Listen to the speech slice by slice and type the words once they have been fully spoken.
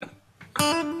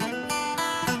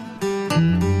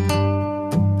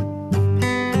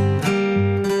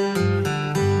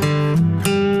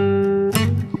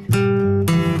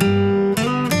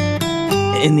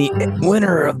And the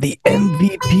winner of the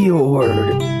MVP award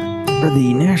for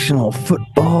the National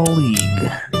Football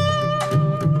League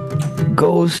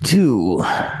goes to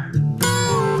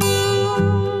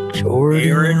Jordan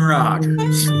Aaron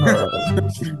Rodgers.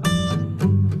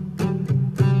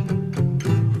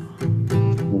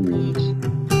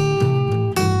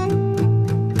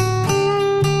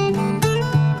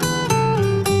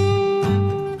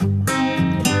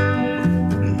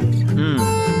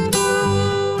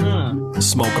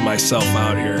 Smoking myself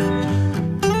out here.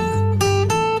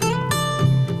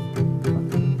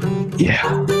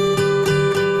 Yeah.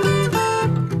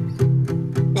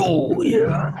 Oh,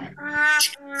 yeah.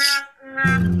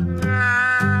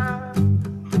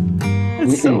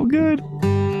 It's so good.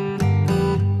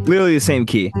 Literally the same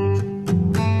key.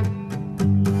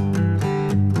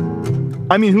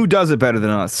 I mean, who does it better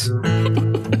than us?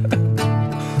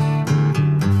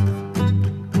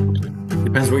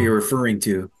 Depends what you're referring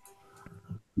to.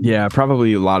 Yeah,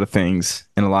 probably a lot of things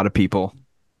and a lot of people.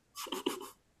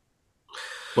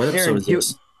 What episode is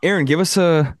this? Aaron, give us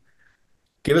the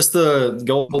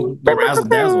razzle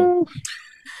dazzle.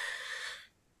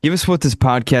 Give us what this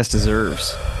podcast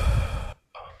deserves.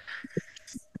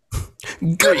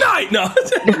 Good night. No.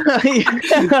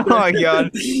 Oh my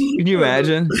God. Can you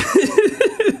imagine?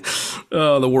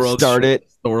 Oh, the world. Start it.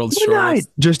 The world's short.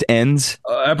 Just ends.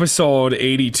 Episode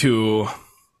 82.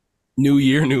 New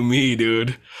year, new me,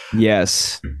 dude.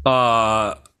 Yes.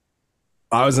 I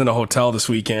was in a hotel this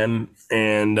weekend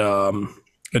and I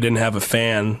didn't have a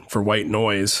fan for white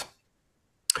noise.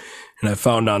 And I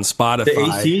found on Spotify. The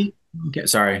AC? Okay,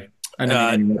 sorry.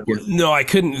 No, I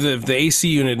couldn't. The AC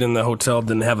unit in the hotel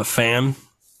didn't have a fan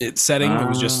setting. It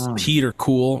was just heat or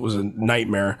cool. It was a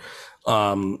nightmare.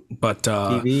 But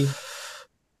TV?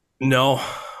 No,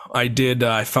 I did.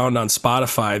 I found on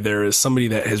Spotify there is somebody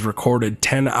that has recorded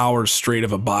 10 hours straight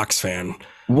of a box fan.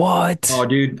 What? Oh,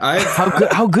 dude.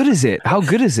 How good is it? How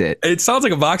good is it? It sounds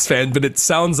like a box fan, but it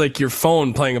sounds like your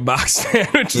phone playing a box fan,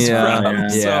 which is rough.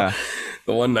 Yeah. So,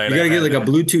 the one night you gotta get like a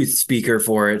Bluetooth speaker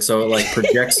for it, so it like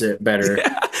projects it better.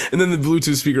 Yeah. And then the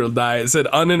Bluetooth speaker will die. It said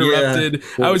uninterrupted.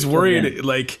 Yeah. I was worried,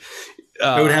 like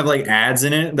it would have like ads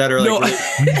in it that are like. Oh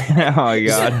my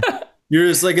God. Yeah. You're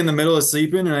just like in the middle of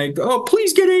sleeping, and I go, "Oh,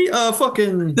 please get a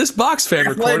fucking." This box fan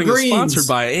recording is sponsored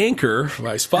by Anchor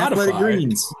by Spotify. Athletic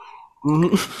Greens.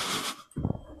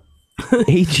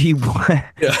 AG what?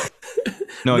 Yeah.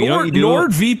 No, you know what you do?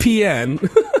 NordVPN.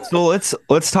 So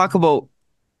let's talk about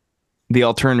the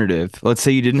alternative. Let's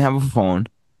say you didn't have a phone.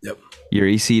 Yep. Your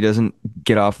AC doesn't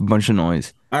get off a bunch of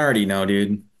noise. I already know,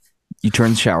 dude. You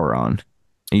turn the shower on.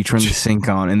 And you turn the sink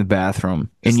on in the bathroom.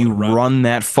 And you run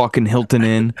that fucking Hilton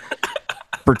in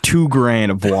for $2,000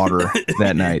 of water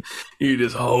that night. You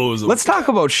just hose them. Let's talk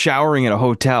about showering at a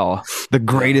hotel. The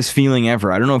greatest feeling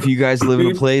ever. I don't know if you guys live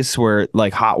in a place where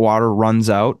like hot water runs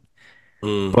out.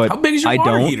 But how big is your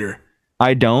water heater?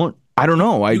 I don't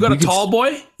know. You got a tall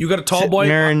boy? You got a tall boy?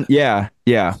 There yeah.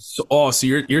 So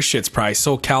your shit's probably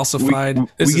so calcified.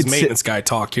 This is maintenance guy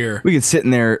talk here. We could sit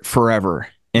in there forever,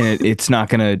 and it's not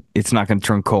gonna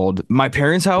turn cold. My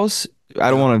parents' house. I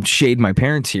don't want to shade my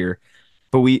parents here,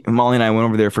 but Molly and I went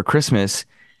over there for Christmas,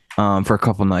 for a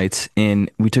couple nights, and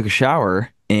we took a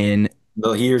shower, and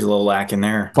the heater's a little lacking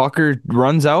there. Fucker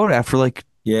runs out after like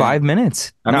 5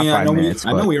 minutes. I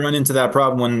know we run into that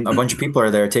problem when a bunch of people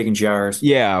are there taking showers.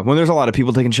 Yeah, when there's a lot of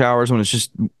people taking showers, when it's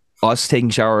just us taking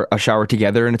a shower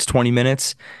together and it's 20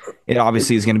 minutes, it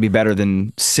obviously is going to be better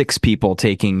than 6 people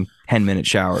taking 10-minute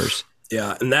showers.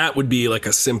 Yeah, and that would be like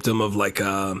a symptom of like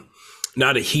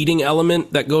not a heating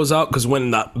element that goes out, because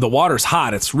when the water's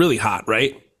hot, it's really hot,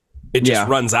 right? It just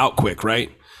runs out quick,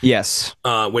 right? Yes.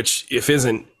 Which if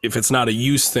it's not a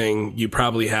use thing, you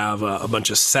probably have a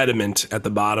bunch of sediment at the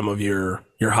bottom of your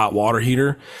hot water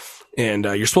heater. And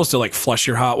you're supposed to like flush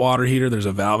your hot water heater. There's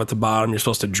a valve at the bottom. You're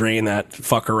supposed to drain that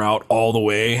fucker out all the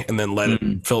way and then let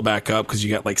it fill back up, because you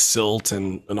got like silt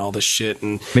and all this shit.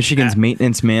 And Michigan's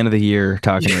maintenance man of the year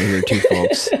talking right here too,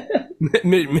 folks.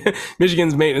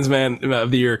 Michigan's maintenance man of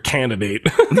the year candidate.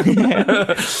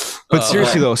 But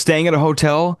seriously though, staying at a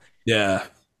hotel. Yeah.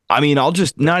 I mean, I'll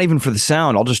just, not even for the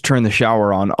sound, I'll just turn the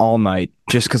shower on all night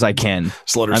just because I can.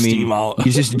 Just let her steam out.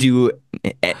 You just do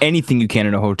anything you can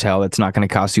in a hotel that's not going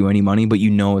to cost you any money, but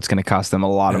you know it's going to cost them a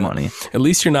lot of money. At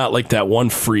least you're not like that one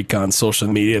freak on social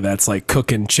media that's like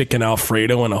cooking chicken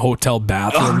Alfredo in a hotel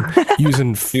bathroom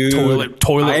using toilet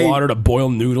water to boil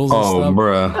noodles and stuff.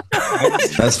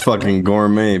 Bruh. That's fucking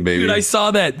gourmet, baby. Dude, I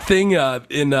saw that thing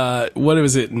in what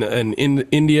was it in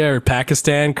India or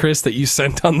Pakistan, Chris, that you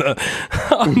sent on the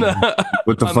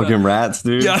with the fucking rats,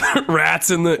 dude. Yeah, rats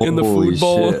in the food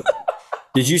bowl. Shit.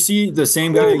 Did you see the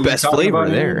same guy? Best flavor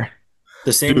there.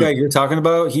 The same guy you're talking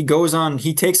about. He goes on.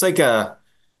 He takes like a.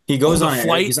 He goes on a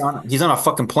flight. He's on a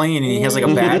fucking plane and he has like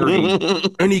a battery.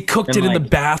 And he cooked it in the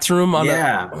bathroom.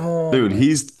 Dude,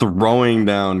 he's throwing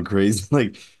down crazy.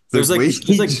 Like it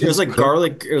was like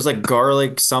garlic. It was like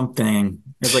garlic something.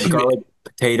 It was like garlic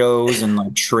potatoes and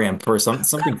like shrimp or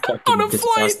something fucking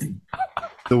disgusting.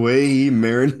 The way he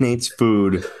marinates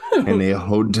food in a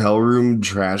hotel room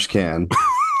trash can.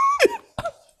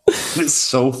 It's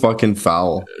so fucking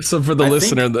foul. So for the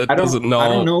listener that doesn't know, I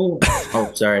don't know.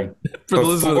 Oh, sorry.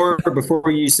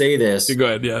 Before you say this, you go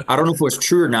ahead. Yeah, I don't know if it was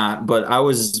true or not, but I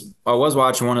was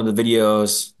watching one of the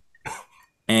videos,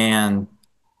 and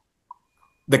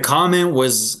the comment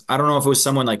was, I don't know if it was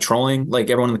someone like trolling like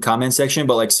everyone in the comment section,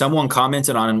 but like someone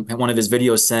commented on one of his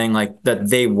videos saying like that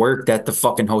they worked at the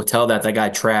fucking hotel that guy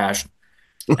trashed.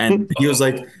 And he was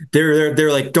like,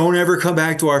 they're like, don't ever come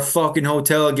back to our fucking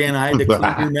hotel again. I had to clean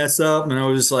your mess up. And I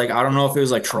was just like, I don't know if it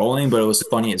was like trolling, but it was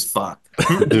funny as fuck.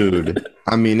 Dude,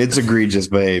 I mean, it's egregious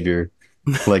behavior.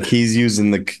 Like he's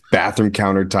using the bathroom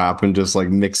countertop and just like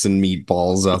mixing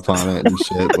meatballs up on it and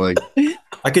shit. Like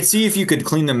I could see if you could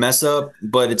clean the mess up,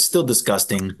 but it's still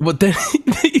disgusting. But then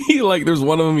he like, there's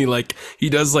one of them, he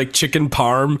does like chicken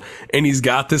parm and he's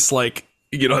got this like,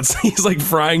 he's like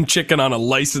frying chicken on a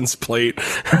license plate.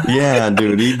 Yeah,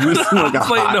 dude. He's using like a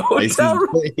hot license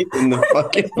plate in the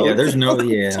fucking there's no.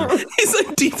 He's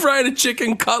like deep frying a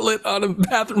chicken cutlet on a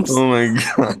bathroom. Oh my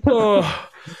god. Oh.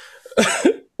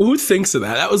 Who thinks of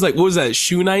that? That was like, what was that?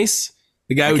 Shoe Nice?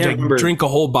 The guy who would drink a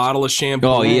whole bottle of shampoo.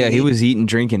 Oh yeah, he was eating,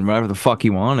 drinking whatever the fuck he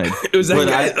wanted. It was that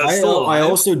guy. I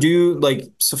also do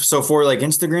like so for like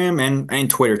Instagram and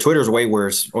Twitter. Twitter's way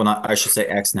worse. Well, not I should say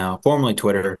X now, formerly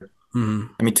Twitter. Mm-hmm.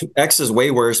 I mean, X is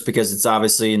way worse because it's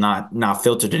obviously not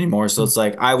filtered anymore. So it's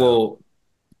like I will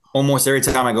almost every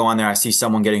time I go on there, I see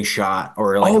someone getting shot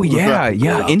or like. Oh yeah.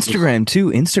 Instagram too.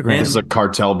 Instagram is a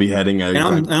cartel beheading.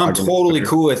 And I'm totally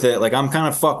cool with it. Like I'm kind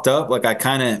of fucked up. Like I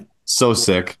kind of. So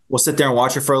sick. We'll sit there and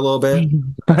watch it for a little bit.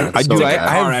 I do. I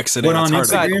have accident. On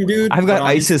Instagram, dude. I've got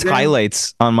ISIS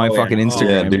highlights on my fucking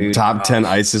Instagram, dude. Top 10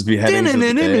 ISIS beheadings.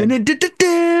 Really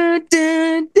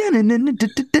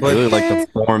like the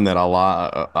form that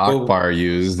Allah Akbar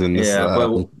used in this.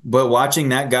 But watching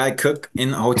that guy cook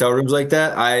in hotel rooms like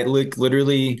that, I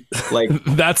literally like.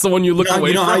 That's the one you look away from.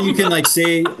 You know how you can like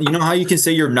say,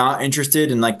 you're not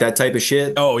interested in like that type of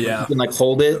shit. Oh yeah. You can like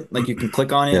hold it, like you can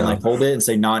click on it and like hold it and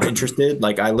say not interested.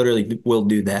 Like I literally will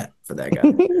do that for that guy.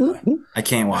 I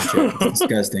can't watch it. It's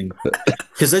disgusting.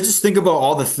 Because I just think about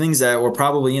all the things that were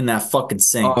probably in that fucking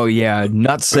sink. Oh yeah,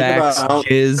 nut sacks,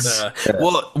 jizz.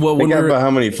 Well, think about how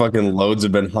many fucking loads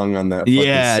have been hung on that.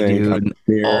 Fucking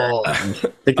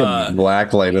sink. Think of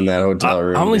black light in that hotel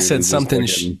room. I only said something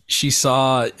she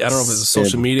saw. I don't know if it was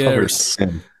social media or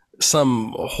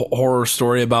some horror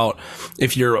story about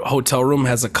if your hotel room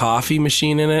has a coffee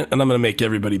machine in it, and I'm going to make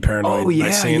everybody paranoid by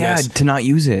saying this. To not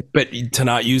use it. But to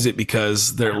not use it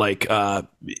because they're like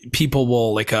people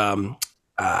will like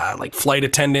flight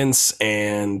attendants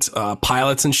and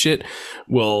pilots and shit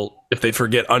will, if they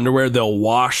forget underwear, they'll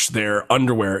wash their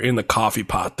underwear in the coffee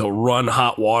pot. They'll run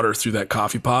hot water through that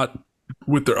coffee pot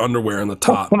with their underwear in the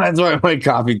top. That's why my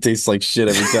coffee tastes like shit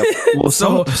every time. Well,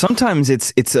 sometimes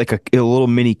it's like a little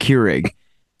mini Keurig,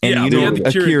 and a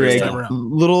Keurig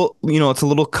little, it's a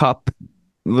little cup,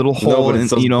 little hole, but it's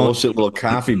those bullshit little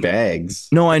coffee bags.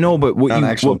 No, I know, but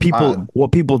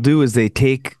what people do is they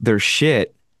take their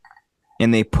shit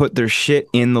and they put their shit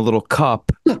in the little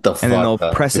cup, and then they'll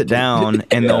press it down,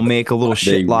 and they'll make a little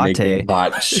shit latte.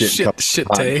 Hot shit cup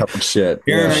of shit.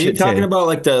 Aaron, are you talking about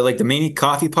like the mini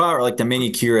coffee pot or like the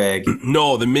mini Keurig?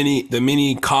 No,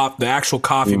 the actual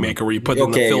coffee maker where you put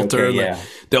in the filter.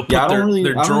 They'll put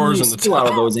their drawers in the top. A lot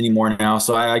of those anymore now,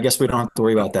 so I guess we don't have to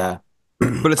worry about that.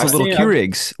 But it's little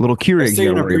Keurigs. I stay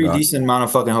in a pretty decent amount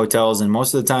of fucking hotels, and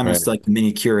most of the time it's like the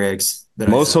mini Keurigs.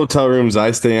 Most hotel rooms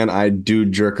I stay in, I do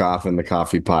jerk off in the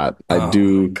coffee pot. I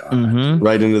do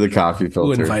right into the coffee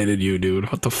filter. Who invited you,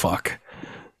 dude? What the fuck?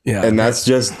 Yeah, and that's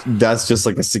just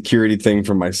like a security thing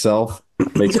for myself.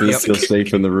 Makes me feel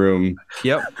safe in the room.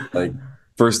 Yep. Like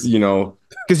first,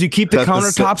 Because you keep the Set the-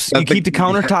 countertops. set You the- keep the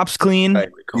countertops clean. right,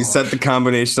 you set the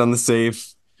combination on the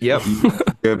safe. Yep.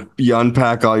 You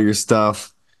unpack all your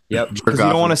stuff. Yep. Jerk Because you off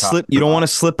don't on want to top slip. of You the don't pot. want to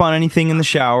slip on anything in the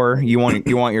shower. You want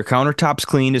your countertops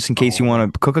clean just in case you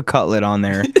want to cook a cutlet on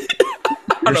there.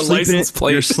 On a license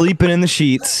plate. You're sleeping in the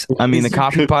sheets. I mean, the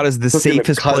coffee pot is the Cooking a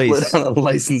safest cutlet place. on a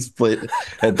license plate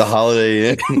at the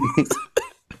Holiday Inn.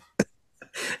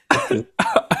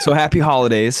 So happy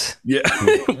holidays. Yeah.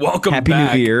 Welcome Happy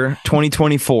back. New Year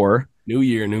 2024. New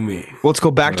year, new me. Well, let's go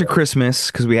back to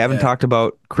Christmas because we haven't talked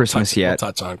about Christmas We'll yet.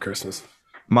 touch on Christmas.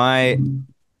 My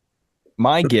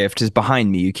gift is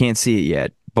behind me. You can't see it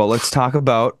yet, but let's talk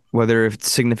about whether if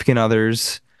it's significant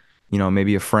others,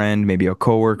 maybe a friend, maybe a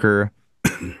coworker.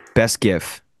 Best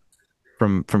gift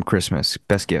from Christmas.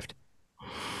 Best gift.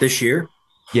 This year?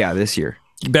 Yeah, this year.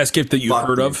 Best gift that you've Fuck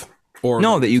heard me. of? Or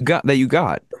No, that you got.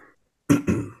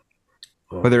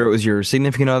 Whether it was your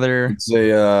significant other, maybe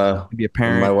a My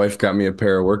parent. wife got me a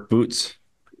pair of work boots.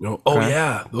 no. Oh, Okay.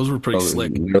 yeah. Those were pretty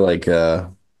slick. They're like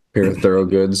a pair of thorough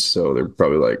goods, so they're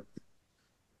probably like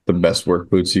the best work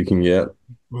boots you can get.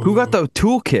 Who got the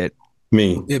toolkit?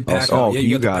 Me. Yeah, pack also. out. Oh, Yeah, you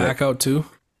you got got the it. pack out too?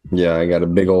 Yeah, I got a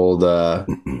big old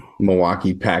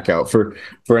Milwaukee pack out for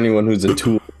anyone who's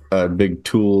a big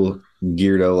tool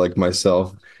geardo like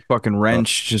myself. Fucking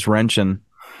wrench, just wrenching.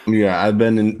 Yeah, I've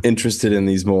been interested in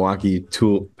these Milwaukee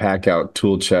tool pack out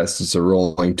tool chests. It's a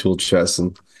rolling tool chest,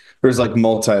 and there's like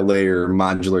multi-layer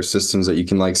modular systems that you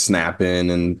can like snap in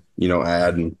and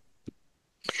add. And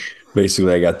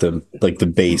basically, I got the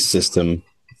base system,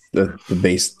 the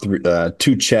base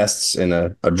two chests and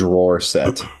a drawer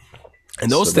set.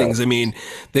 And those So things, I mean,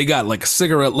 they got like a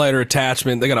cigarette lighter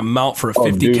attachment. They got a mount for a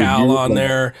 50 dude, cal you- on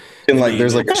there. And like,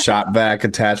 there's like a shop vac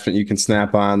attachment you can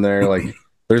snap on there. Like,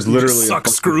 there's You literally just suck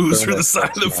fucking screws through the thermos side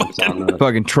of the snaps fucking- on that.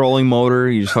 Fucking trolling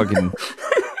motor. You just fucking.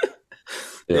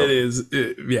 Yeah.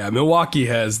 Yeah, Milwaukee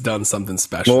has done something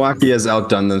special. Milwaukee has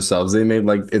outdone themselves. They made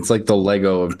it's like the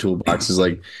Lego of toolboxes.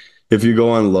 Like if you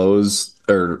go on Lowe's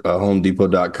or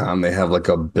HomeDepot.com, they have like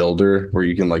a builder where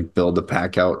you can like build a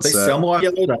pack out They set. sell Milwaukee?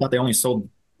 I thought they only sold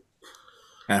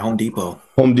at Home Depot.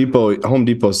 Home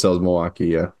Depot sells Milwaukee.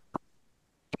 Yeah,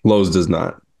 Lowe's does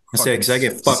not. I say because I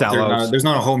get fucked. Sellouts. There's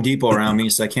not a Home Depot around me,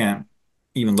 so I can't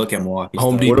even look at Milwaukee.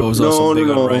 Home stuff. Depot is also No, big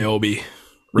no, on no. Ryobi.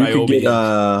 You could Ryobi.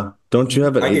 get, don't you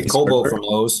have an I get 80 Cobalt square? from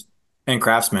Lowe's and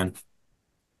Craftsman.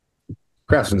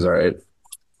 Craftsman's all right.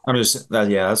 I'm just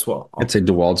that's what. I'd say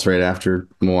DeWalt's right after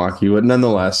Milwaukee, but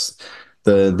nonetheless,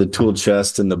 the tool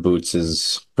chest and the boots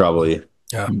is probably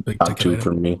Yeah, big top ticket two item.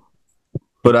 for me.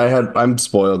 But I'm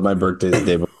spoiled. My birthday's the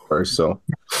day before, so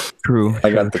True. I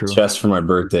got the true. chest for my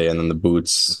birthday and then the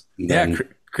boots. And Yeah, then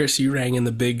Chris, you rang in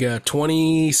the big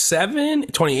 27,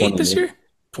 28 this 28. year?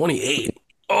 28.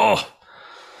 Oh,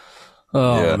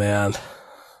 Yeah. man.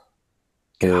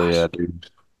 hell yeah, dude.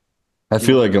 I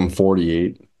feel like I'm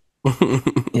 48.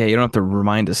 Yeah, you don't have to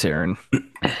remind us, Aaron.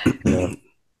 Yeah.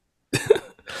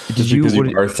 Did you? Because What,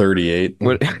 you are 38.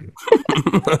 what,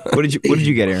 what did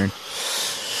you get, Aaron?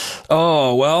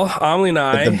 Oh, well, Amelie and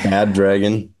Like the I bad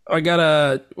dragon. I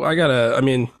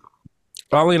mean,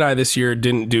 Amelie and I this year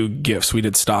didn't do gifts. We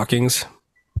did stockings.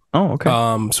 Oh, okay.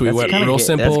 So we That's went kinda real gay.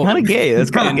 simple. That's kind of gay.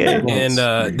 That's kind of gay. And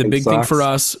the Big big thing for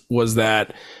socks. us was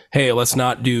that, hey, let's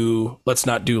not do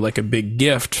like a big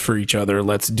gift for each other.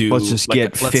 Let's Let's like,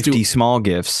 get 50 small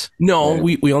gifts. No,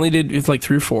 Right. we only did it's like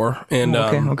 3 or 4, and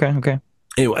Okay.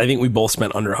 anyway, I think we both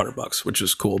spent under $100, which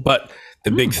is cool. But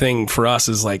the big thing for us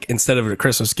is like, instead of a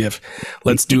Christmas gift,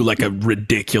 let's do like a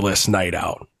ridiculous night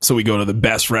out. So we go to the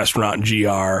best restaurant in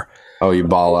GR, Oh, you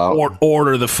ball out. or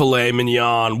order the filet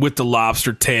mignon with the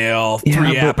lobster tail, Yeah, 3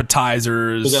 but-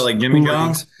 appetizers. Was that like Jimmy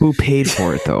John's? Who paid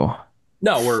for it though?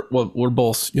 No, we're both, we're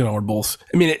both.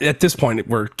 I mean, at this point,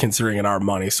 we're considering it our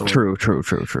money. So True.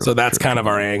 So that's kind of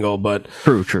our angle. But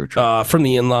True. from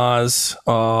the in-laws,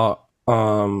 me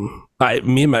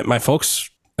and my folks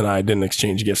and I didn't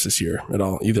exchange gifts this year at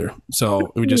all either.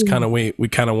 So we just kind of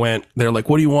went. They're like,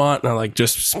 "What do you want?" And I like,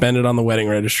 just spend it on the wedding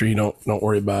registry. Don't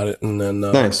worry about it. And then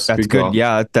Nice. That's good. call.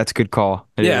 Yeah, that's a good call.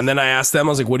 It yeah, is. and then I asked them, I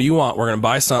was like, "What do you want? We're gonna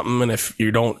buy something, and if you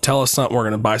don't tell us something, we're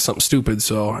gonna buy something stupid."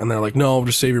 So, and they're like, "No,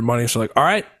 just save your money." So like, all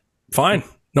right, fine,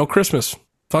 no Christmas,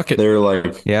 fuck it. They're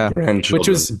like Yeah.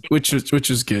 grandchildren. which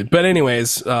is good. But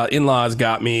anyways, in-laws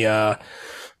got me like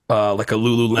a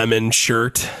Lululemon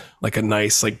shirt, like a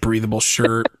nice like breathable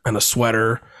shirt and a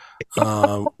sweater.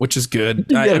 which is good.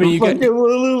 You got I mean, a fucking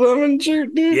Lululemon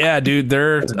shirt, dude. yeah, dude,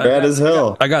 they're That's bad as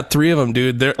hell. I got 3 of them,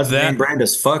 dude. They're That's name brand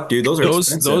as fuck, dude. Those are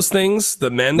expensive. those things, the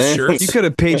men's Man. shirts. You could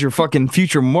have paid your fucking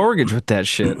future mortgage with that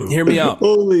shit. Hear me out.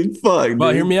 Holy fuck, dude.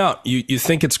 Well, hear me out. You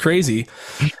think it's crazy.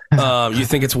 You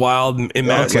think it's wild,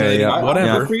 emasculating, yeah.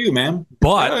 whatever. Good for you, man.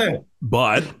 But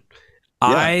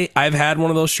I've had one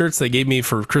of those shirts they gave me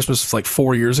for Christmas like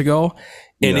 4 years ago,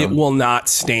 and it will not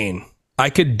stain. I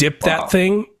could dip that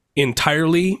thing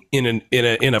entirely in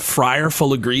a fryer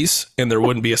full of grease, and there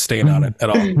wouldn't be a stain on it at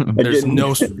all. There's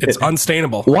no, it's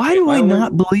unstainable. Why do I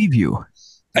not believe you?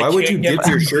 Why would you dip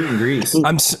your shirt in grease?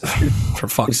 For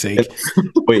fuck's sake.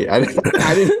 Wait, I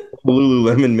didn't.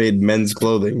 Lululemon made men's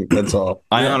clothing. That's all.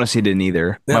 I honestly didn't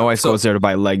either. Yeah, My wife so- goes there to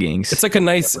buy leggings. It's like a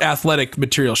nice athletic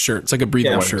material shirt. It's like a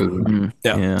breathable shirt.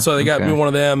 Yeah. Yeah, So they got me one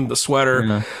of them, the sweater.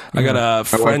 Yeah. I got a My wife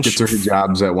French. gets her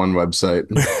jobs at one website.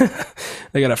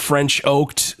 They got a French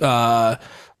oaked bottle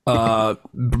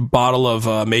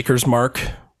of Maker's Mark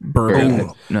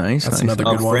bourbon. Nice. That's nice. another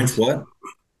good one. French what?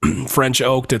 French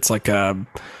oaked. It's like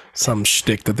some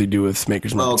shtick that they do with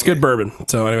Maker's Mark. Oh, It's okay. good bourbon.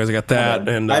 So, anyways, I got that,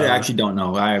 and I actually don't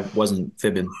know. I wasn't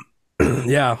fibbing.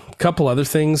 yeah, a couple other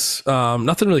things.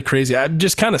 Nothing really crazy. I'm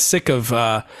just kind of sick of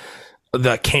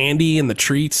the candy and the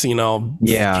treats,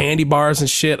 Yeah. candy bars and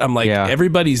shit. I'm like,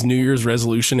 everybody's New Year's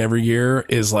resolution every year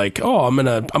is like, oh, I'm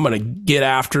gonna get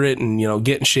after it and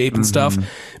get in shape and stuff.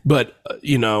 But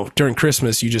during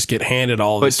Christmas, you just get handed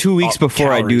all. But this 2 weeks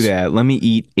before I do that, let me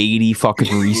eat 80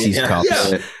 fucking Reese's cups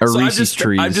or So Reese's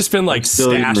trees. I've just been like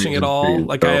still eating stashing it all. Reese's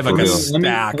Like I have like a trees.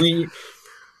 stack.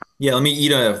 Let me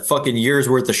eat a fucking year's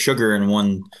worth of sugar in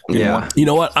one. Yeah. You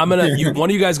know what? I'm gonna. One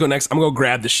of you guys go next. I'm gonna go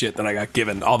grab the shit that I got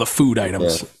given. All the food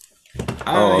items.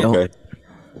 Oh, okay.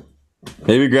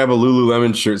 Maybe grab a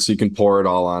Lululemon shirt so you can pour it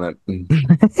all on it.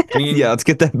 Yeah, let's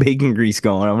get that bacon grease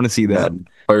going. I want to see that.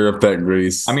 Fire up that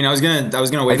grease. I mean, I was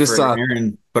gonna wait just for saw-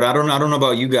 Aaron, but I don't know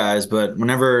about you guys, but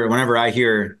whenever I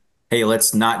hear, hey,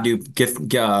 let's not do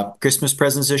Christmas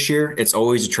presents this year, it's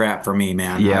always a trap for me,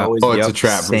 man. Yeah. It's a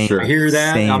trap Same. for I sure. hear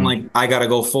that, Same. I'm like, I gotta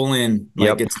go full in.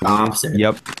 Like it's the opposite.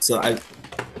 Yep. So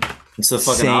it's the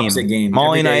fucking Same. opposite game.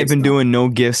 Molly Every and I day have it's been not. doing no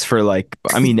gifts for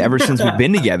ever since we've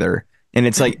been together. And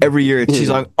it's like every year she's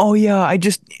like, oh yeah, I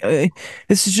just,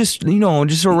 this is just,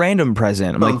 just a random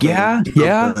present. I'm like, yeah.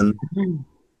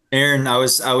 Aaron, I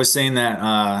was saying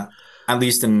that at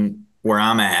least in where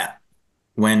I'm at,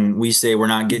 when we say we're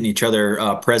not getting each other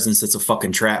presents, it's a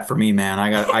fucking trap for me, man.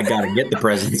 I gotta get the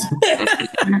presents.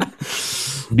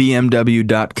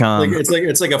 BMW.com.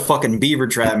 It's like a fucking beaver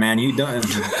trap, man. You don't.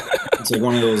 It's like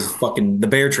one of those fucking the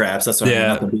bear traps. That's what I mean,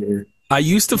 not the beaver. I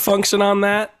used to function on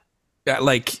that.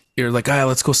 Like you're like,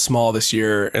 let's go small this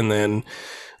year, and then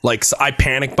so I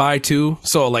panic buy too.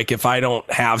 So like if I don't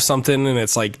have something and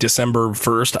it's like December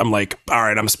 1st, I'm like, all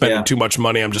right, I'm spending too much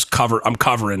money. I'm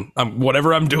covering.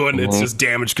 Whatever I'm doing, it's just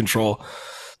damage control.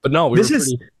 But no, This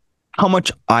is how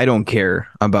much I don't care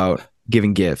about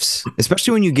giving gifts,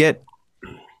 especially when you get.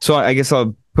 So I guess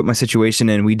I'll put my situation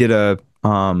in. We did a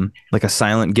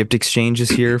silent gift exchange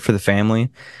this year for the family.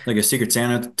 Like a Secret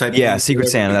Santa type. Yeah, thing? Secret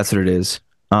Santa. That's what it is.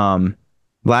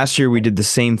 Last year we did the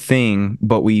same thing,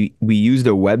 but we used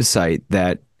a website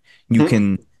that you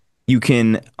can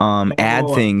add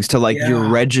things to your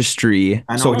registry,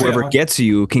 so whoever gets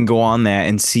you can go on that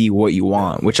and see what you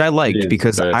want, which I liked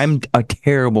because I'm a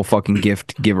terrible fucking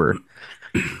gift giver.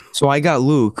 So I got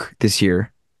Luke this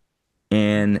year,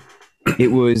 and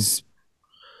it was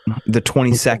the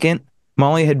 22nd.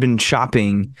 Molly had been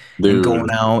shopping and going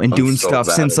out and doing stuff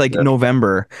since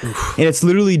November, and it's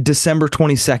literally December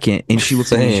 22nd. And she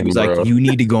looked at me, she was like, "You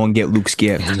need to go and get Luke's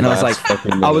gift." And I was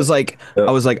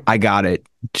like, "I got it.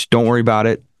 Just don't worry about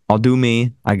it. I'll do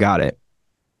me. I got it."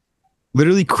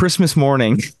 Literally Christmas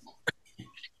morning.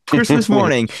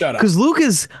 Because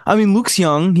Luke's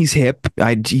young, he's hip.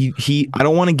 I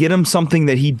don't want to get him something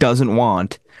that he doesn't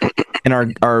want, and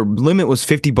our limit was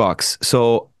 $50.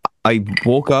 So I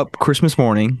woke up Christmas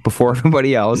morning before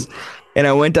everybody else, and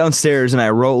I went downstairs and I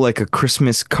wrote a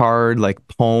Christmas card,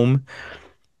 poem,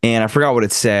 and I forgot what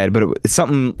it said, but it's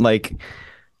something like,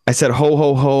 I said, "Ho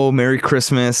ho ho, Merry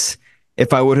Christmas.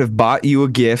 If I would have bought you a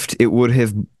gift, it would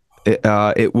have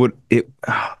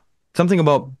something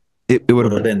about it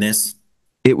would have been this.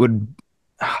 It would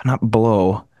not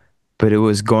blow, but it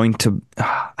was going to.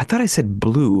 I thought I said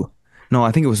blue. No,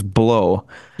 I think it was blow.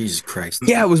 Jesus Christ.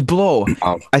 Yeah, it was blow.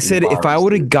 I said, if I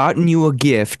would have gotten you a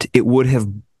gift, it would have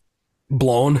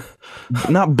blown.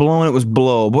 Not blown, it was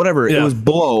blow. Whatever, it was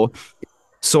blow.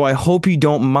 So I hope you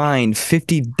don't mind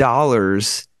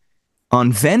 $50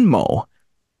 on Venmo.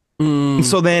 And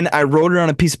so then I wrote it on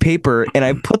a piece of paper and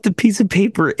I put the piece of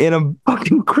paper in a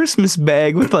fucking Christmas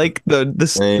bag with like the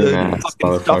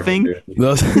fucking stuffing.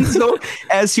 And so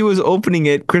as he was opening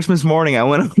it Christmas morning, I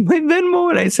went on my Venmo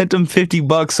and I sent him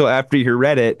 $50. So after he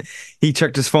read it, he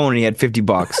checked his phone and he had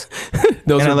 $50.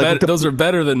 Those are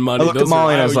better than money. I looked Those at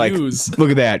Molly are and I was like, IOUs. look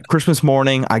at that. Christmas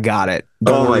morning, I got it.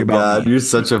 Don't worry about me. You're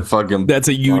such a fucking. That's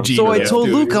a Eugene. So I told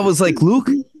dude. Luke, I was like, Luke,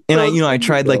 and I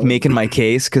tried like making my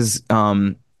case because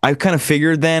I kind of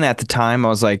figured then at the time I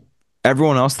was like,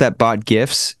 everyone else that bought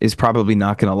gifts is probably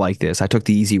not gonna like this. I took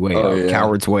the easy way out,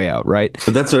 coward's way out, right?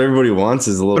 But that's what everybody wants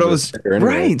is a little bit thicker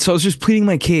anyway. Right. So I was just pleading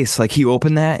my case. Like he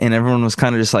opened that and everyone was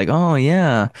kind of just like, oh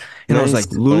yeah. And I was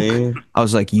like, Luke, I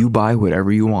was like, you buy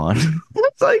whatever you want.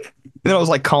 It's like, then I was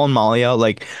like calling Molly out,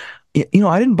 like, I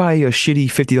didn't buy a shitty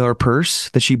 $50 purse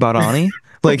that she bought Ani.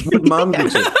 Like, Mom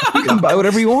gets it. You can buy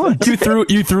whatever you want. You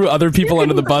threw other people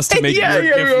under the bus to make your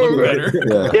gift look better.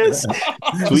 Yeah. Yes.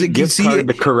 Sweet gift card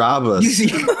to Carrabas.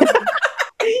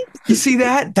 You see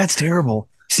that? That's terrible.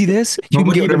 See this? You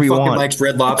Nobody can get whatever even you fucking want. likes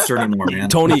Red Lobster anymore, man.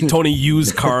 Tony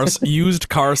used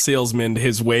car salesman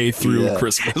his way through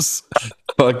Christmas.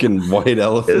 Fucking white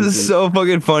elephant. This is so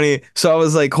fucking funny. So I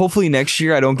was like, hopefully next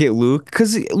year I don't get Luke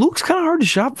because Luke's kind of hard to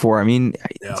shop for. I mean,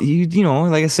 you know,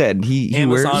 like I said, he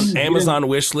Amazon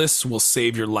wish lists will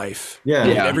save your life. Yeah.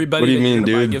 Everybody. What do you mean,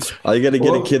 dude? All you got to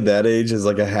get a kid that age is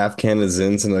like a half can of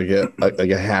Zints and like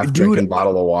a half drinking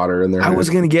bottle of water in there. I was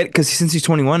gonna get because since he's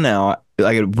 21 now,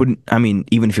 like it wouldn't. I mean,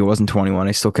 even if he wasn't 21,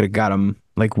 I still could have got him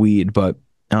like weed. But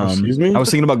Excuse me? I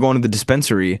was thinking about going to the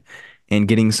dispensary and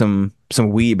getting some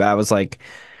weed. But I was like,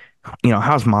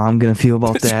 how's mom gonna feel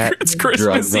about that? It's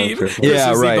Christmas Eve.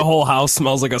 Yeah, right. The whole house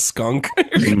smells like a skunk.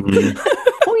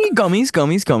 Oh, eat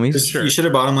gummies. You should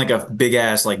have bought him like a big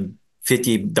ass like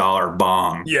 $50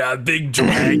 bong. Yeah, big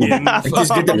dragon.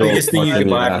 Just get the biggest thing you can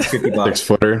buy for $50.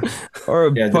 6-footer. Or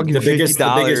a fucking the biggest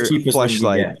cheapest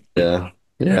flashlight. Yeah,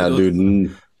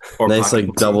 dude. Or nice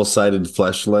like double-sided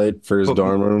flashlight for his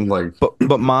dorm room. Like,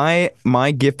 but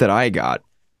my gift that I got.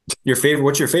 Your favorite?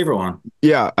 What's your favorite one?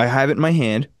 Yeah, I have it in my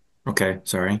hand. Okay,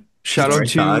 sorry. Shout out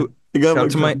to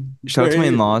my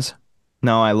in-laws.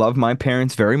 No, I love my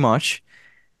parents very much.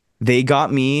 They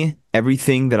got me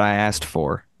everything that I asked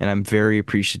for, and I'm very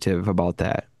appreciative about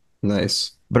that.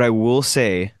 Nice. But I will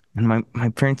say, and my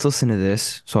parents listen to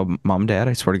this, so mom, dad,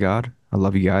 I swear to God, I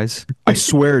love you guys. I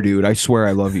swear, dude, I swear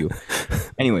I love you.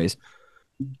 Anyways,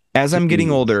 as I'm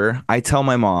getting older, I tell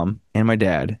my mom and my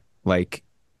dad, like,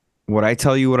 what I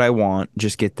tell you what I want,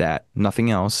 just get that.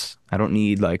 Nothing else. I don't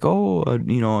need like, a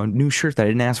new shirt that I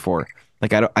didn't ask for.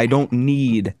 Like I don't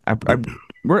need.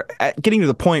 We're getting to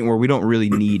the point where we don't really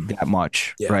need that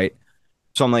much, right?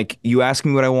 So I'm like, you ask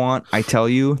me what I want, I tell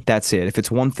you, that's it. If it's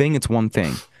one thing, it's one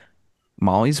thing.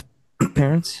 Molly's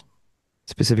parents,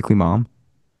 specifically mom,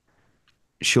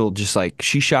 she'll just like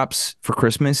she shops for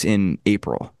Christmas in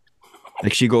April.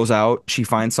 Like she goes out, she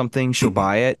finds something, she'll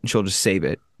buy it, and she'll just save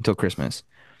it until Christmas.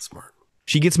 Smart.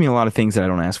 She gets me a lot of things that I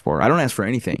don't ask for. I don't ask for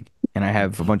anything, and I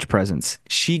have a bunch of presents.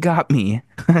 She got me,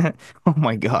 oh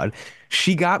my God.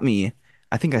 She got me,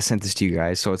 I think I sent this to you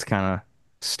guys, so it's kind of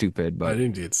stupid, but I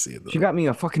didn't get to see it though. She got me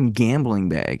a fucking gambling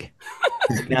bag.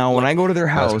 Now, when I go to their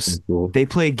house, cool. They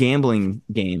play gambling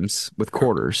games with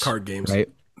quarters. Card games. Right?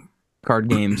 Card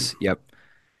games, yep.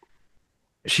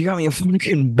 She got me a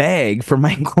fucking bag for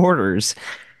my quarters.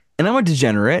 And I'm a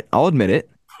degenerate, I'll admit it.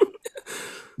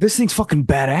 This thing's fucking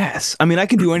badass. I mean, I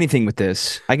can do anything with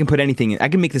this. I can put anything in. I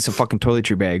can make this a fucking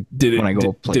toiletry bag when I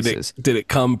go places. Did it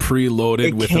come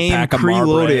preloaded with a pack of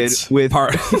preloaded with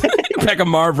pack of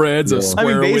Marv Reds, a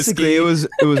square basically whiskey?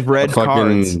 it was red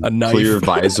cards, a knife, clear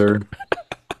visor.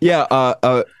 Yeah,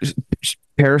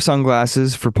 pair of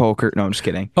sunglasses for poker. No, I'm just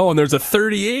kidding. Oh, and there's a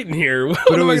 38 in here.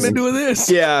 What am I gonna do with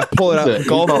this? Yeah, pull it out.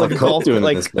 Golf doing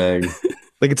like this bag.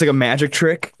 Like it's like a magic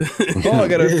trick. Oh, I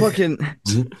got a fucking.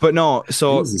 But no,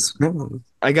 so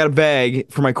I got a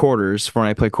bag for my quarters for when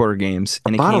I play quarter games,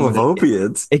 and a bottle of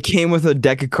opiates. It came with a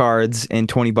deck of cards and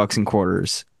 $20 in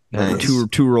quarters. Nice.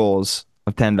 Two rolls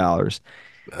of $10.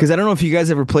 Because I don't know if you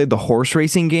guys ever played the horse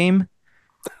racing game.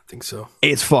 I think so.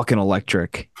 It's fucking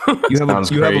electric. You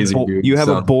have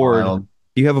a board. Wild.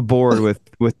 You have a board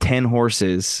with 10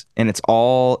 horses, and it's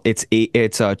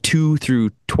 2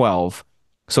 through 12.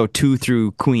 So 2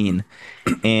 through queen,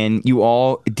 and you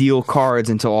all deal cards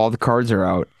until all the cards are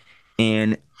out,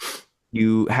 and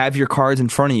you have your cards in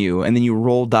front of you, and then you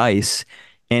roll dice,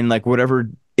 and like whatever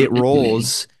it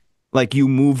rolls, like you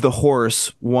move the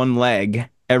horse one leg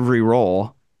every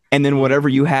roll, and then whatever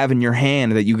you have in your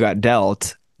hand that you got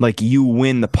dealt, like you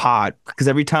win the pot, because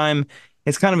every time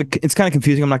it's kind of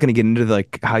confusing. I'm not going to get into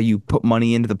like how you put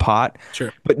money into the pot.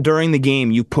 Sure. But during the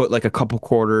game, you put like a couple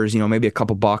quarters, maybe a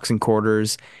couple bucks in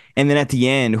quarters, and then at the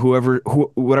end,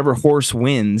 whatever horse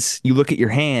wins, you look at your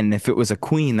hand. And if it was a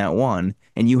queen that won,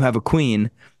 and you have a queen,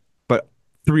 but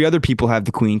three other people have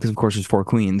the queen, because of course there's four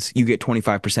queens, you get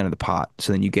 25% of the pot.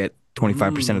 So then you get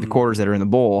 25% of the quarters that are in the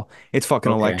bowl. It's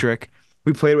fucking electric.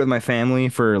 We played it with my family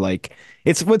for like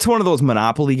it's one of those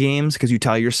Monopoly games because you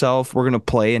tell yourself we're gonna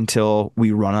play until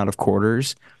we run out of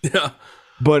quarters. Yeah.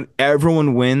 But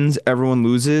everyone wins, everyone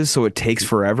loses, so it takes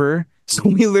forever. So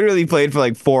we literally played for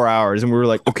like 4 hours, and we were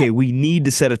like, okay, we need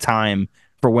to set a time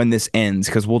for when this ends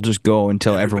because we'll just go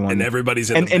until everyone and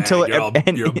everybody's in the bag.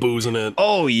 until You're boozing it.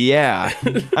 Oh yeah,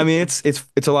 I mean it's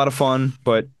a lot of fun,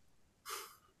 but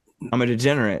I'm a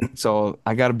degenerate, so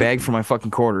I got a bag for my fucking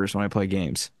quarters when I play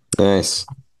games. Nice.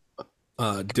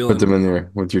 Dylan, Put them in there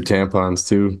with your tampons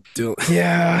too.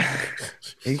 Yeah,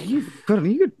 you could.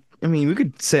 I mean, we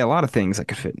could say a lot of things that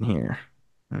could fit in here.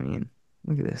 I mean,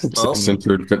 look at this. Since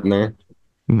you're fit in there.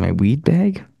 My weed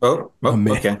bag. Oh,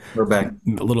 okay, we're back.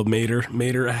 A little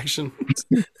mater action.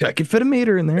 I could fit a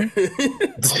mater in there.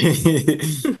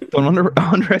 Don't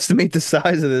underestimate the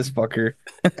size of this fucker.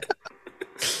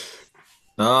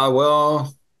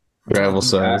 Well, Travel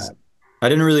size. I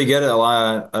didn't really get a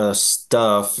lot of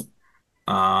stuff.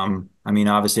 I mean,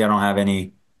 obviously, I don't have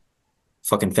any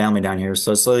fucking family down here,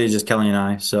 so it's literally just Kelly and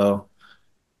I. So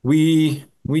we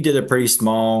did a pretty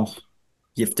small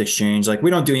gift exchange. Like, we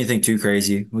don't do anything too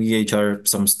crazy. We get each other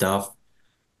some stuff.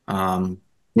 Like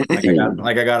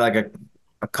I got like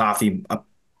a coffee,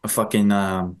 a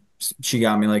fucking. She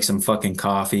got me like some fucking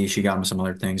coffee. She got me some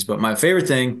other things. But my favorite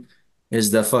thing is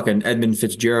the fucking Edmund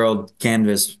Fitzgerald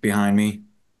canvas behind me.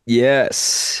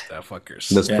 Yes, That fuckers.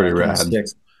 That's pretty rad.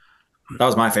 That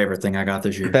was my favorite thing I got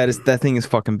this year. that thing is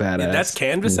fucking badass. Yeah, that's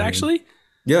canvas, actually.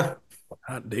 Yeah,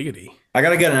 Hot diggity. I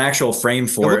gotta get an actual frame It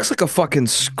for it. looks like a fucking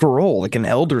scroll, like an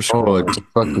elder scroll.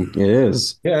 It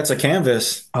is. Yeah, it's a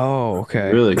canvas. Oh,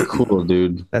 okay. Really cool,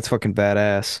 dude. That's fucking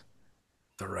badass.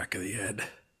 The wreck of the Ed.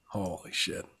 Holy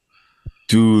shit.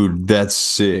 Dude, that's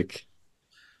sick.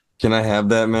 Can I have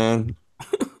that, man?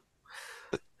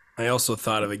 I also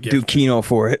thought of a gift. Do Kino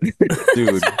for it.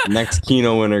 Dude, next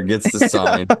Kino winner gets the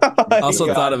sign.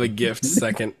 Also thought of a gift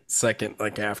second,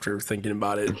 like after thinking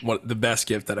about it. The best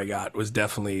gift that I got was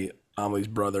definitely Amelie's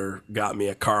brother got me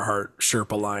a Carhartt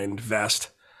Sherpa lined vest.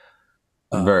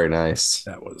 Very nice.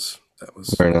 That was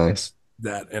Very nice.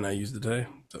 that, and I used it today.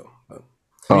 So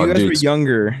When you guys were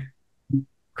younger.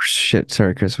 Shit,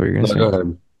 sorry, Chris. What were you gonna say? Go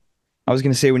ahead. I was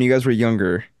gonna say when you guys were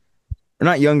younger, or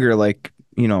not younger, like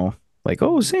like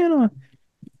oh Santa,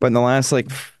 but in the last like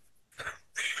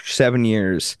 7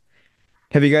 years,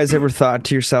 have you guys ever thought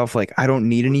to yourself like I don't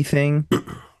need anything,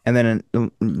 and then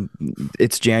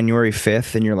it's January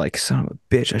 5th, and you're like son of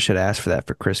a bitch, I should ask for that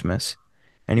for Christmas.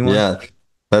 Anyone? Yeah,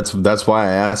 that's why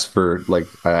I asked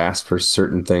for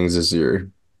certain things this year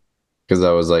because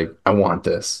I was like I want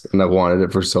this and I wanted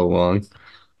it for so long.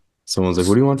 Someone's like,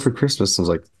 "What do you want for Christmas?" I was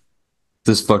like,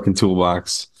 "This fucking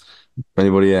toolbox." If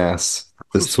anybody asks,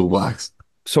 this toolbox.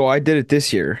 So I did it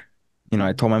this year.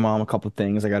 I told my mom a couple of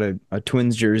things. I got a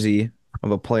Twins jersey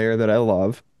of a player that I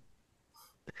love.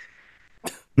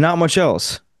 Not much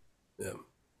else. yeah.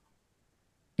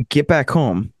 Get back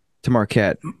home to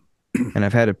Marquette, and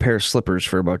I've had a pair of slippers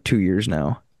for about 2 years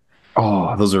now.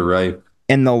 Oh, those are right.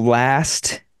 And the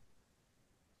last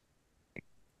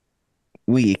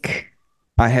week,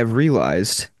 I have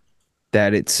realized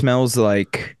that it smells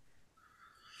like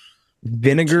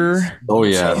vinegar, Oh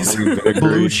yeah,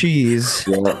 blue cheese,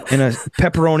 Yeah. and a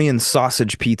pepperoni and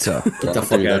sausage pizza. Get the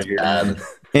fuck Dude, out that's of here. bad.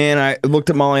 And I looked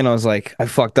at Molly and I was like, I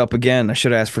fucked up again. I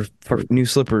should have asked for new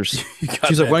slippers.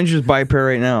 She's like, why don't you just buy a pair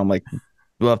right now? I'm like,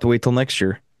 we'll have to wait till next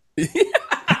year.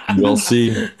 We'll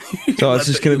see. So it's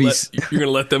just gonna be You're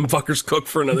gonna let them fuckers cook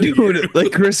for another year. dude.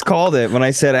 Like Chris called it when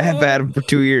I said I have had them for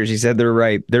 2 years. He said they're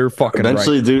right. They're fucking right.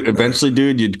 Eventually,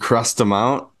 dude, you'd crust them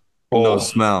out. No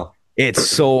smell. It's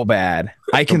so bad.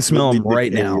 I can smell them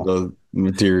right now. The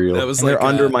material. That was And like they're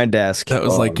under my desk. That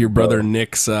was like your brother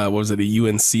Nick's. What was it, a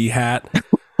UNC hat?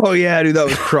 Oh yeah, dude, that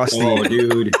was crusty. Oh,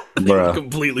 dude. Bruh.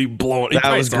 Completely blown. He That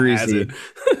probably was still has greasy.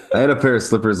 it. I had a pair of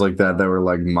slippers like that were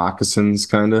like moccasins,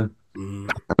 kind of,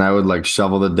 and I would like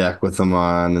shovel the deck with them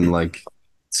on, and like,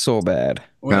 So bad.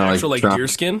 Were they Kinda like actual like Trump. deer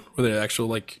skin? Were they actual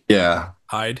like yeah,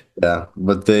 hide? yeah.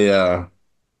 But they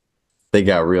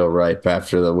got real ripe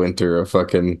after the winter of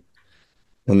fucking,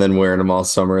 and then wearing them all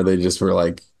summer, they just were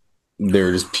like, they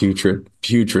were just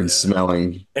putrid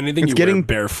smelling. Anything It's you getting- wear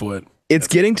barefoot. It's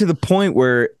getting to the point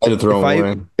where I had to throw them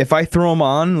away. if I throw them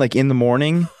on like in the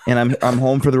morning and I'm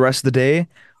home for the rest of the day,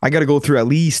 I got to go through at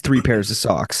least 3 pairs of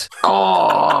socks.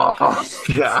 Oh God!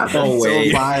 No that's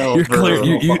way. So vile, You're bro. clear.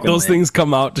 fucking Those way. things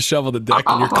come out to shovel the deck,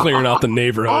 and you're clearing out the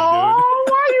neighborhood, Oh,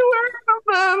 why are you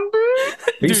wearing them, dude?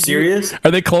 Are you dude. serious?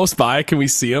 Are they close by? Can we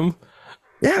see them?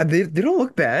 Yeah, they don't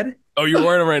look bad. Oh, you're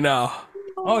wearing them right now.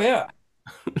 Oh yeah.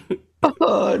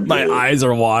 Oh, My dude. eyes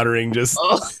are watering. Just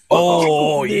Oh,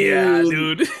 oh yeah,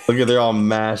 dude. Look at they're all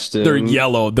mashed in. They're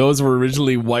yellow. Those were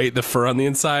originally white. The fur on the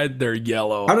inside, they're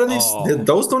yellow. How do these? Oh,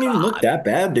 Those don't even look that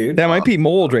bad, dude. That might be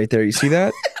mold right there. You see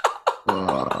that?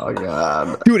 Oh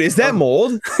God! Dude, is that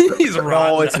mold? he's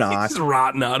rotten. No, it's not. He's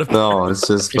rotten out of No, it's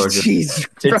just fucking. Jesus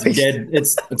It's Christ. dead.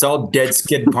 It's all dead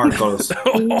skid particles.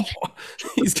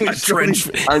 He's got trench.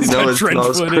 I He's know got it trench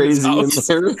smells foot in his crazy in house.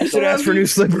 there. I should ask for new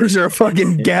slippers or a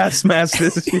fucking gas mask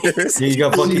this year. You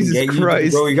got fucking Jesus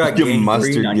Christ. bro. You got Fucking gangrene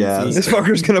mustard on your gas. feet. This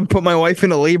fucker's gonna put my wife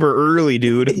into labor early,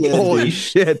 dude. Yeah, Holy dude.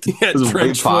 shit. He got There's white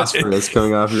trench foot. phosphorus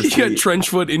coming off your You got feet. trench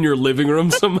foot in your living room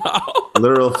somehow.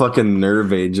 Literal fucking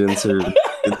nerve agents are.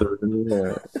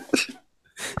 Yeah.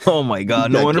 Oh my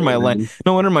god. No wonder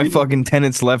my fucking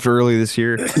tenants left early this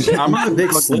year. I'm not a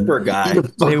big slipper guy.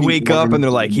 They wake up and they're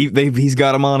like, he's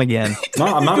got him on again. No,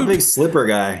 I'm not a big slipper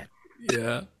guy.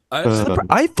 Yeah.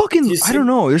 I fucking You I see- don't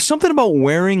know. There's something about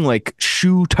wearing like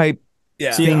shoe type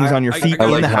Yeah. See, things I- on your I- feet I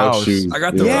in like the house house. shoes. I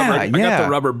got the Yeah, rubber. I got yeah. the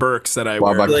rubber Birks that I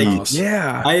wear in Wabaki. the house.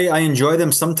 Yeah. I enjoy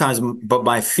them sometimes, but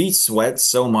my feet sweat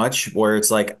so much where it's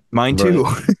like, Mine too.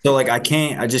 so like I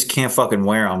just can't fucking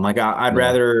wear them. Like I'd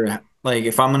rather, like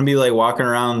if I'm gonna be like walking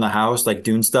around the house like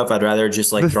doing stuff, I'd rather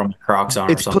just like throw my Crocs on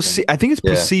or It's something. I think it's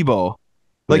Yeah. placebo.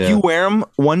 Like Yeah. you wear them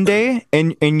one day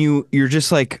and you're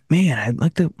just like, man, I'd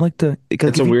like to because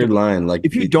It's a weird line. Like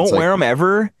if you it's don't like- wear them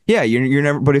ever, yeah, you're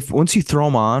never. But if once you throw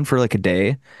them on for like a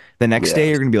day, the next Yeah. day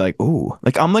you're gonna be like, ooh,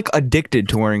 like I'm like addicted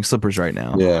to wearing slippers right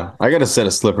now. Yeah, I got a set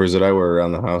of slippers that I wear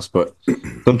around the house, but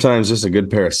sometimes just a good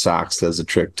pair of socks does a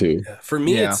trick too. For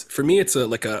me, Yeah. it's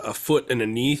like a foot and a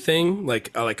knee thing.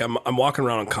 Like I'm walking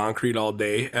around on concrete all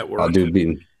day at work. Oh, dude,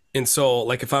 being And so,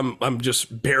 like, if I'm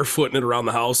just barefooting it around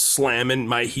the house, slamming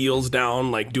my heels down,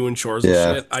 like doing chores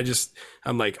Yeah. and shit,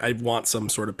 I'm like, I want some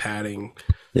sort of padding.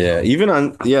 yeah, even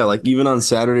on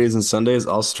Saturdays and Sundays,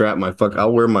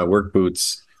 I'll wear my work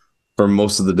boots for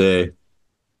most of the day,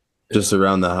 just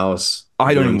around the house.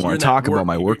 I don't even You're want in to that talk about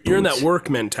my work You're in boots. that work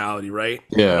mentality, right?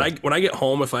 Yeah. When I get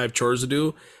home, if I have chores to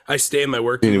do, I stay in my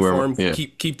work Anywhere, uniform, yeah.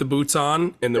 keep the boots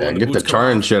on, and then Yeah, when the get the boots come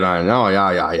charring off, shit on. Oh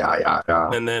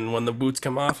yeah. and then when the boots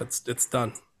come off, it's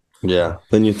done. Yeah.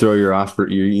 Then you throw your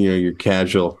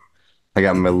casual. I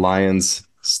got my Lions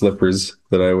slippers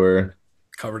that I wear.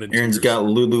 Covered in Aaron's tears. got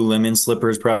Lululemon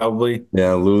slippers probably.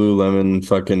 Yeah, Lululemon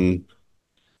fucking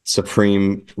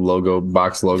Supreme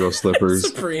box logo slippers.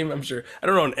 Supreme. I'm sure. I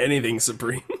don't own anything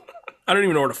Supreme. I don't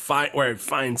even know where I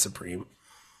find Supreme.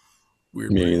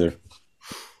 Weird. Me either.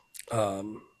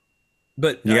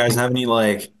 But You guys have any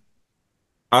like?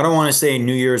 I don't want to say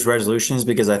New Year's resolutions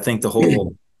because I think the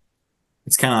whole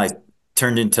it's kind of like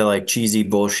turned into like cheesy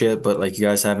bullshit. But like, you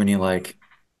guys have any like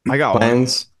I got one.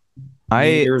 Plans? New I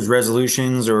Year's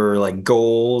resolutions or like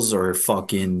goals or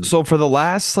fucking? so for the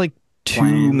last like 2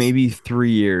 Plans. maybe 3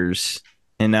 years,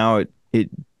 and now it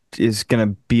is gonna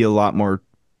be a lot more.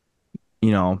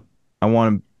 You know, I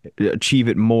want to achieve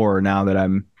it more now that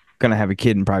I'm gonna have a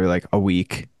kid in probably like a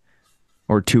week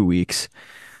or 2 weeks.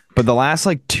 But the last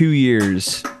like 2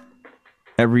 years,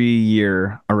 every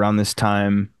year around this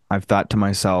time, I've thought to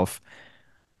myself,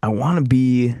 I want to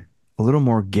be a little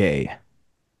more gay.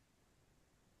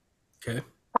 okay.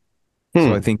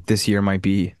 So I think this year might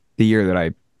be the year that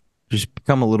I just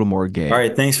become a little more gay. All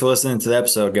right, thanks for listening to the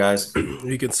episode, guys.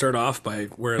 You can start off by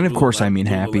wearing. And of course, I mean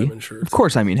happy. Lululemon shirts. Of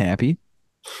course, I mean happy.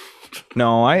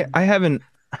 No, I haven't.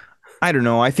 I don't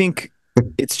know. I think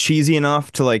it's cheesy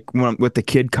enough to like with the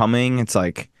kid coming. It's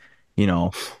like, you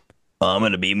know, I'm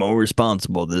gonna be more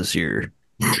responsible this year.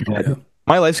 Yeah.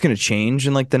 My life's gonna change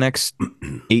in like the next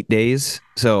 8 days,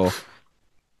 so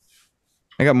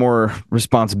I got more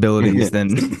responsibilities than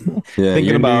Yeah, thinking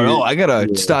you're about. new- Oh, I gotta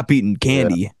yeah. stop eating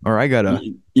candy, or I gotta.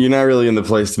 You're not really in the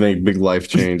place to make big life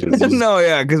changes. Just No,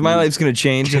 yeah, because my life's gonna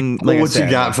change, and like I what you said,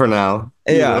 got for now.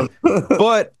 Yeah. You know?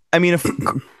 But I mean, if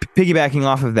piggybacking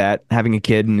off of that, having a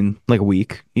kid in like a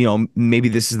week, you know, maybe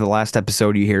this is the last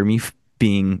episode you hear me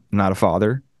being not a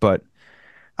father, but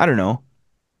I don't know.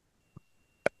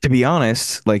 To be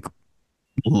honest, like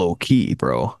low key,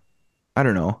 bro. I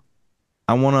don't know.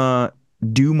 I want to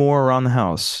do more around the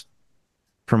house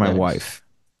for my Nice. wife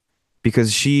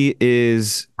because she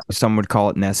is, some would call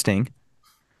it nesting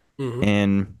Mhm.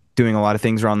 and doing a lot of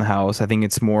things around the house. I think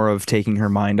it's more of taking her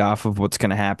mind off of what's going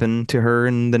to happen to her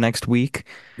in the next week.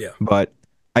 Yeah. But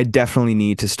I definitely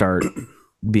need to start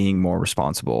being more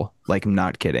responsible. Like, I'm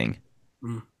not kidding.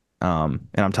 Mm. And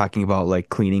I'm talking about like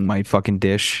cleaning my fucking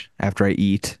dish after I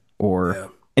eat, or Yeah.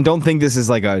 and don't think this is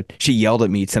like she yelled at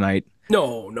me tonight.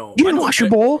 No. You didn't wash your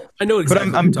bowl. I know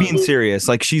exactly. But I'm being serious.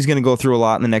 Like, she's gonna go through a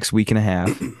lot in the next week and a half.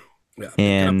 Yeah,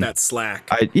 picking up that slack.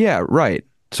 Yeah, right.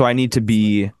 So I need to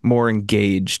be more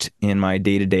engaged in my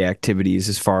day-to-day activities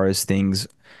as far as things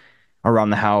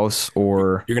around the house,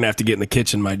 or You're gonna have to get in the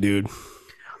kitchen, my dude.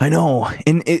 I know,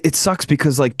 and it sucks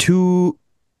because like two.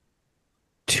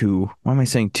 Why am I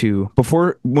saying two?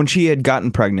 Before, when she had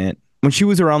gotten pregnant, when she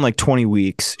was around like 20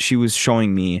 weeks, she was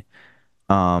showing me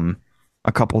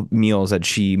a couple meals that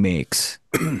she makes,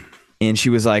 and she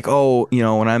was like, "Oh,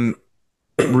 when I'm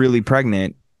really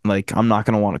pregnant, like I'm not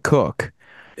gonna want to cook."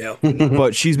 Yeah.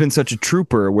 But she's been such a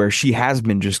trooper where she has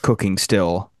been just cooking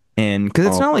still, and because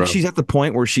it's not like she's at the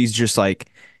point where she's just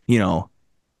like,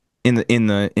 in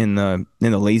the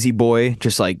lazy boy,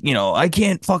 just like, I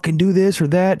can't fucking do this or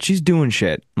that. She's doing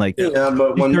shit. Like, but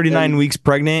she's 39 weeks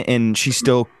pregnant and she's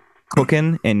still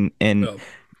cooking and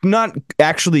not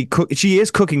actually cook. She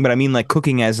is cooking, but I mean like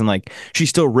cooking as in like she's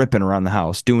still ripping around the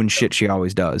house, doing shit she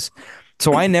always does.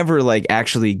 So I never like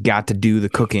actually got to do the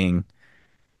cooking.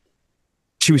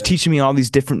 She was teaching me all these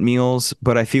different meals,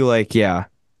 but I feel like,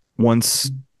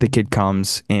 once the kid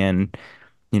comes and,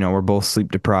 we're both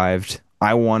sleep deprived,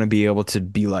 I want to be able to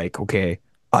be like, okay,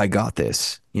 I got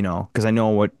this, because I know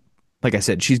what, like I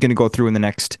said, she's going to go through in the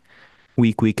next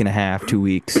week and a half, 2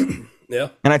 weeks. Yeah.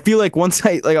 And I feel like I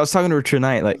was talking to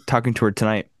her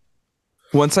tonight,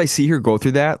 once I see her go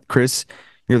through that, Chris,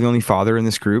 you're the only father in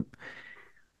this group.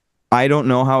 I don't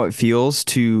know how it feels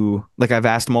to, like, I've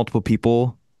asked multiple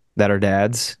people that are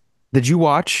dads. Did you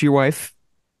watch your wife?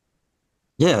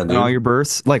 Yeah, dude. And all your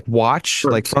births? Like, watch,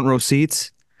 like front row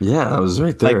seats? Yeah, I was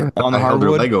right there. Like, on the I held her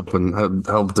hardwood? leg open.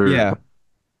 I helped her. Yeah.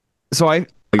 So I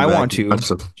want to.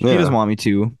 She doesn't want me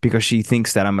to because she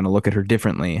thinks that I'm going to look at her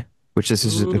differently, which this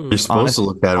is You're supposed to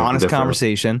look at her honest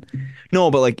conversation.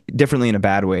 No, but like differently in a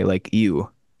bad way, like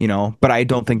but I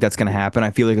don't think that's going to happen.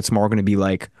 I feel like it's more going to be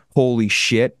like, holy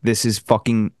shit, this is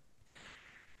fucking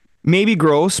maybe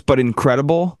gross, but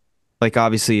incredible. Like,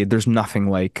 obviously there's nothing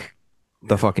like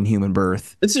the fucking human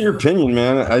birth. It's your opinion,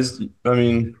 man. I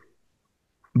mean,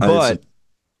 but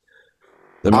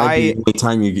it might be the only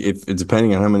time if it's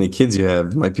depending on how many kids you have,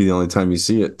 it might be the only time you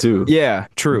see it too. Yeah,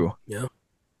 true. Yeah.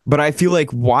 But I feel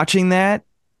like watching that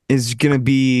is going to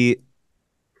be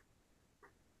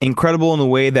incredible in the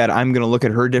way that I'm going to look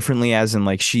at her differently, as in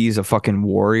like she's a fucking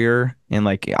warrior. And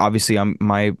like, obviously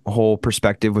my whole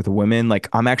perspective with women, like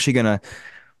I'm actually going to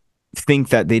think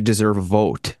that they deserve a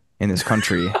vote in this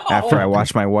country after I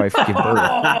watch my wife give birth.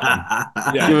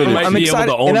 I'm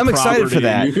excited, and I'm excited for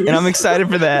that. And I'm excited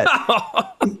for that.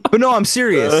 But no, I'm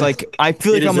serious. Like, I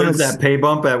feel like I'm gonna that pay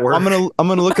bump at work. I'm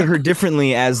gonna look at her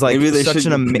differently as like such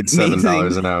an amazing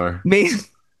 $7 an hour.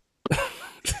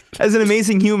 As an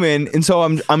amazing human. And so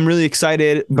I'm really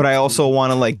excited, but I also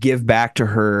want to like give back to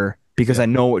her because I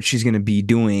know what she's gonna be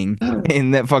doing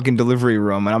in that fucking delivery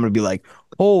room, and I'm gonna be like,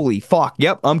 holy fuck,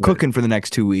 yep, I'm cooking for the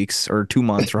next 2 weeks or 2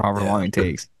 months or however long it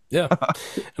takes. Yeah.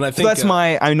 And I think so that's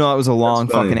I know that was a long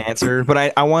fucking answer,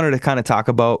 but I wanted to kind of talk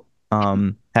about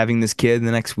having this kid in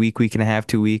the next week and a half,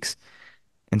 2 weeks.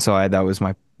 And so that was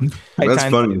my that's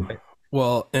time. funny.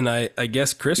 Well, and I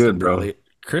guess Chris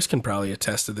can probably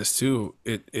attest to this too.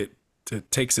 It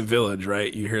takes a village,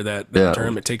 right? You hear that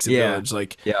term, it takes a village.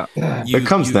 Like, it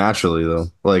comes naturally though.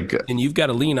 Like, and you've got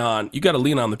to lean on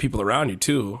the people around you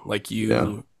too. Like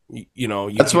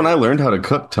that's when I learned how to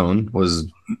cook. Tone was.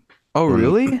 Oh,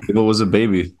 really? Caleb was a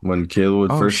baby when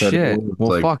Caleb first had it. Well,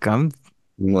 like, fuck, I'm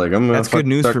that's good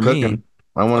news for cooking. Me.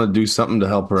 I want to do something to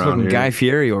help around here. Guy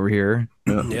Fieri over here.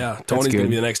 Yeah, Tony's gonna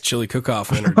be the next chili cook-off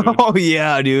winner, dude. Oh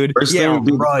yeah, dude. First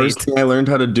thing I learned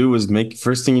how to do was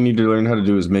first thing you need to learn how to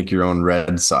do is make your own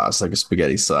red sauce, like a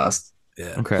spaghetti sauce.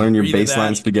 Yeah. Okay. Learn your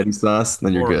baseline spaghetti sauce,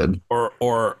 then you're good.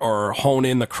 Or hone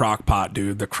in the crock pot,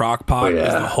 dude. The crock pot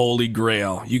is the holy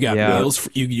grail. You got meals.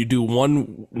 You do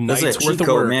one night's worth of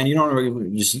work, man. You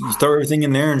don't just throw everything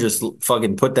in there and just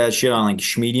fucking put that shit on like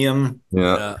medium.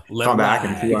 Yeah. Come back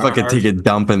and fucking take a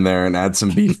dump in there and add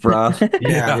some beef broth.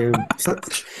 Yeah, dude.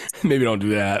 Maybe don't do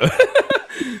that.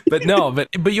 But no,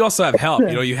 but you also have help.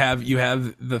 You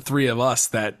have the three of us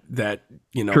that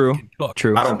True. can cook.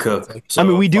 True. I don't cook. So I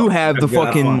mean, we do have the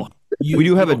fucking. We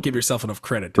do have give yourself enough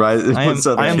credit. Right.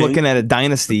 I am looking at a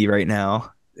dynasty right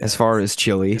now as far as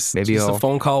chili. Maybe just a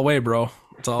phone call away, bro.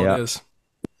 That's all it is.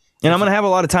 And I'm gonna have a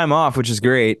lot of time off, which is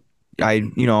great. Like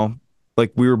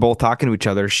we were both talking to each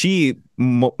other. She,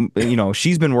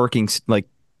 she's been working. Like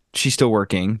she's still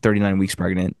working. 39 weeks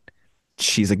pregnant.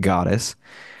 She's a goddess.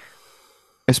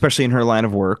 especially in her line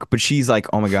of work. But she's like,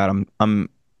 oh my God, I'm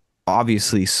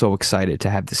obviously so excited to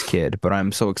have this kid, but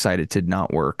I'm so excited to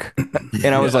not work.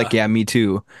 And I was like, yeah, me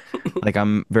too. Like,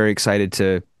 I'm very excited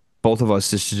to both of us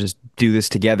just to just do this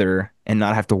together and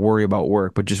not have to worry about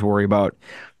work, but just worry about,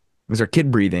 is our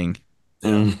kid breathing?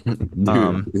 Dude,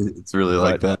 it's really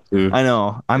like But that too. I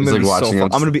know I'm It's gonna like be so watching him,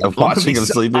 I'm gonna be watching him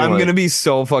sleeping. I'm Like, gonna be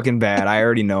so fucking bad. I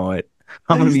already know it.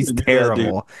 I'm I gonna be used to do that, dude.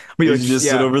 terrible. Be You like, should just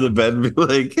sit yeah, over the bed and be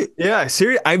like, yeah,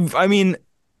 serious. I mean,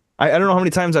 I don't know how many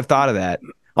times I've thought of that.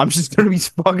 I'm just gonna be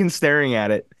fucking staring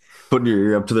at it. putting your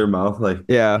ear up to their mouth, like,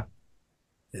 Yeah.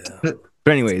 Yeah.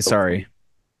 But anyway, sorry.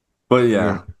 but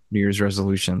yeah, New Year's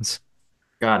resolutions.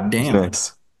 God damn.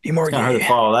 nice. Be more It's kind of hard to gay.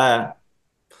 follow that.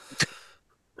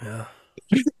 Yeah.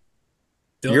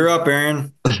 You're up,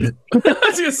 Aaron. I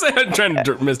was gonna say I'm trying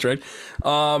to misdirect.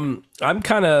 I'm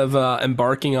kind of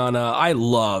embarking on I am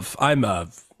a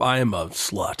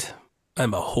slut.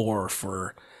 I'm a whore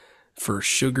for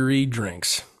sugary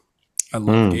drinks. I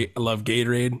love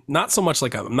Gatorade. Not so much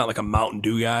like I'm not like a Mountain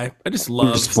Dew guy. I just You're a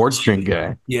love sports drink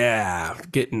guy.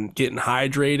 getting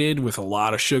hydrated with a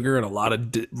lot of sugar and a lot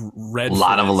of red. A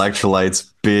lot of fizz.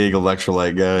 electrolytes. Big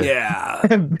electrolyte guy.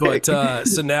 Yeah, but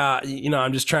so now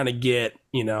I'm just trying to get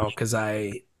because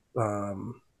I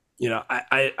I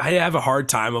have a hard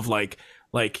time of like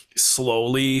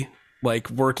slowly like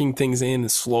working things in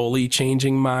and slowly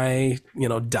changing my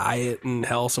diet and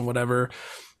health and whatever.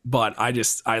 But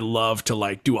I love to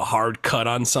like do a hard cut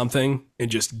on something and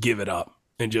just give it up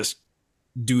and just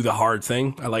do the hard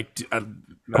thing. I like I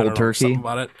don't know, turkey? something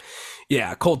about it.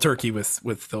 Yeah, cold turkey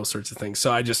with those sorts of things.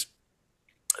 So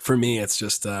for me, it's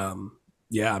just I'm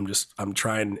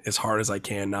trying as hard as I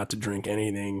can not to drink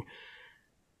anything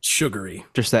sugary.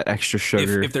 Just that extra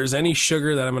sugar. If there's any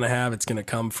sugar that I'm gonna have, it's gonna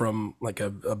come from like a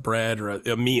bread or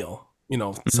a meal.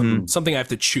 Something I have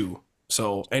to chew.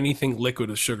 So anything liquid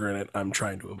with sugar in it, I'm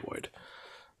trying to avoid.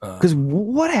 Because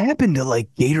what happened to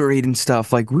like Gatorade and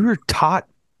stuff? Like we were taught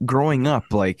growing up,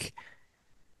 like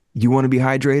you want to be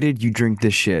hydrated, you drink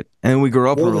this shit. And then we grow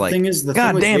up and we're like,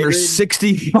 God damn, there's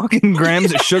 60 fucking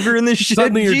grams of sugar in this shit.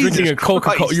 Suddenly you're Jesus drinking a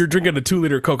Coca-Cola. Christ. You're drinking a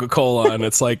 2-liter Coca-Cola, and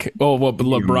it's like, oh, what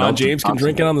LeBron James can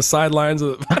drink it on the sidelines.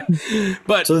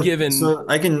 But So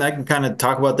I can kind of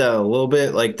talk about that a little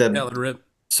bit, like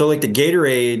So like the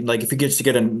Gatorade, like if you get to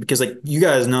get because like you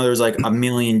guys know there's like a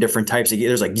million different types of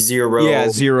there's like zero,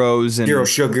 zeros and zero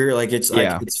sugar, like it's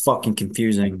like it's fucking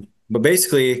confusing. But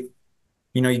basically,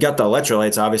 you got the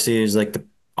electrolytes, obviously, is like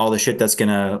all the shit that's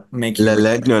gonna make you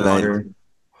water.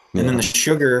 And then the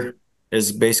sugar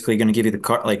is basically gonna give you the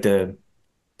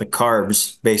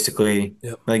carbs, basically.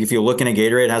 Yep. Like if you're looking at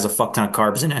Gatorade, it has a fuck ton of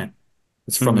carbs in it.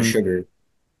 It's from the sugar.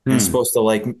 And it's supposed to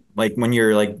like when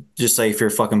you're like just like if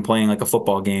you're fucking playing like a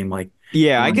football game, like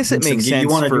I guess it makes sense. You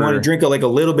want to drink like a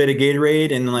little bit of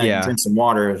Gatorade and like drink some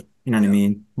water. You know what I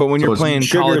mean? But when you're playing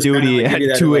Call of Duty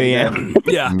at 2 a.m.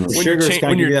 Sugar is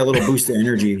kind of give you that little boost of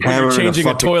energy. You're changing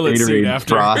a toilet seat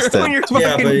after. But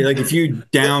like if you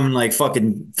down like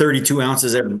fucking 32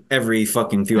 ounces every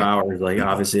fucking few hours, like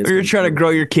obviously you're trying to grow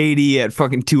your KD at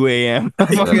fucking 2 a.m.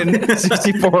 Fucking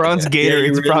 64 ounce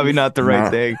Gatorade is probably not the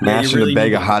right thing. Mashing a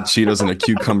bag of hot Cheetos and a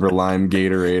cucumber lime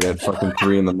Gatorade at fucking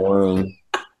 3 a.m.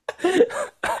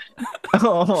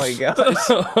 Oh my gosh.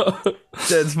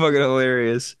 That's fucking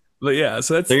hilarious. But yeah,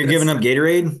 so you're giving up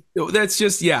Gatorade? That's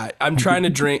just I'm trying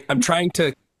to drink. I'm trying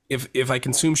to if I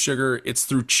consume sugar, it's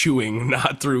through chewing,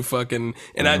 not through fucking.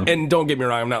 And don't get me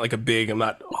wrong, I'm not I'm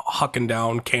not hucking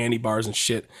down candy bars and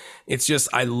shit. It's just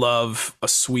I love a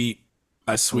sweet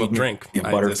drink.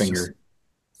 Butterfinger.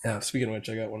 Speaking of which,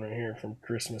 I got one right here from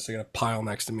Christmas. I got a pile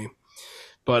next to me.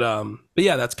 But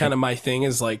yeah, that's kind of my thing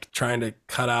is like trying to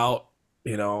cut out.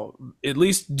 At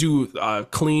least do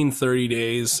clean 30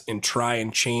 days and try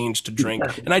and change to drink.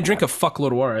 And I drink a fuckload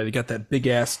of water. I got that big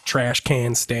ass trash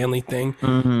can Stanley thing.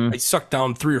 I suck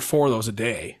down 3 or 4 of those a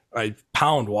day. I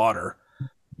pound water,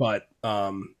 but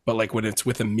like when it's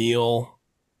with a meal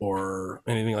or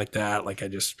anything like that, like I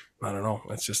don't know.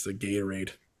 It's just a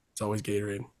Gatorade. It's always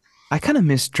Gatorade. I kind of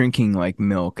miss drinking like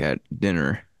milk at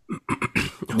dinner.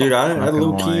 Dude, I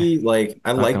low key like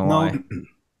I like milk.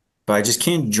 But I just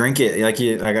can't drink it. Like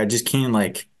I just can't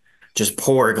like just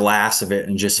pour a glass of it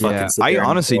and just fucking sit there. I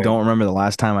honestly don't remember the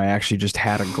last time I actually just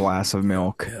had a glass of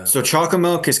milk. Yeah. So chocolate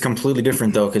milk is completely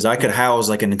different though, because I could house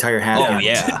like an entire half. Oh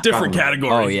yeah, different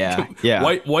category. Oh yeah, yeah.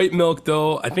 White milk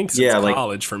though, I think since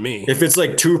college for me. If it's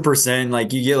like 2%,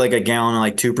 like you get like a gallon of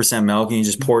like 2% milk and you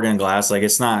just pour it in a glass, like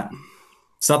it's not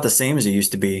the same as it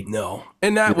used to be. No.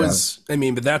 And that was,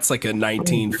 but that's like a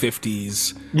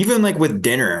 1950s. Even like with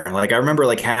dinner, like I remember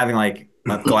like having like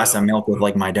a glass of milk with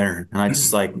like my dinner, and I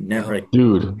just like never like.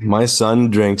 Dude, my son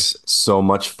drinks so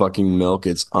much fucking milk,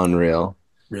 it's unreal.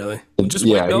 Really? Just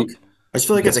white Yeah, milk? I just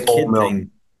feel like it's a gets whole kid milk.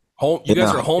 thing. Whole, you guys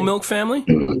are Yeah. a whole milk family?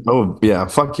 Oh yeah,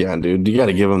 fuck yeah, dude. You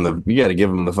gotta give him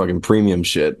the fucking premium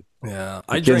shit. Yeah.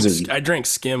 The kids are I drank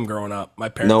skim growing up. My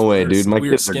parents no way, were dude. My we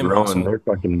were a kids are skim growing.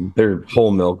 household. They're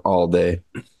whole milk all day.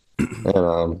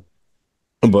 And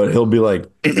but he'll be like,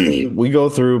 we go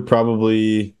through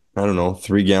probably, I don't know,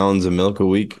 3 gallons of milk a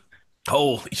week.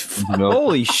 Holy fuck. Milk,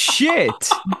 Holy shit!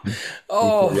 4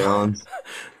 Oh, gallons.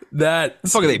 that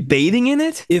Fuck, are they bathing in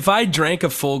it? if I drank a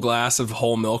full glass of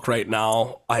whole milk right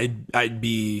now, I'd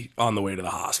be on the way to the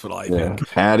hospital, I Yeah.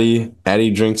 think. Addie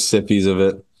drinks sippies of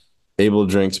it. Abel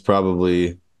drinks probably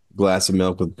a glass of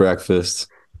milk with breakfast.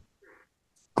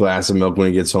 Glass of milk when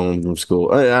he gets home from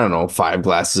school. I don't know, 5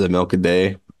 glasses of milk a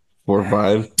day, 4 or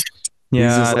 5. He's Yeah,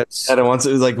 just like, that's. I don't want to.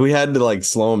 Like we had to like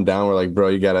slow him down. We're like, bro,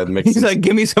 you gotta mix. He's it. like,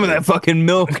 give me some of that fucking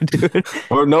milk, dude.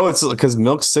 Or no, it's because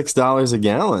milk's $6 a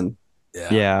gallon.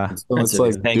 Yeah. Yeah. So it's Expensive.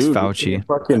 like, Thanks, dude, Fauci.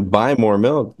 fucking buy more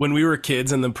milk. When we were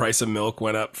kids and the price of milk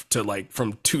went up to like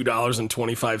from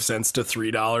 $2.25 to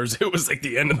 $3, it was like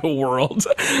the end of the world.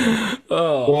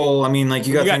 Oh, Well, I mean, like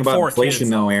you got to got think about 4 inflation,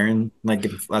 kids. though, Aaron. Like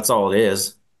if that's all it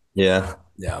is. Yeah,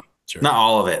 yeah, sure. Not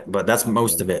all of it, but that's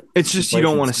most of it. It's just you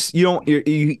don't want to. You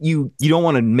don't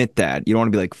want to admit that. You don't want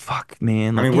to be like, fuck,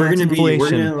 man. I Like, mean, we're yeah, it's gonna be, we're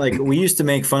inflation. gonna like, we used to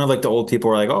make fun of like the old people.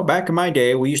 Were like, oh, back in my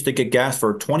day, we used to get gas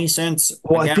for 20 cents.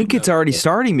 Well, a I think gallon. it's already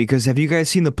starting because have you guys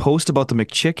seen the post about the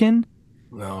McChicken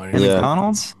No, I at didn't- Yeah.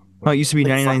 McDonald's? Oh, it used to be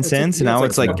 99 cents, and now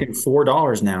it's like fucking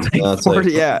 $4 now. That's like,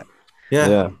 40, yeah, Yeah.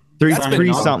 yeah. three That's been three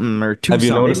enough. something or two Have you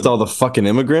something. noticed all the fucking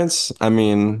immigrants? I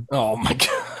mean, oh my gosh.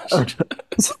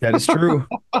 That is true.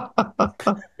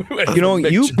 You know,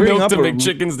 you bring milk up to a-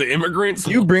 McChickens to immigrants.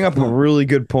 You bring up a really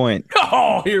good point.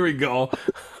 Oh, here we go.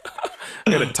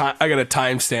 I gotta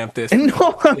timestamp this. And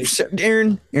no,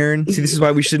 Aaron. See, this is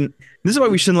why we shouldn't. This is why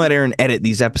we shouldn't let Aaron edit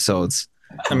these episodes.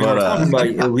 I mean, But, we're talking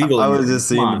about illegal. I was just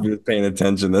Come seeing on. if you were paying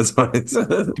attention. That's why I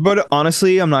said it. But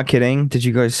honestly, I'm not kidding. Did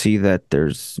you guys see that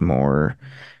there's more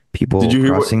people Did you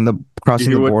hear what- crossing the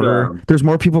hear what, border? There's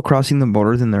more people crossing the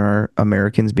border than there are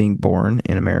Americans being born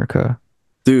in America.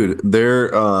 Dude, they're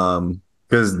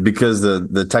because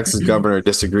the Texas governor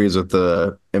disagrees with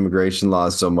the immigration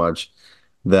laws so much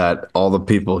that all the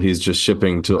people he's just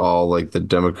shipping to all like the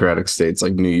Democratic states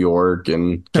like New York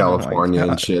and California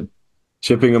and God. shit,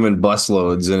 shipping them in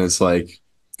busloads, and it's like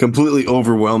completely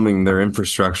overwhelming their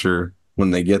infrastructure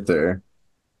when they get there.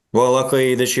 Well,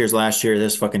 luckily this year's last year,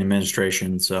 this fucking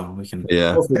administration, so we can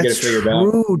Yeah. hopefully get it That's figured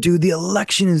out. true, dude. The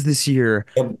election is this year.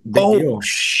 A big Oh deal.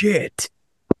 shit!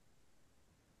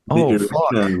 Oh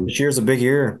fuck! This year's a big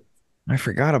year. I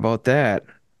forgot about that.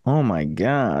 Oh my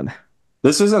god.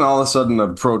 This isn't all of a sudden a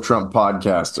pro-Trump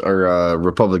podcast or a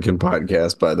Republican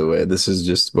podcast, by the way. This is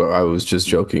just what I was just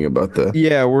joking about the.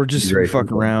 Yeah, we're just we Great.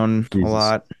 fuck around a Jesus.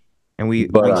 lot, and we.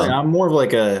 But Like, I'm more of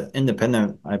like a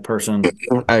independent person, to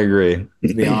I agree.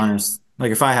 be honest.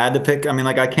 Like if I had to pick, I mean,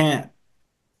 like I can't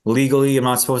legally, I'm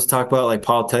not supposed to talk about like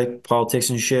politics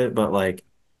and shit, but like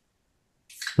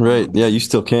Right. Yeah, you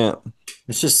still can't.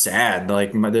 it's just sad.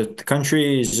 Like the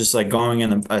country is just like going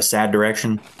in a sad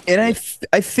direction. And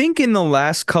I think in the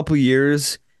last couple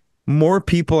years, more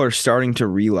people are starting to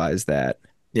realize that.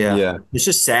 Yeah. Yeah. It's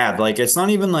just sad. Like it's not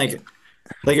even like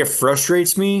it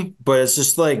frustrates me, but it's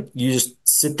just like you just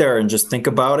sit there and just think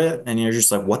about it and you're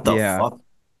just like, what the Yeah. fuck?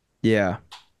 Yeah,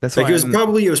 that's Like why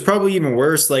it was probably even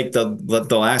worse like the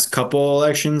last couple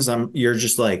elections. You're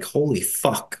just like, holy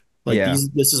fuck. Like Yeah.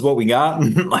 this is what we got.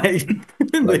 like,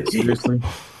 Seriously.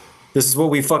 this is what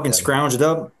we fucking scrounged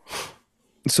up.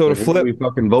 So to What are flip, we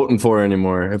fucking voting for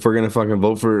anymore? If we're gonna fucking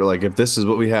vote for, like, if this is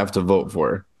what we have to vote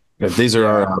for, if these are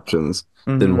our options,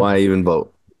 then Mhm. why even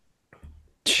vote?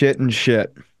 shit and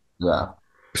shit. Yeah.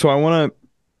 So I want to.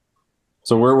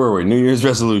 So where were we? New Year's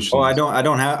resolution. Oh, I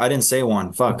didn't say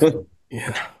one. Fuck.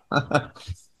 Yeah.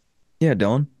 Yeah,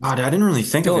 Dylan. God, I didn't really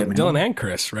think of it, man. Dylan and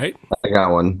Chris, right? I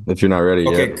got one. If you're not ready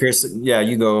Okay, yet. Chris. Yeah,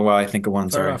 you go while I think of one.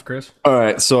 Start Sorry. off, Chris. All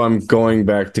right. So I'm going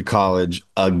back to college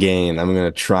again. I'm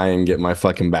gonna try and get my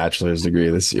fucking bachelor's degree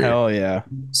this year. Hell yeah.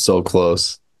 So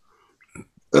close.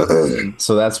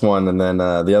 So that's one, and then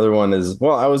the other one is,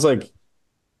 well, I was like,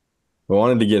 I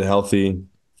wanted to get healthy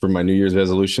for my New Year's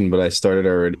resolution, but I started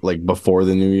already like before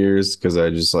the New Year's because I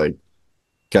just like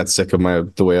got sick of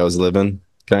the way I was living,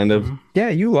 kind of. Yeah,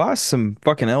 you lost some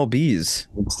fucking lbs.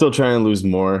 I'm still trying to lose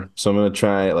more, so I'm gonna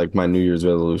try, like, my New Year's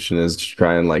resolution is to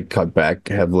try and like cut back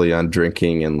heavily on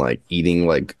drinking and like eating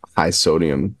like high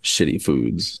sodium shitty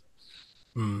foods.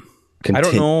 Mm.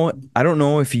 I don't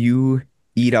know if you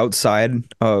eat outside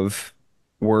of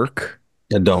work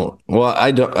I don't. Well,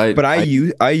 I don't. But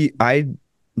I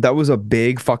that was a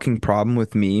big fucking problem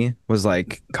with me was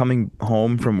like coming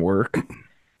home from work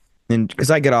and because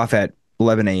I get off at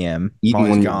 11 a.m. Eating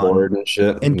Molly's when you're gone bored and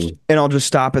shit. and I'll just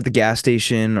stop at the gas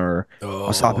station or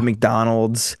I'll stop at Oh,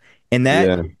 McDonald's and that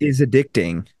Yeah. is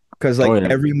addicting because Oh like yeah.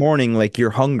 every morning like you're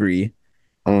hungry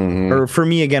Hmm. or for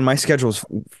me again my schedule's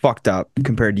fucked up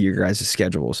compared to your guys'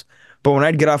 schedules. But when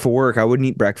I'd get off of work, I wouldn't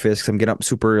eat breakfast because I'm getting up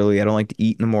super early. I don't like to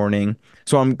eat in the morning.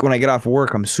 So when I get off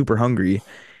work, I'm super hungry.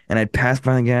 And I'd pass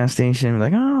by the gas station,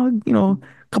 like, oh, a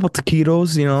couple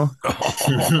taquitos, get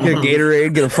a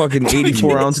Gatorade, get a fucking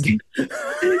 84 ounce.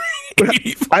 But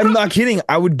I'm not kidding.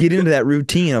 I would get into that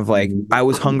routine of like, I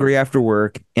was hungry after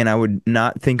work and I would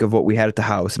not think of what we had at the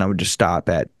house and I would just stop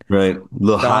at Right.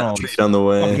 The hot McDonald's, treat on the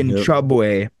way. fucking Yep.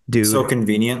 Chubway, So dude.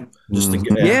 convenient just to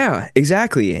Mhm. get. Yeah,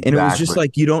 exactly. And it was just Exactly.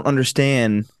 like, you don't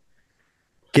understand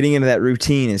getting into that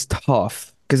routine is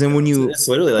tough. Because then when you It's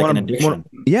literally like an addiction.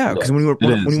 yeah, Yeah, because when it you is.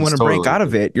 want It's to break totally. out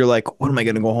of it, you're like, what am I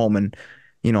going to go home and,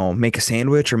 make a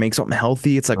sandwich or make something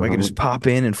healthy? It's like I can just pop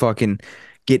in and fucking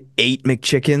get 8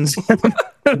 McChickens.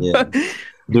 Yeah.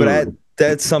 But Dude.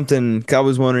 that's something I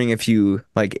was wondering if you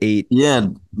like ate Yeah.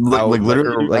 out Like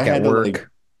literally, or dude, like at work.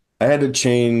 I had to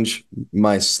change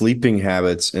my sleeping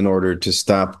habits in order to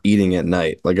stop eating at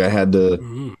night. Like I had to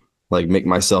mm, like make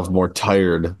myself more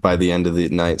tired by the end of the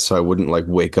night so I wouldn't like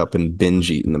wake up and binge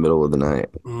eat in the middle of the night.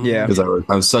 Yeah. mm, Because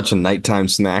I'm such a nighttime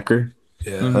snacker.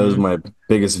 yeah. That was Mhm. my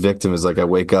biggest victim is like I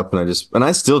wake up and and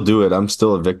I still do it. I'm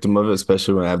still a victim of it,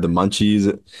 especially when I have the munchies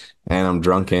and I'm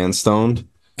drunk and stoned.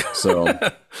 So, and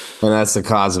that's the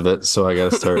cause of it. So I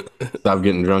got to stop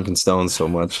getting drunk and stoned so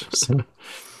much. So,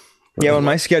 Yeah, when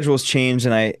my schedules changed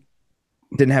and I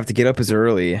didn't have to get up as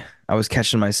early, I was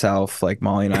catching myself like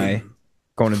Molly and I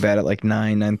going to bed at like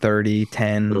 9, 9:30,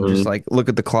 10. Just mhm. like look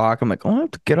at the clock. I'm like, oh, I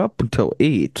have to get up until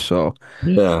 8. So I'm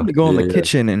Yeah, gonna go in the yeah,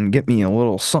 kitchen and get me a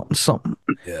little something, something.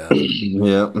 Yeah.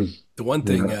 yeah, The one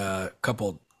yeah. thing,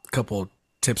 couple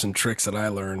tips and tricks that I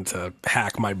learned to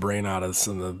hack my brain out of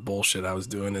some of the bullshit I was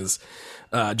doing is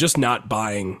just not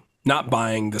buying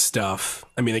the stuff.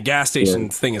 I mean, the gas Yeah. station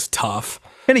thing is tough.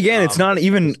 And again, it's not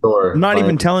even Store, not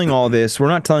even fine. telling all this. We're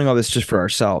not telling all this just for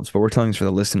ourselves, but we're telling this for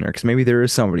the listener because maybe there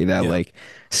is somebody that Yeah. like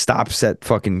stops at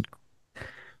fucking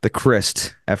the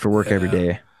Christ after work every Yeah.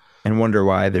 day and wonder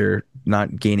why they're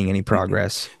not gaining any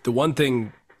progress. The one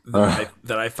thing that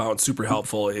I found super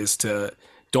helpful is to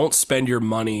don't spend your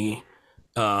money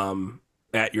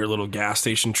at your little gas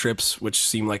station trips, which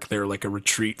seem like they're like a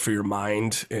retreat for your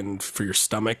mind and for your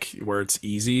stomach where it's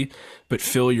easy, but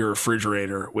fill your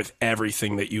refrigerator with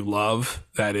everything that you love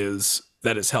that is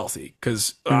healthy.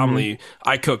 Because Amelie,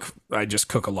 I just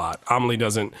cook a lot. Amelie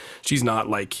doesn't, she's not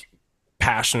like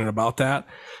passionate about that.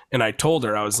 And I told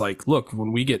her, I was like, look,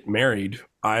 when we get married,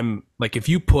 I'm like, if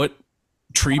you put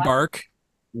tree bark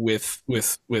with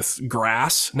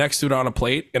grass next to it on a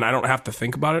plate and I don't have to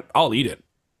think about it, I'll eat it.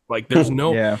 Like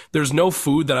Yeah. there's no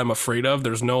food that I'm afraid of.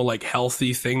 There's no like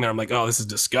healthy thing that I'm like, oh, this is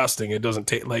disgusting. It doesn't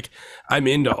taste like I'm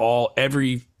into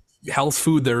every health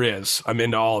food there is. I'm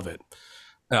into all of it.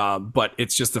 But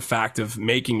it's just the fact of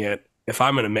making it. If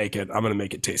I'm going to make it, I'm going to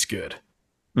make it taste good.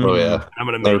 Oh yeah, I'm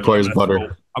going to that make requires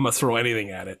butter. I'm going to throw anything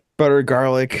at it. Butter,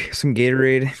 garlic, some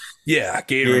Gatorade. Yeah,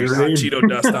 Gatorade, hot Cheeto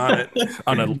dust on it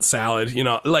on a salad,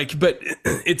 but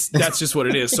that's just what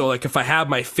it is. So like if I have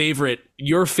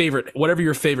your favorite, whatever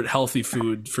your favorite healthy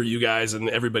food for you guys and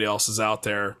everybody else is out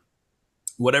there,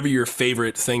 whatever your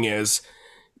favorite thing is,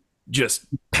 just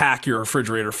pack your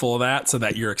refrigerator full of that so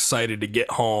that you're excited to get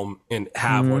home and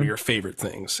have one of your favorite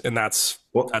things. And that's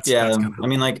Yeah, kind of, I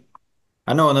mean, like,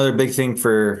 I know another big thing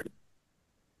for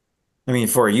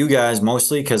you guys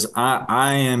mostly, because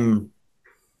I am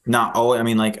not always, I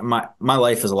mean, like my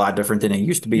life is a lot different than it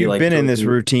used to be. You've Like been in this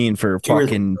routine for two or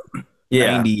fucking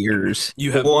yeah. 90 years. Well,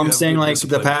 I'm you have saying good like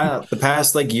discipline. the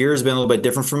past like year has been a little bit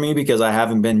different for me because I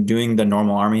haven't been doing the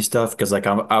normal army stuff because like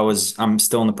I'm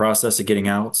still in the process of getting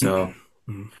out. So,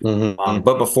 Mhm.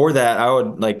 but before that, I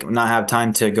would like not have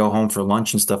time to go home for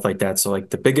lunch and stuff like that. So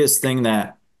like the biggest thing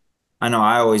that I know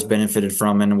I always benefited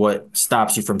from and what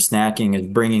stops you from snacking is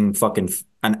bringing fucking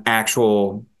an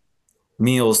actual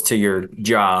meals to your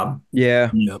job.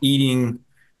 Yeah. Yep. Eating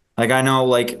like I know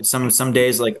like some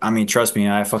days like I mean trust me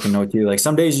I fucking know too like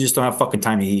some days you just don't have fucking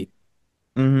time to eat.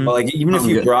 But Hmm. like I'm getting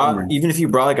hungry. even if you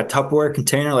brought like a Tupperware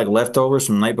container like leftovers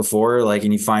from the night before like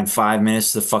and you find 5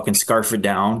 minutes to fucking scarf it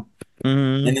down Hmm.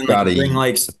 and then like Gotta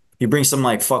eat. you bring some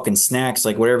like fucking snacks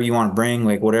like whatever you want to bring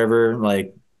like whatever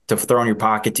like to throw in your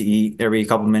pocket to eat every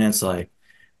couple minutes like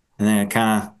and then it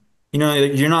kind of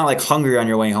you're not like hungry on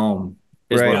your way home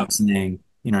is what Right. I'm saying.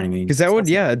 You know what I mean? Because that would,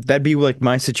 yeah, that'd be like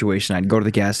my situation. I'd go to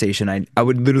the gas station. I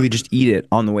would literally just eat it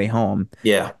on the way home.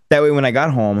 Yeah, That way, when I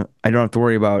got home, I don't have to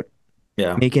worry about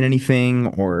yeah. making anything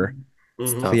or,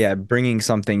 Mhm. so yeah, bringing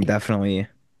something definitely.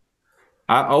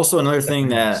 I also another thing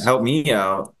Definitely that helps. helped me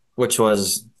out, which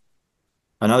was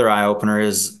another eye opener,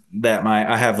 is that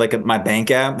I have like my bank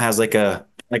app has like a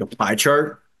pie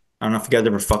chart. I don't know if you guys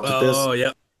ever fucked with this, Oh,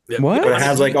 yep. Yep. You but got it What?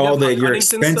 has like You all have your Huntington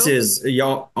still? expenses,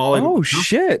 y'all all like Oh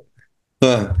shit!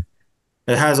 Huh.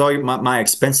 it has all my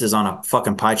expenses on a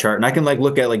fucking pie chart, and I can like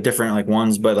look at like different like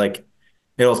ones, but like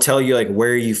it'll tell you like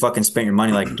where you fucking spent your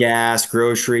money, like gas,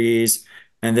 groceries,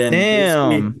 and then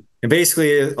Damn.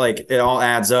 basically like it all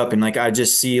adds up, and like I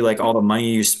just see like all the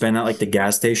money you spend at like the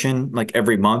gas station like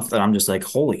every month, and I'm just like,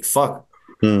 holy fuck.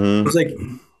 It was Mm-hmm.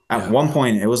 like at Yeah. one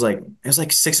point it was like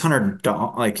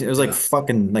 $600, like it was like Yeah.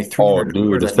 fucking like Oh, $300,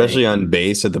 dude, I think. especially on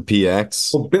base at the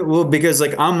PX. Well, because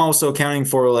like I'm also accounting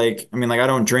for like I mean like I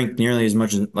don't drink nearly as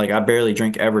much as like I barely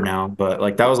drink ever now, but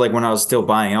like that was like when I was still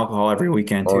buying alcohol every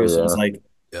weekend Oh too. So it's yeah. like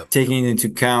Yep. taking into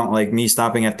account like me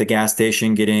stopping at the gas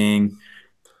station, getting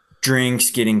drinks,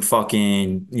 getting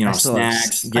fucking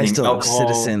snacks, I getting still have alcohol.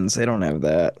 citizens. They don't have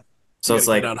that. You So got to it's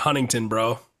get like, on Huntington,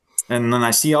 bro. and then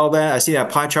I see all that, I see that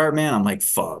pie chart, man. I'm like,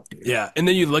 fuck, dude. Yeah. And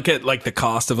then you look at like the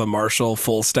cost of a Marshall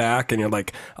full stack and you're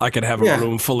like, I could have a Yeah,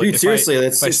 room full of, dude, seriously, if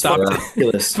that's I it's stopped, fucking Yeah. if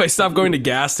ridiculous. I stopped going to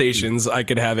gas stations, I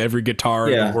could have every guitar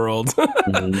in the Yeah. world.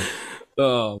 Mhm.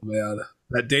 Oh man.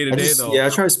 That day to day though.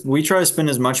 We try to spend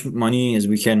as much money as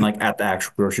we can like at the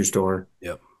actual grocery store.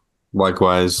 Yep.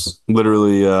 Likewise.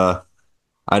 Literally,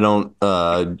 I don't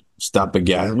stop at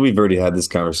gas. We've already had this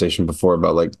conversation before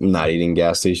about like not eating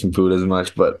gas station food as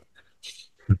much, but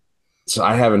so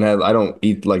I don't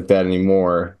eat like that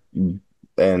anymore.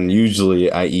 And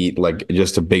usually I eat like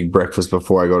just a big breakfast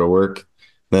before I go to work.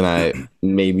 Then I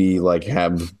maybe like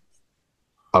have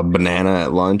a banana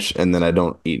at lunch, and then I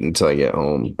don't eat until I get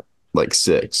home like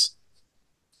 6.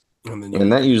 And then And you,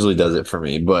 that usually does it for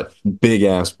me. But big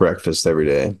ass breakfast every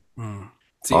day. mm.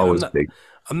 See, Always big.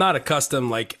 I'm not accustomed.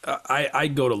 Like I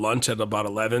go to lunch at about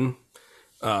 11.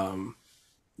 Um,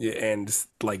 yeah, and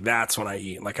like that's when I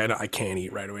eat. Like I can't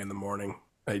eat right away in the morning.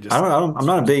 I just I'm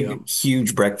not a yeah. big,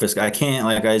 huge breakfast guy. I can't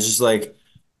like I just like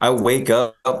I wake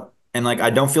up and like I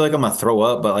don't feel like I'm gonna throw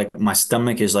up, but like my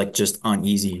stomach is like just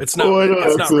uneasy. Oh, I know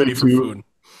It's that's not ready like for too. food.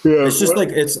 Yeah. It's just like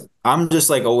I'm just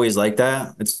like always like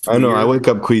that. It's I know. I weird. wake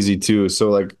up queasy too. So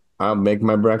like I'll make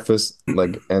my breakfast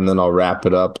like and then I'll wrap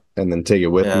it up and then take it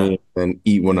with Yeah. me and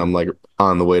eat when Yeah. I'm like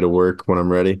on the way to work when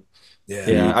I'm ready to Yeah.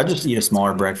 Yeah. eat. I just eat a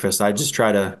smaller breakfast. I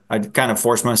kind of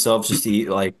force myself just to eat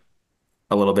like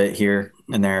a little bit here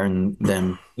and there, and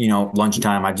then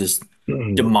lunchtime I just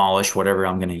demolish whatever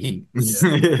I'm gonna eat.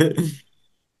 Yeah.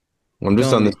 I'm just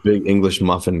Telling on me. this big English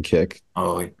muffin kick.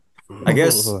 Oh, I Mhm.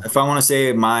 guess if I want to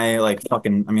say my like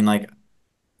fucking, I mean like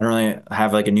I don't really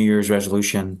have like a New Year's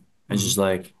resolution. I Mhm. just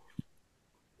like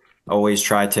always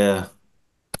try to.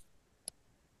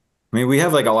 I mean, we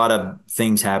have like a lot of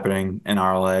things happening in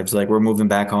our lives. Like we're moving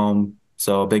back home,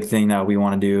 so a big thing that we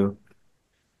want to do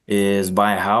is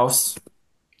buy a house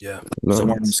Yeah.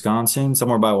 somewhere in Nice. Wisconsin,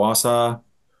 somewhere by Wausau.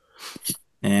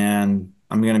 And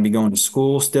I'm gonna be going to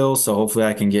school still, so hopefully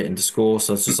I can get into school.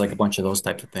 So it's just like a bunch of those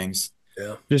types of things.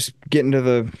 Yeah. Just get into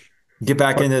the Get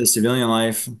back into the civilian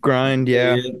life. grind. Really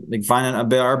Yeah. it. Like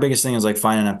finding our biggest thing is like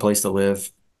finding a place to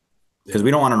live because Yeah.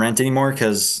 we don't want to rent anymore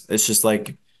because it's just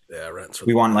like Yeah. Rent's for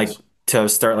we the want like birds. to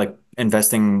start like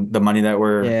investing the money that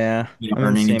we're Yeah. I'm in the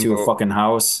earning same into a boat. fucking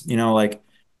house. Like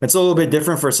it's a little bit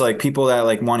different for like people that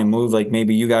like want to move. Like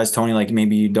maybe you guys, Tony, like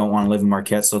maybe you don't want to live in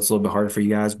Marquette, so it's a little bit harder for you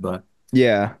guys. But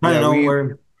Yeah. I don't Yeah. know We where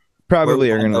we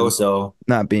probably are want to go. gonna So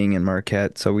not being in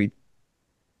Marquette, so we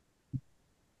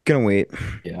gonna wait.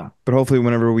 yeah. But hopefully,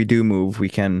 whenever we do move, we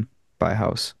can buy a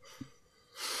house.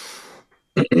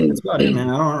 That's about it, man.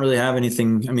 I don't really have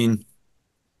anything. I mean,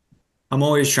 I'm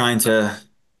always trying to.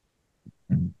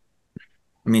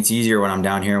 I mean, it's easier when I'm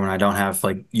down here when I don't have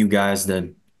like you guys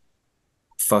to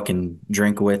fucking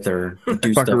drink with or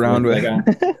do Fuck stuff around with.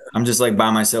 with. I'm just like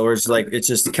by myself. It's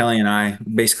just Kelly and I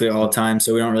basically all the time.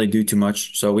 So we don't really do too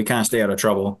much. So we kind of stay out of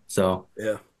trouble. So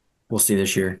Yeah. we'll see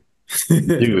this year.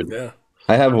 Dude, Yeah.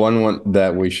 I have one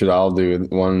that we should all do.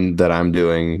 One that I'm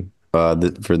doing for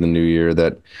the new year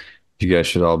that you guys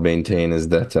should all maintain is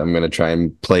that I'm gonna try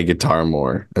and play guitar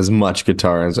more, as much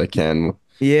guitar as I can.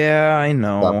 Yeah, I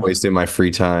Stop know. wasting my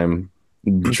free time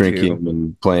Me too. drinking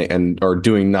and playing and or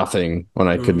doing nothing when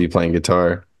I could Mhm. be playing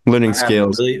guitar, learning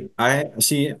scales. I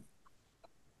see.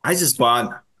 I just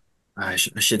bought. I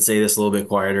should say this a little bit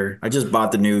quieter. I just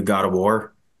bought the new God of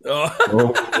War. Oh.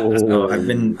 So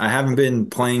Oh, I haven't been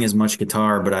playing as much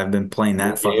guitar, but I've been playing you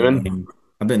that fucking gaming? game.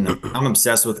 I'm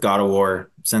obsessed with God of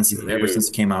War ever since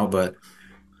it came out. But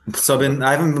so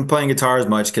I haven't been playing guitar as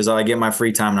much because I get my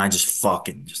free time and I just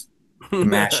fucking just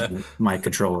mashing my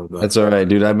controller. But That's all right,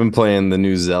 dude. I've been playing the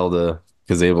new Zelda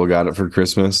because Abel got it for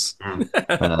Christmas.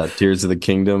 Tears of the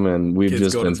Kingdom, and we've Kids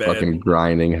just go to been bed. fucking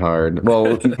grinding hard.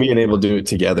 Well, me and Abel do it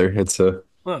together. It's a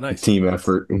Oh, nice. team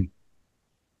effort.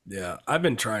 Yeah, I've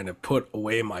been trying to put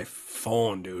away my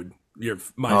phone, dude.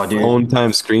 Oh, dude. Phone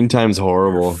time, screen time's Your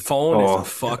horrible. phone is Oh. a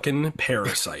fucking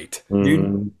parasite, Dude.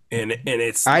 Mm. and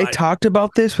it's. I talked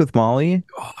about this with Molly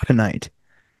tonight.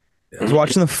 I was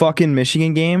watching the fucking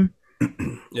Michigan game.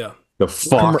 Yeah, The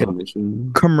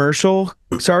fucking Commercial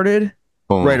started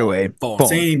phone. right away. Phone.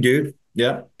 Same, dude.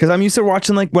 Yeah. Because I'm used to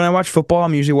watching, like, when I watch football,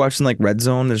 I'm usually watching like Red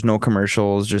Zone. There's no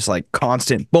commercials, just like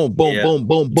constant boom, boom, Yeah. boom,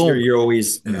 boom, boom. You're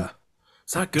always Yeah,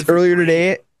 it's not good. For Earlier your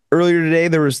brain. today,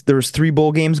 there was 3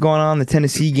 bowl games going on: the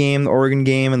Tennessee game, the Oregon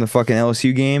game, and the fucking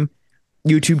LSU game.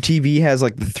 YouTube TV has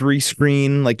like the 3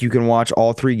 screen, like you can watch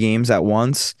all 3 games at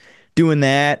once. Doing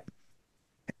that,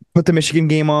 put the Michigan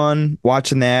game on,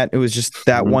 watching that. It was just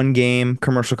that one game.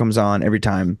 Commercial comes on every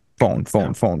time. Phone.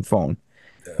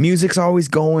 Yeah. Music's always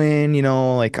going.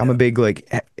 Like I'm a big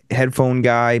like headphone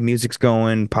guy. Music's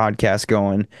going, podcast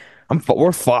going.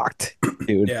 We're fucked,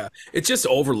 dude. Yeah, it's just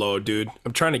overload, dude.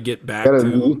 I'm trying to get back Gotta to.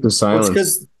 mute the it's silence.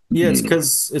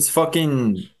 because it's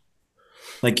fucking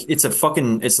like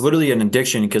it's literally an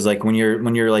addiction because like when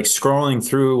you're like scrolling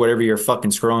through whatever you're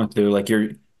fucking scrolling through, like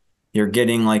you're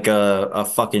getting like a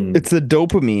fucking It's the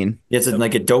dopamine.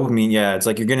 like a dopamine. Yeah, it's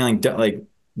like you're getting like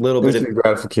little bit of Instant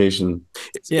gratification.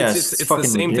 It's the fucking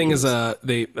same thing as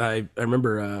ridiculous. I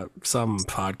remember some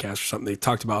podcast or something they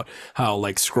talked about how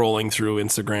like scrolling through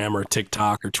Instagram or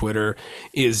TikTok or Twitter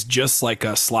is just like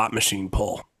a slot machine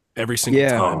pull every single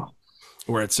Yeah. time,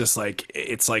 where it's just like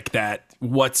it's like that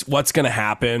what's gonna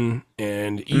happen,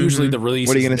 and usually the release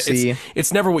What are you gonna it's- see?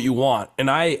 it's never what you want, and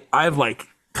I've like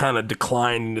kind of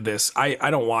declined into this.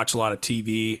 I don't watch a lot of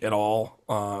TV at all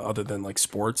other than like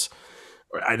sports.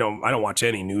 I don't watch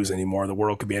any news anymore. The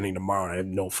world could be ending tomorrow, and I have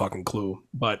no fucking clue.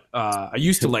 But I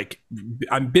used to like.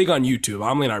 I'm big on YouTube.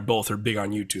 Emily and I both are big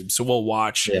on YouTube, so we'll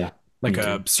watch like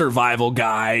a survival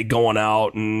guy going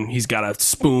out, and he's got a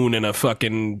spoon and a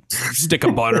fucking stick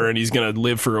of butter, and he's gonna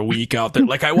live for a week out there.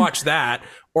 Like I watch that,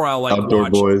 or I'll like Outdoor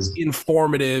watch Boys.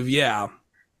 informative. Yeah,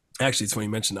 actually, it's funny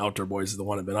you mentioned Outdoor Boys is the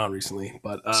one I've been on recently.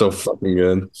 But So fucking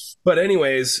good. but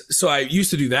anyways, so I used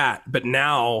to do that, but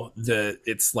now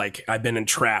it's like I've been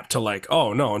entrapped to like,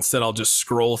 oh no, instead I'll just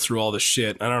scroll through all the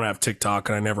shit. I don't have TikTok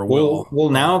and I never will. Well,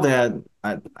 now that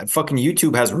I fucking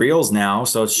YouTube has Reels now,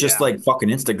 so it's just Yeah. like fucking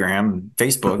Instagram,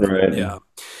 Facebook. Right. Yeah.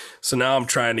 So now I'm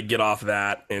trying to get off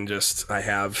that and just I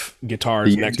have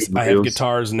guitars The next YouTube I have Reels.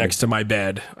 guitars next to my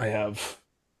bed. I have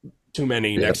too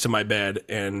many next to my bed,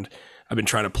 and I've been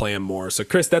trying to play them more. So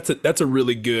Chris, that's a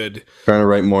really good. Trying to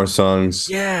write more songs.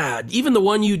 Yeah, even the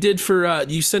one you did for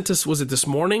you sent us, was it this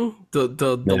morning? The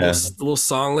little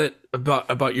songlet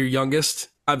about your youngest.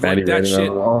 I've Patty liked that writing on shit.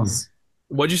 the walls.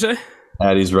 What'd you say?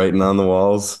 Patty's writing on the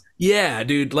walls. Yeah,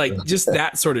 dude, like just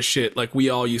that sort of shit. Like we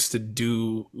all used to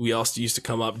do. We also used to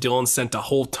come up. Dylan sent a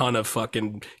whole ton of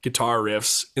fucking guitar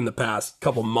riffs in the past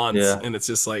couple months, Yeah. and it's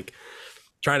just like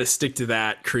trying to stick to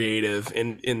that creative.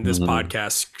 And this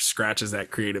podcast scratches that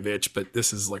creative itch, but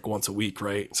this is like once a week,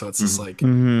 right? So it's just like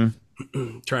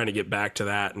trying to get back to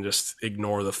that and just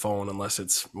ignore the phone unless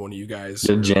it's one of you guys.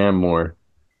 To jam more.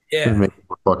 Yeah, Make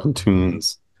more fucking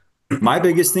tunes. My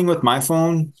biggest thing with my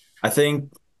phone, I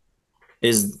think,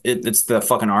 is it's the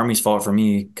fucking Army's fault for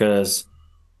me because,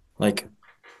 like,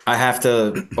 I have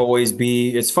to always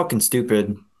be. It's fucking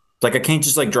stupid. Like, I can't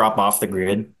just like drop off the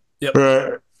grid.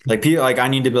 Right. Like, people, like, I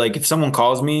need to be like, if someone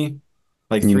calls me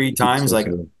like 3 times, like,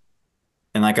 and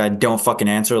like I don't fucking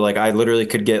answer, like, I literally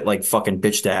could get like fucking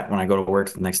bitched at when I go to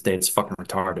work the next day. It's fucking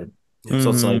retarded. So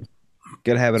it's like,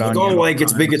 Gotta have it on oh, you. like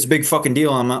it's a big fucking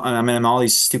deal. I'm in all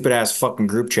these stupid ass fucking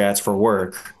group chats for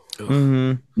work.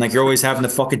 Like you're always having to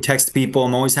fucking text people.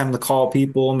 I'm always having to call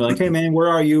people. I'm like, hey man, where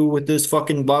are you with this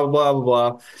fucking blah blah blah blah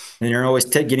blah. And you're always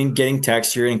getting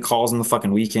texts. You're getting calls on the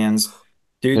fucking weekends,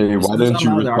 dude. Hey, as why soon as don't I'm you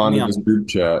out of the respond Army, to this group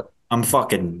chat? I'm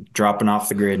fucking dropping off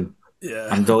the grid. yeah.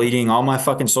 I'm deleting all my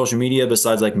fucking social media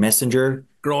besides like Messenger.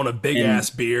 Growing a big ass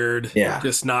beard. Yeah.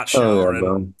 just not Oh, yeah, showering.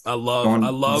 bro. I love I'm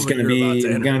what just gonna you're about be to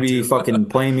enter gonna be into. fucking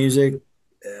playing music,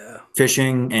 Yeah.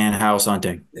 fishing, and house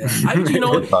hunting. Yeah. You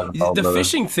know, Talk about the brother.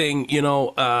 fishing thing, you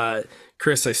know,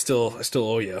 Chris, I still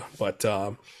owe you, but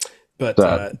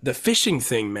That. the fishing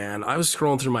thing, man, I was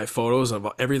scrolling through my photos of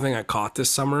everything I caught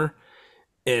this summer,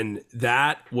 And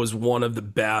that was one of the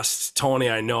best. Tony,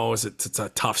 I know it's a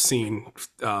tough scene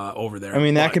over there. I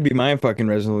mean, that but, could be my fucking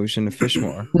resolution to fish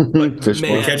more. but Fish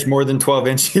man, Catch more than 12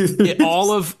 inches.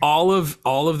 all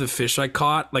of the fish I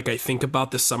caught, like I think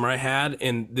about the summer I had,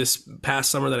 and this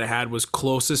past summer that I had was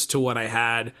closest to what I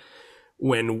had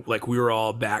when like we were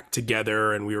all back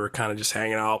together and we were kind of just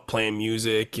hanging out, playing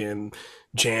music and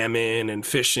jamming and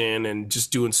fishing and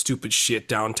just doing stupid shit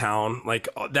downtown. Like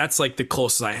that's like the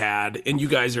closest I had. And you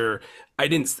guys are,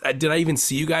 did I even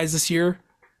see you guys this year?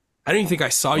 I don't even think I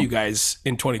saw you guys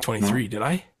in 2023, did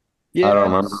I? Yeah, I don't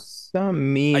remember.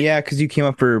 me. Yeah, because you came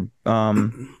up for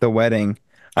the wedding.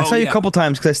 I Oh, saw you yeah. a couple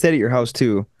times because I stayed at your house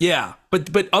too. Yeah,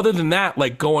 but other than that,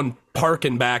 like going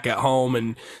parking back at home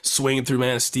and swinging through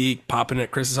Manistee, popping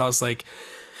at Chris's house, like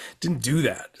didn't do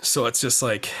that. So it's just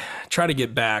like try to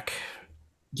give back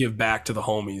to the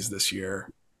homies this year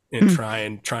and try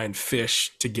and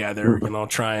fish together. You know,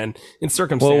 try and in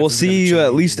circumstances. Well, we'll it's see you gonna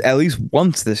at least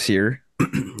once this year.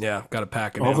 Yeah, got to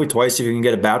pack it. Hopefully twice if you can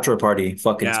get a bachelor party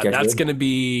fucking Yeah, scheduled. that's gonna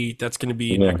be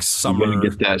Yeah, next you summer. gotta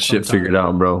get that shit sometime. figured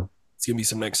out, bro. It's gonna be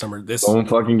some next summer. This Don't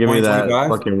fucking give me that 2025?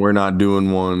 fucking we're not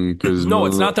doing one because no,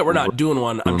 it's not that we're not doing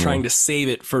one. I'm trying to save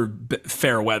it for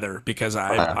fair weather because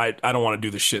I don't want to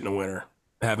do this shit in the winter.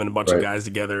 Having a bunch of Right. guys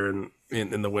together and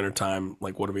in the wintertime,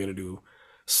 like what are we gonna do?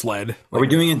 Sled? Are we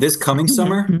doing it this coming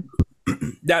summer?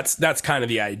 That's kind of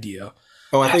the idea.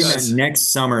 Oh, I think Yes. that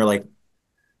next summer, like,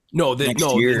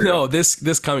 Next year.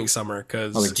 this coming summer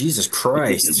because I was like, Jesus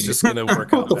Christ. it's just gonna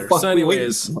work out What the better. fuck So, are we waiting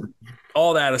anyways, for?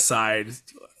 all that aside,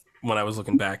 when I was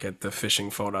looking back at the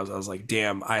fishing photos, I was like,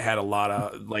 damn, I had a lot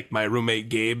of like my roommate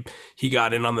Gabe, he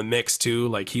got in on the mix too.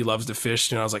 Like he loves to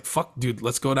fish. And I was like, fuck, dude,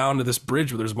 let's go down to this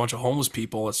bridge where there's a bunch of homeless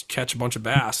people. Let's catch a bunch of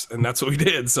bass. And that's what we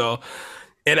did. So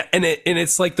and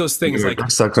it's like those things like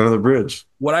stuck under the bridge.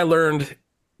 what I learned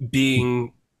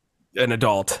being an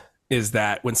adult is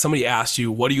that when somebody asks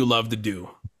you, what do you love to do?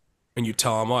 And you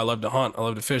tell them, oh, I love to hunt, I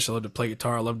love to fish, I love to play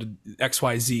guitar, I love to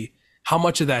XYZ. How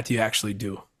much of that do you actually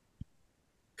do?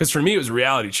 Because for me, it was a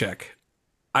reality check.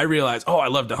 I realized, oh, I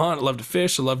love to hunt, I love to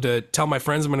fish, I love to tell my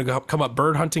friends I'm going to go come up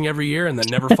bird hunting every year and then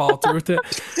never follow through with it.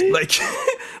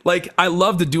 Like I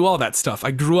love to do all that stuff.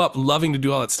 I grew up loving to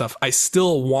do all that stuff. I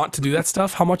still want to do that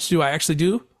stuff. How much do I actually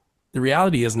do? The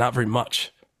reality is not very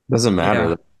much. Doesn't matter.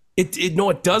 Yeah.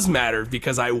 It does matter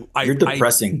because You're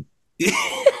depressing.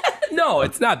 no,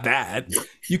 it's not that.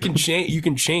 You can change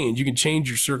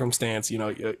your circumstance,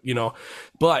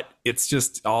 but it's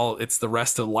just it's the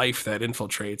rest of life that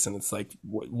infiltrates, and it's like,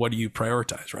 what do you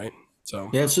prioritize, right?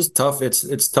 So Yeah, it's just tough.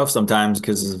 It's tough sometimes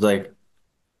because it's like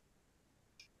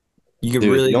you can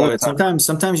Dude, really the only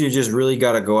sometimes you just really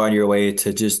got to go out of your way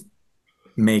to just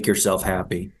make yourself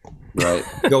happy. Right.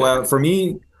 Go out for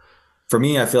me.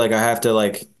 I feel like I have to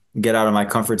like get out of my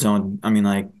comfort zone. I mean,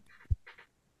 like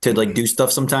to like do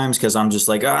stuff sometimes because I'm just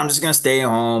like, oh, I'm just gonna stay at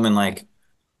home and like,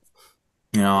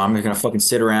 I'm just gonna fucking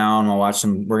sit around.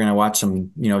 We're gonna watch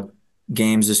some,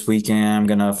 games this weekend. I'm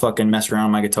gonna fucking mess around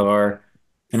with my guitar.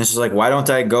 And it's just like, why don't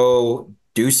I go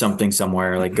do something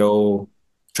somewhere? Like go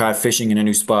try fishing in a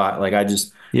new spot. Like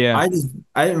Yeah.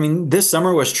 I mean, this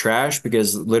summer was trash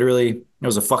because literally there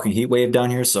was a fucking heat wave down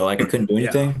here. So like I couldn't do yeah,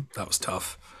 anything. that was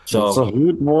tough. It's a So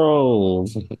hoot world.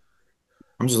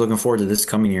 I'm just looking forward to this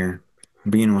coming year.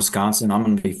 Being in Wisconsin, I'm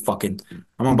gonna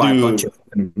buy a bunch of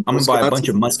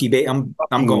Wisconsin- musky bait. I'm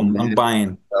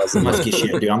buying musky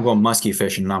shit, dude. I'm going musky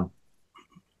fishing.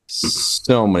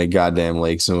 So many goddamn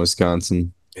lakes in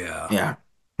Wisconsin. Yeah.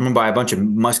 I'm gonna buy a bunch of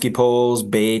musky poles,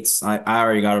 baits. I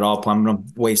already got it all planned. I'm gonna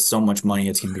waste so much money.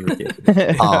 It's gonna be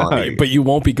ridiculous. But you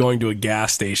won't be going to a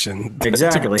gas station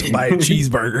Exactly. to buy a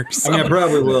cheeseburger. I mean, I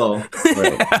probably will.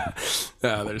 Right.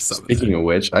 Yeah, there's something. Speaking of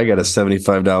which, I got a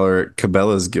 $75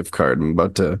 Cabela's gift card. I'm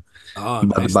about to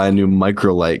Nice. buy a new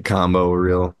microlight combo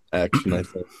reel action, I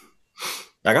think.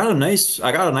 I got a nice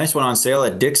one on sale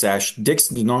at Dick's.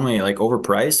 Dick's is normally like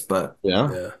overpriced, but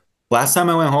Yeah. Yeah. last time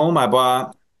I went home, I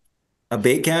bought a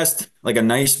bait cast, like a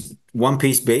nice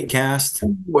one-piece bait cast. I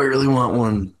really want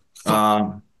one.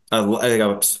 Like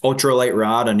a ultralight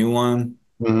rod, a new one.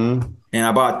 Mm-hmm.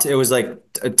 And it was like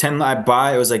a 10.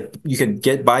 It was like you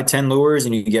could buy 10 lures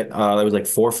and you could get, it was like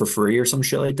 4 for free or some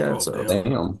shit like that. Oh, So damn.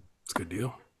 Damn. It's a good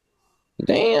deal.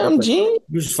 Damn, G. it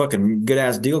was just fucking good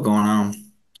ass deal going on.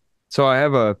 So I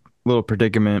have a little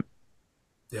predicament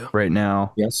Yeah. right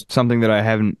now. Yes. Something that I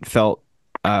haven't felt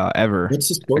ever. What's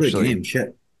the score of the Actually. game?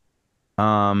 Shit.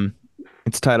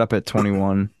 It's tied up at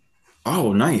 21.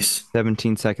 Oh, nice.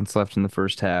 17 seconds left in the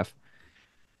first half.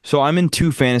 So I'm in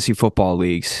 2 fantasy football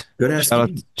leagues. Good ass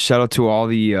game. Shout out to all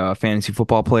the fantasy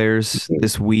football players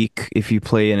this week. If you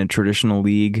play in a traditional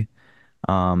league,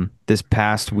 This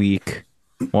past week,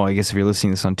 well, I guess if you're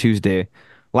listening to this on Tuesday,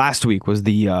 last week was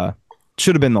the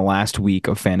should have been the last week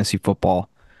of fantasy football.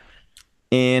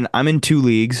 And I'm in two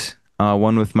leagues,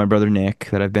 one with my brother Nick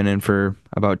that I've been in for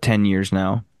about 10 years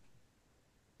now.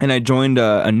 And I joined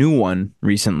a new one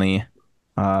recently,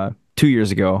 2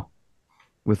 years ago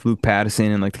with Luke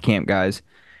Pattison and like the camp guys.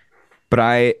 But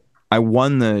I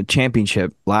won the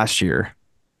championship last year,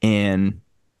 and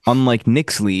unlike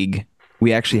Nick's league,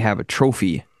 we actually have a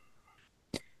trophy.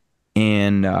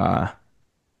 And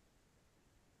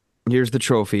here's the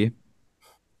trophy,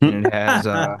 and it has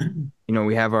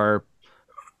we have our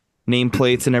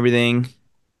nameplates and everything.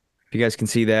 If you guys can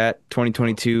see that,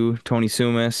 2022 Tony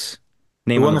Sumas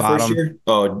Who name on won the the first bottom. year?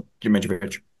 Oh, Jimmy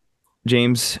Mitch.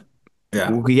 James,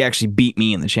 Yeah. he actually beat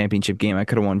me in the championship game. I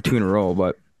could have won two in a row,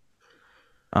 but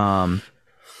um,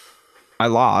 I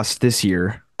lost this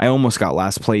year. I almost got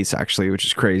last place actually, which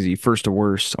is crazy. First to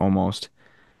worst almost.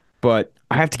 But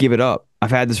I have to give it up.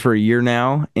 I've had this for a year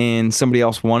now, and somebody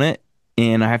else won it,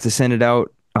 and I have to send it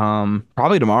out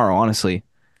probably tomorrow, honestly.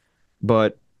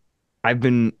 But I've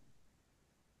been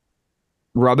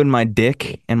rubbing my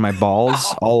dick and my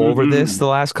balls all over this the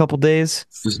last couple days,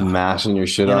 Just mashing your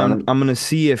shit and on I'm it. I'm gonna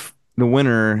see if the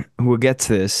winner who gets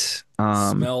this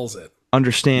Smells it.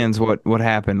 understands what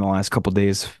happened the last couple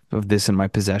days of this in my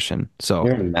possession. So,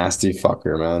 You're a nasty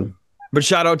fucker, man. but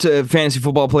shout out to fantasy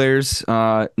football players.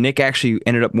 Nick actually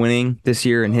ended up winning this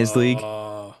year in his league.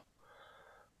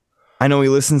 I know he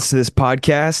listens to this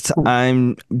podcast.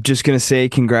 I'm just going to say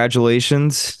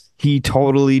congratulations. He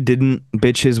totally didn't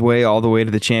bitch his way all the way to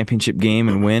the championship game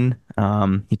and win.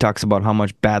 He talks about how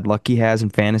much bad luck he has in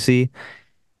fantasy.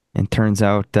 And turns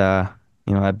out, that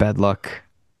bad luck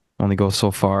only goes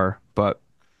so far. But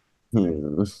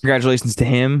congratulations to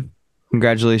him.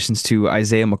 Congratulations to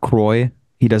Isaiah McCroy.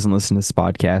 He doesn't listen to this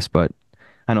podcast, but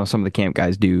I know some of the camp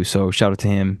guys do. So shout out to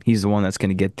him. He's the one that's going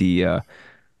to get the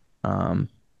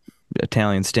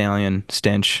Italian Stallion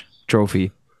Stench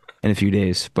trophy in a few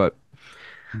days. But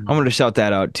I'm going to shout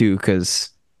that out too, because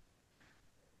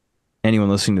anyone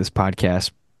listening to this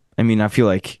podcast, I mean, I feel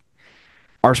like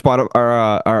our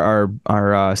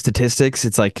statistics,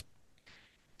 it's like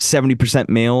 70%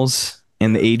 males,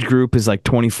 and the age group is like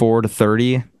 24 to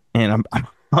 30, and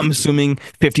I'm assuming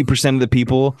 50% of the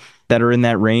people that are in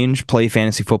that range play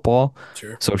fantasy football.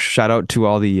 Sure. So shout out to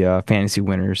all the fantasy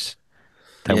winners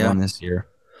that won this year.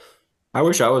 I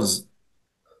wish I was.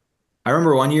 I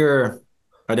remember one year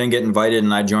I didn't get invited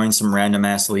and I joined some random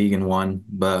ass league and won,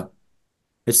 but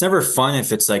it's never fun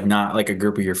if it's like not like a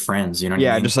group of your friends, you know what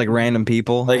I mean? Just like random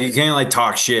people. Like you can't like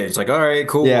talk shit. It's like, all right,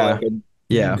 cool. Yeah. Like,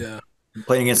 Yeah.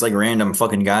 playing against like random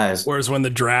fucking guys. Whereas when the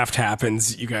draft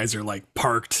happens, you guys are like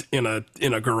parked in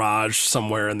a garage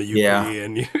somewhere in the UP, Yeah.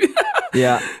 and you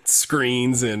Yeah.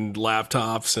 screens and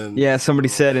laptops and Yeah, somebody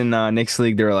said in Nick's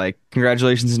league, they were like,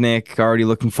 congratulations, Nick. Already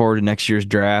looking forward to next year's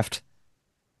draft.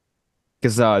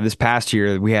 Because this past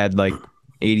year, we had like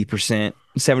 80%,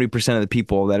 70% of the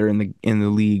people that are in the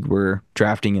league were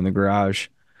drafting in the garage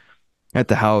at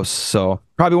the house. So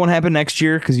probably won't happen next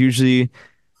year, because usually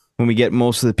when we get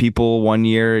most of the people one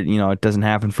year, it doesn't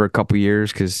happen for a couple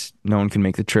years because no one can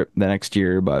make the trip the next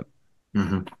year. But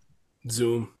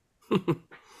Zoom.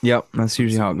 Yep, that's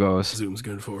usually how it goes. Zoom's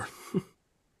good for.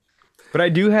 But I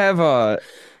do have a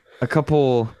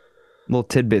couple little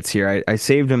tidbits here. I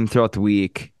saved them throughout the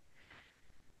week.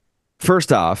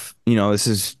 First off, this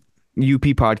is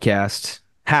UP podcast.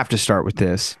 Have to start with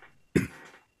this.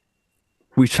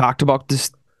 We've talked about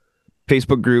this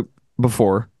Facebook group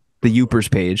before, the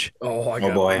Yoopers page. Oh, I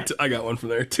got one from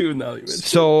there too. Now you mentioned.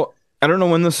 So I don't know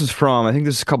when this is from. I think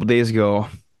this is a couple days ago.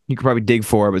 You could probably dig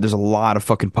for it, but there's a lot of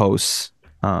fucking posts.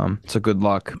 So good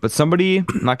luck. But somebody,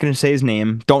 I'm not going to say his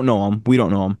name. Don't know him. We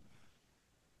don't know him.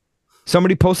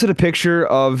 Somebody posted a picture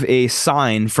of a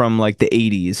sign from like the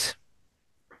 80s.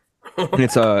 And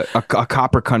it's a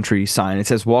copper country sign. It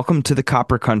says, "Welcome to the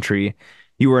copper country.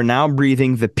 You are now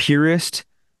breathing the purest,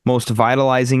 most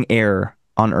vitalizing air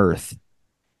on earth."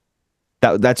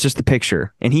 That's just the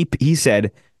picture. And he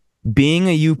said, "Being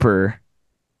a Yooper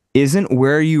isn't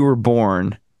where you were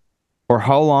born or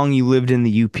how long you lived in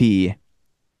the UP.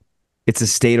 It's a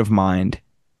state of mind."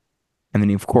 And then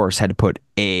he, of course, had to put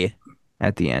 "a"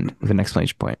 at the end with an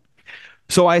exclamation point.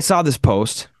 So I saw this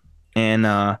post, and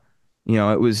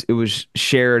it was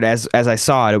shared as I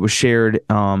saw it. It was shared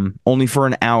only for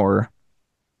an hour,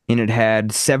 and it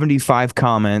had 75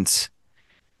 comments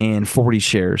and 40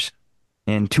 shares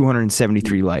and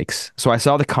 273 likes. So I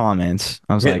saw the comments.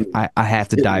 I was like, I have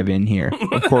to dive in here.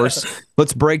 Of course,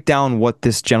 let's break down what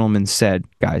this gentleman said,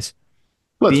 guys.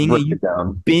 Let's break it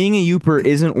down. Being a Yooper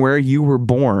isn't where you were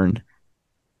born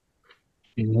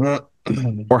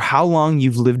or how long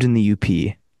you've lived in the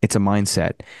UP. It's a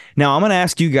mindset. Now, I'm going to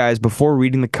ask you guys before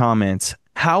reading the comments,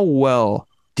 how well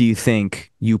do you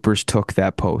think Youpers took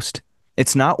that post?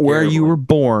 It's not where you Terribly. were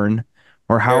born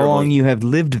or how long Terribly. you have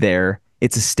lived there.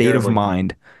 It's a state of Terribly.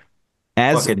 mind.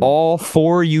 As Fucking all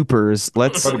 4 Youpers,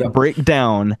 let's Probably got- break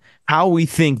down how we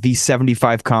think these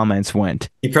 75 comments went.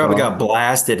 he probably got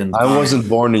blasted in the I comments. wasn't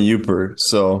born a Yooper,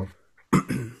 so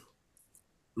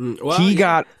Well, He yeah.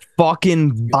 got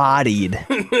fucking bodied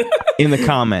in the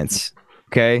comments.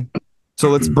 Okay. So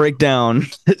let's break down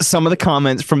some of the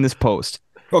comments from this post.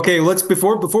 Okay, let's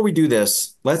before we do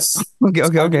this, let's Okay. I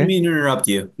didn't mean to interrupt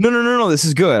you. No. This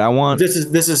is good. I want. This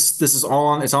is all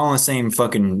on it's all on the same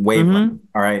fucking wavelength.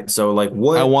 All right. So like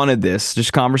what I wanted this.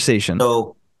 Just conversation.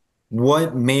 so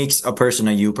what makes a person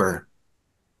a Yooper?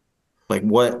 Like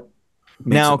what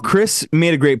makes Now, a- Chris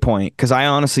made a great point because I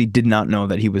honestly did not know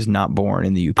that he was not born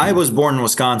in the UP. I was born in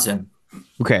Wisconsin.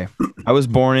 Okay. I was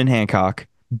born in Hancock,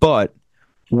 but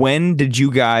when did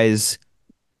you guys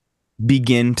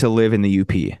begin to live in the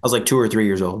UP? I was like 2 or 3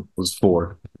 years old. it was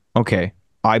 4. Okay.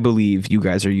 I believe you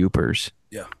guys are Youpers.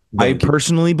 Yeah. I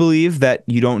personally believe that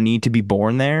you don't need to be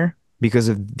born there because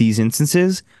of these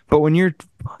instances. But when you're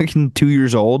fucking 2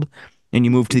 years old and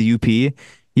you move to the UP,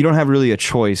 you don't have really a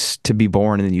choice to be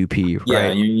born in the UP, Yeah,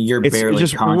 right? you're It's barely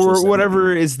just conscious.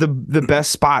 whatever is the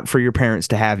best spot for your parents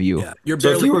to have you. Yeah. You're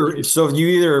So barely. if you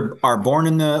either are born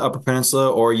in the Upper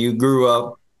Peninsula or you grew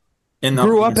up in the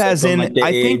Grew Upper up Peninsula as from, in, like the I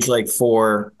age think- like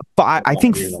 4. I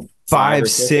think You're like 5, or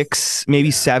 6. 6, maybe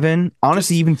 7.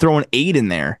 Honestly, even throw an 8 in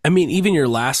there. I mean, even your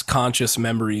last conscious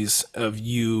memories of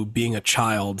you being a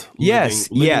child,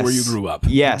 Yes, living yes. where you grew up.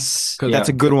 Yes. 'Cause- That's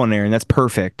a good one, Aaron. That's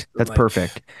perfect. That's Like-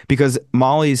 perfect. Because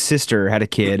Molly's sister had a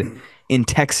kid in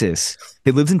Texas.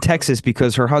 They lived in Texas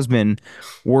because her husband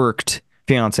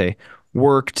fiance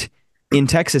worked in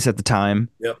Texas at the time.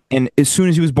 Yep. And as soon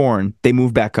as he was born, they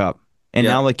moved back up. And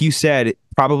Yeah. now, like you said,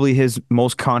 probably his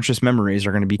most conscious memories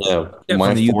are going to be. Yeah, Yeah, my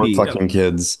from the 4 UP. fucking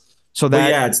kids. So But that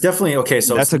yeah, it's definitely okay.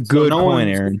 So that's a so good no point,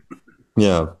 one's- Aaron.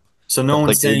 Yeah, So no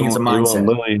one's saying it's a Abel and mindset.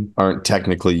 Lily aren't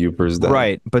technically Yoopers then.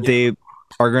 Right. But they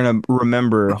are going to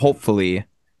remember, hopefully,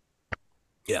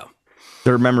 Yeah.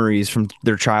 their memories from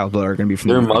their childhood are going to be from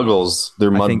They're the UP. muggles.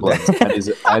 They're I mud think bloods.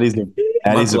 Addie's a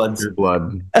Mudbloods. pure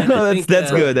blood. that's think,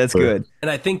 good. That's good.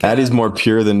 And I think Addie's more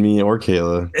pure than me or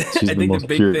Kayla. She's I the think most the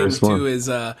big thing purest too one. is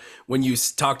when you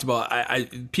talked about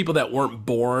people that weren't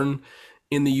born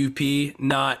in the UP,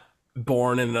 not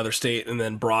born in another state, and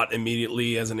then brought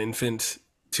immediately as an infant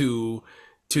to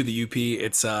the UP.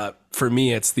 It's for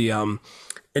me, it's the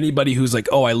anybody who's like,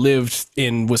 oh, I lived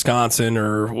in Wisconsin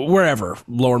or wherever,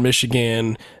 Lower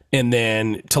Michigan, and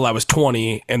then till I was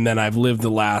 20, and then I've lived the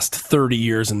last 30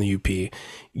 years in the UP.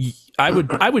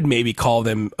 I would maybe call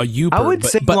them a Yooper. I would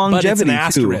say but it's longevity, an too.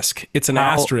 asterisk. It's an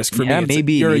asterisk for yeah, me.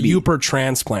 maybe, You're maybe. a Yooper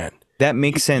transplant. That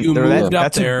makes sense. You There- moved up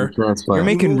that's there. Transplant. You're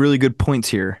making really good points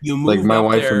here. You moved Like my up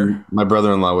wife there. and my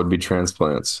brother-in-law would be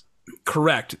transplants.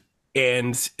 Correct.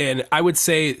 And I would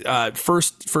say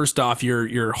first off,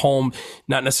 your home,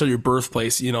 not necessarily your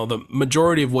birthplace. You know, the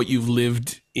majority of what you've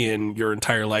lived in your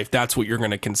entire life, that's what you're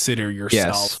going to consider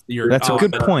yourself. Yes, that's a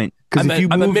good point. Because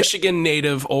I'm a Michigan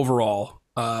native overall.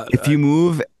 if you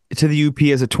move to the UP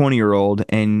as a 20-year-old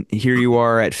and here you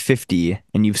are at 50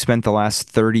 and you've spent the last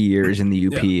 30 years in the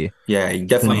UP, Yeah, you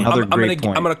definitely. Another great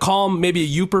point. I'm gonna call them maybe a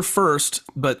Yooper first,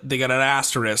 but they got an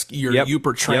asterisk. You're Yep. a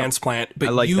Yooper transplant, but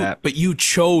I like that. But you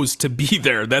chose to be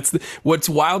there. What's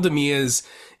wild to me is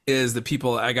the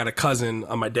people. I got a cousin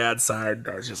on my dad's side.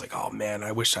 I was just like, oh man,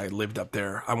 I wish I lived up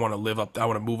there. I want to live up. I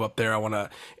want to move up there. I want to.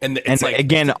 And it's like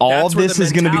again, all that's where this the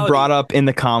is going to be mentality- brought up in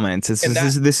the comments.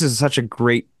 This is such a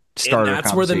great starter. And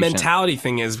that's where the conversation. mentality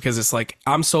thing is, because it's like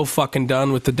I'm so fucking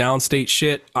done with the downstate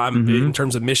shit. I'm in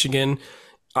terms of Michigan.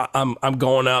 I'm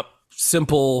going up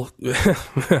simple.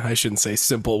 I shouldn't say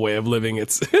simple way of living.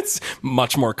 It's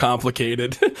much more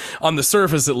complicated. On the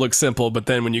surface, it looks simple, but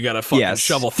then when you got to fucking Yes,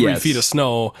 shovel 3 yes. feet of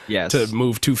snow Yes. to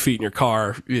move 2 feet in your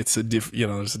car, it's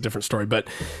there's a different story. But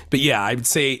yeah, I would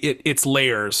say it's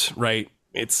layers, right?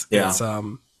 It's and I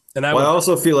Well, I would,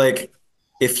 also feel like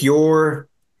if you're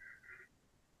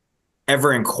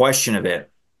ever in question of it,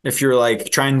 if you're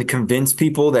like trying to convince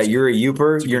people that you're a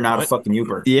Yooper, you're not a fucking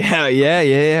Yooper.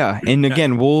 Yeah. And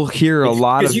again, we'll hear a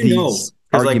lot of Because these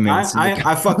Because arguments. like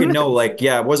I fucking know, like,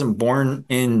 yeah, I wasn't born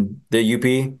in the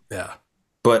UP, yeah.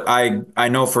 but I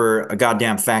know for a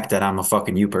goddamn fact that I'm a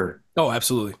fucking Yooper. Oh,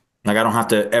 absolutely. Like I don't have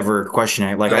to ever question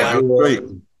it. Like Yeah, I Great.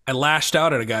 I lashed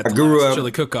out at a guy at the grew last up,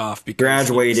 chili cook-off because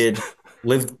graduated,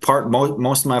 lived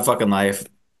most of my fucking life.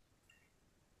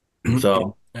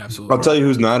 So Absolutely. I'll tell you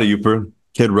who's not a Yooper.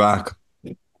 Kid Rock.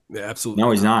 Yeah, absolutely.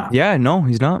 No, he's not. Yeah, no,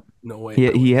 he's not. No way.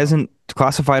 He hasn't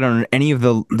classified on any of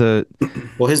the.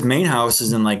 Well, his main house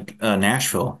is in like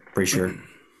Nashville, pretty sure.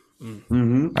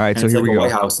 Mm-hmm. All right, And so it's here like we a go.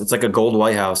 White House. It's like a gold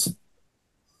White House.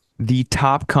 The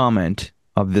top comment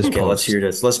of this Okay, let's post. hear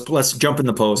this. Let's jump in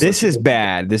the post. This is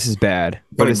bad. This is bad,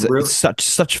 but Like, it's really?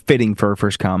 such fitting for a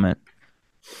first comment.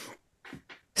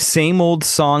 Same old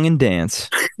song and dance.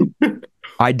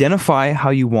 Identify how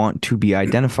you want to be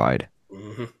identified.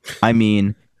 I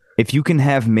mean, if you can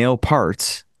have male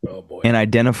parts Oh boy. and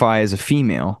identify as a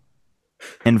female,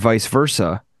 and vice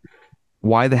versa,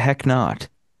 why the heck not?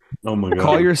 Oh my God.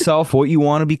 Call yourself what you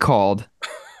want to be called.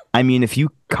 I mean, if you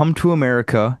come to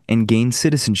America and gain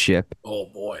citizenship, Oh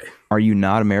boy. are you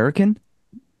not American?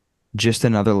 Just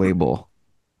another label.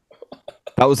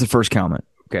 That was the first comment.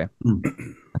 Okay.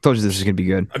 I told you this was going to be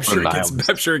good.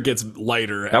 I'm sure it gets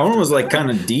lighter. That one was like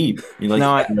kind of deep. You like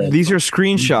Now, these are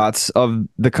screenshots of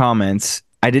the comments.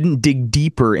 I didn't dig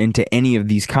deeper into any of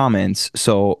these comments.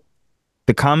 So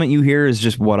the comment you hear is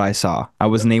just what I saw. I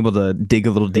wasn't able to dig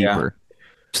a little deeper.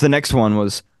 So the next one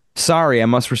was, sorry, I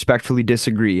must respectfully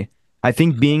disagree. I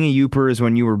think being a Yooper is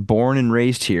when you were born and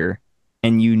raised here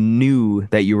and you knew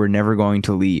that you were never going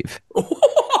to leave.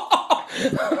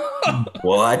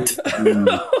 what?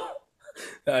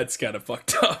 That's kind of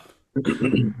fucked up.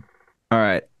 All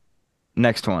right.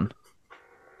 Next one.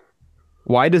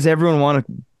 Why does everyone want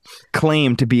to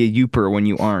claim to be a Yooper when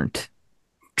you aren't?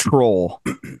 Troll.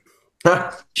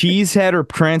 Cheesehead or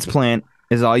transplant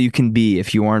is all you can be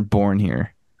if you aren't born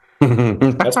here.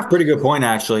 That's a pretty good point,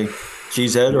 actually.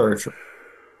 Cheesehead or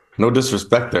No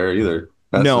disrespect there either.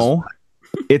 That's No,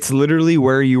 it's literally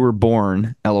where you were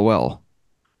born. LOL.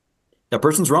 that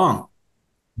person's wrong.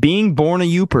 Being born a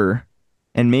Yooper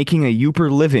and making a Yooper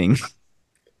living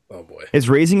Oh boy. is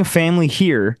raising a family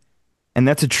here, and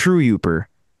that's a true Yooper,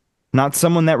 not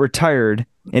someone that retired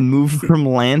and moved from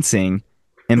Lansing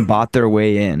and bought their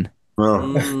way in.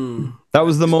 Oh. That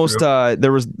was the most.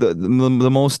 There was the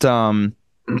most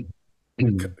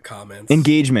Comments.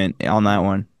 engagement on that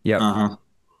one. Yep. Uh-huh.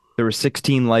 There were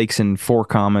 16 likes and 4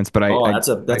 comments, but That's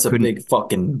I a couldn't- big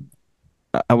fucking.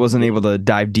 I wasn't able to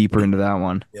dive deeper into that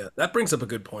one. Yeah, that brings up a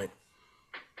good point.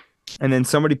 And then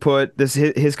somebody put this.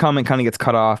 His comment kind of gets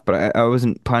cut off, but I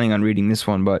wasn't planning on reading this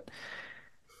one. But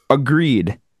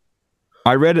agreed.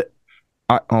 I read.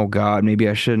 Oh God, maybe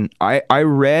I shouldn't. I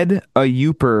read a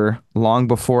Yooper long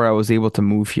before I was able to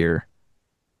move here.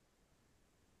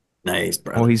 Nice,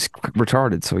 bro. Oh, he's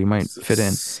retarded, so he might fit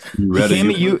in. You read Became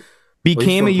a it.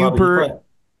 became a Yooper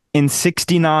in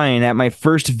 '69 at my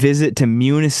first visit to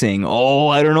Munising. Oh,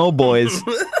 I don't know, boys.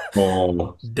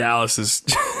 Oh. Dallas is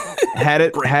had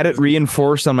it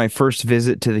reinforced on my first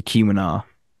visit to the Keweenaw.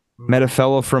 Met a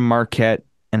fellow from Marquette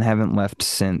and haven't left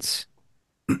since.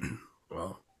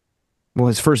 Well,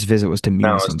 his first visit was to Munising.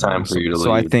 Now it's time for you to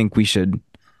So I leave. think we should.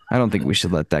 I don't think we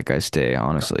should let that guy stay.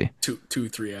 Honestly.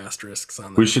 3 asterisks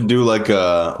on that. We should do like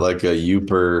a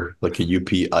Yooper, like a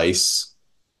UP ice,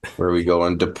 where we go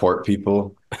and deport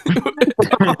people.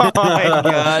 Oh my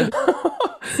God.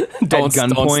 Don't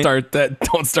gunpoint? start that.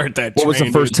 Don't start that. What was the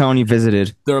train, first dude. town you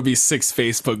visited? There will be 6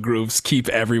 Facebook groups. Keep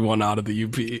everyone out of the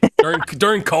UP.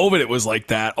 During COVID, it was like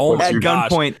that. Oh my At gosh.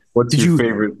 gunpoint. What's Did your you-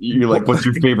 favorite? You're like, what's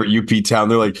your favorite UP town?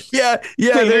 They're like, Yeah,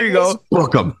 there you go.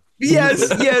 book them. Yes.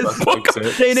 St.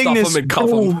 Ignace. Stuff 'em and cuff 'em.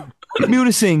 Boom.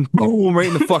 Munising. Boom. Right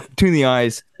in the fuck between the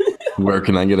eyes. Where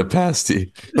can I get a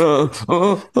pasty?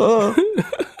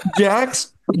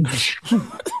 Jax.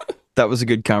 That was a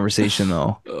good conversation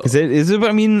though. Because it is.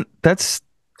 I mean, that's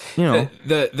The you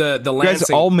guys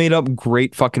Lansing. all made up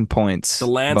great fucking points. The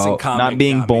Lansing about comment not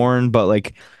being got me. born, but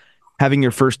like having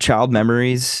your first child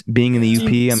memories, being in the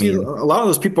UP. I See, mean, a lot of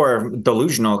those people are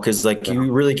delusional because, like,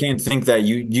 you really can't think that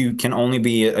you can only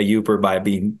be a Yooper by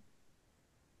being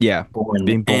yeah, born,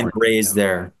 being born. and raised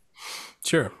there,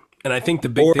 Sure. And I think the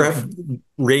big or thing,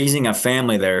 raising a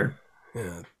family there.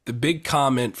 the big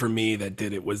comment for me that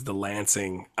did it was the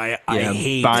Lansing. I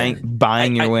hate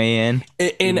buying your way in.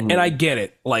 and I get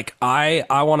it. Like I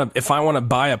want to, if I want to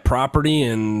buy a property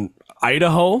in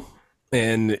Idaho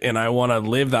and I want to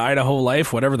live the Idaho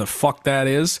life, whatever the fuck that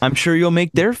is. I'm sure you'll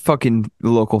make their fucking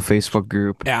local Facebook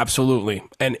group. Absolutely.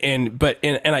 And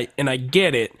I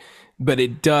get it, but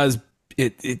it doesn't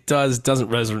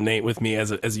resonate with me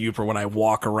as a Yooper when I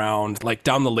walk around like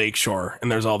down the lakeshore and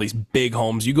there's all these big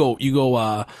homes. You go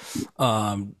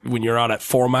when you're out at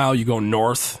 4 Mile, you go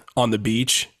north on the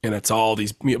beach and it's all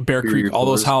these Bear Creek, all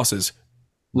those houses.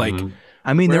 Like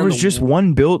I mean, there Where in was the just wo-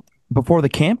 one built before the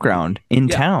campground in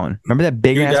Yeah. town. Remember that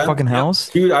big ass that- fucking house?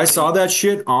 Dude, I saw that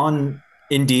shit on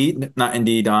Indeed, not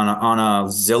Indeed, on a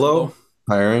Zillow.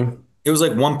 Hiring. It was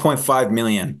like 1.5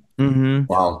 million. Mm-hmm.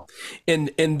 Wow. And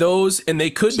they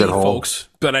could be Shithole. folks,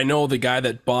 but I know the guy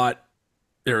that bought,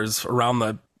 there's around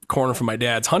the corner from my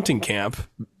dad's hunting camp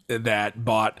that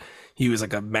bought, he was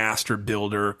like a master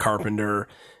builder, carpenter,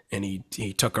 and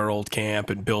he took our old camp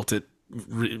and built it,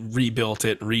 rebuilt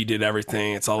it, redid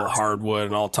everything. It's all hardwood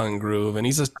and all tongue and groove. And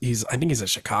he's I think he's a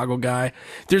Chicago guy.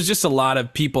 There's just a lot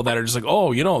of people that are just like,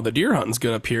 oh, the deer hunting's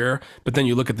good up here. But then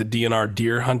you look at the DNR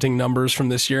deer hunting numbers from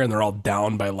this year and they're all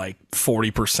down by like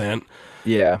 40%.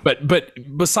 Yeah. But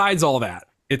besides all that,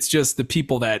 it's just the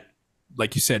people that,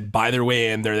 like you said, buy their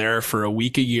way in. They're there for a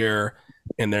week a year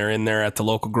and they're in there at the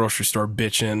local grocery store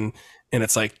bitching. And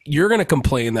it's like, you're going to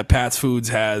complain that Pat's Foods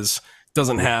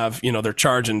doesn't have, they're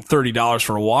charging $30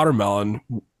 for a watermelon.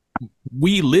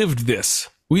 We lived this.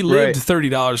 We lived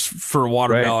 $30 for a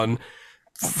watermelon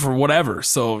for whatever.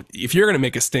 So if you're going to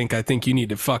make a stink, I think you need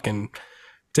to fucking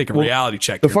take a reality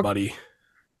check here, buddy.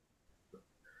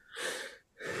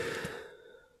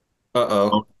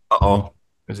 Uh-oh. Uh-oh.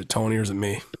 Is it Tony or is it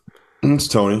me? It's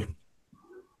Tony.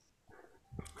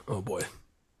 Oh boy.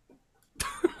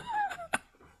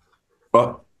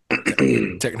 Oh.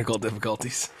 Technical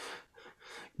difficulties.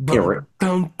 Yeah, right.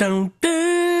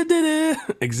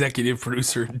 Executive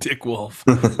producer Dick Wolf.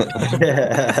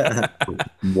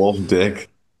 Wolf Dick.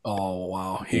 Oh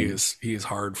wow, he is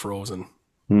hard frozen.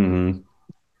 Mm-hmm.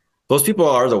 Those people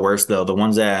are the worst though. The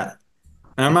ones that,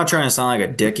 and I'm not trying to sound like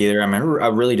a dick either. I mean, I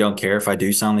really don't care if I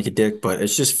do sound like a dick, but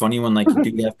it's just funny when like you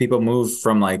do have people move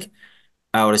from like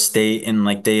out of state and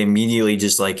like they immediately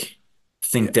just like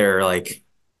think they're like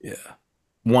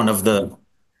one of the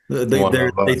they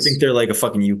think they're like a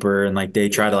fucking Yooper and like they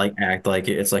try to like act like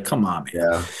it. It's like, come on,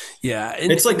 man. Yeah.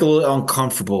 And it's like a little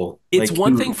uncomfortable. It's like,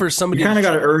 one thing for somebody. You kind of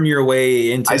got to earn your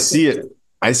way into. I see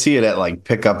it at like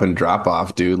pick up and drop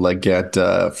off, dude. Like at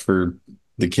for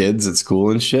the kids at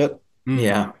school and shit.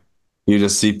 Yeah. You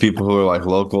just see people who are like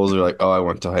locals. Are like, oh, I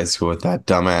went to high school with that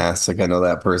dumbass. Like I know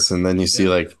that person. Then you see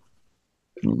like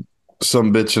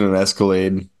some bitch in an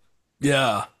Escalade.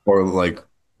 Yeah. Or like,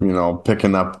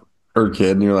 picking up her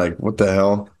kid and you're like, what the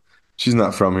hell? She's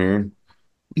not from here.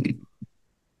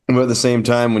 But at the same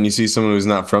time, when you see someone who's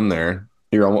not from there,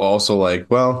 you're also like,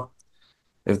 well,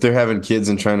 if they're having kids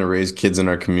and trying to raise kids in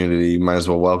our community, you might as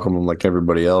well welcome them like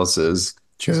everybody else is.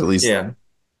 Because at least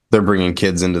they're bringing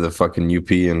kids into the fucking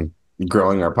UP and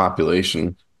growing our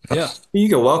population. Yeah. You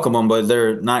can welcome them, but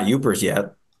they're not Yoopers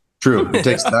yet. True. It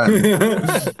takes time.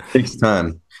 It takes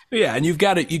time. Yeah, and you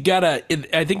gotta.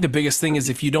 I think the biggest thing is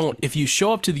if you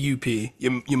show up to the UP,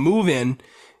 you move in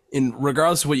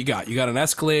regardless of what you got an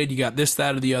Escalade, you got this,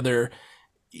 that, or the other.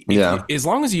 As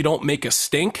long as you don't make a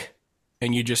stink,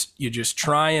 and you just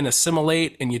try and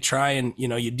assimilate, and you try and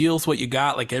you deal with what you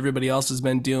got, like everybody else has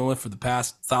been dealing with for the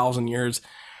past 1,000 years.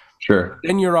 Sure.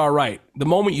 Then you're all right. The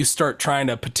moment you start trying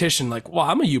to petition, like, well,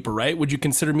 I'm a Yooper, right? Would you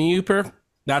consider me a Yooper?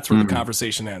 That's where the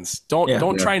conversation ends.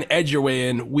 Don't try and edge your way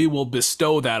in. We will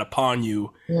bestow that upon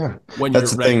you when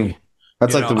That's you're the ready. thing.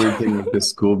 That's like the weird thing with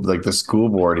the school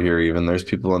board here. Even there's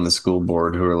people on the school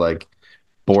board who are like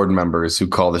board members who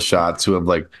call the shots, who have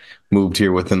like moved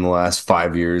here within the last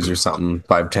 5 years or something,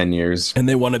 5-10 years, and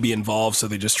they want to be involved, so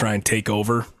they just try and take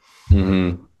over.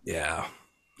 Mm-hmm. Yeah.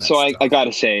 So I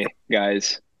gotta say,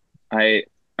 guys, I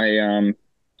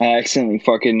accidentally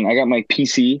I got my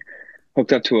PC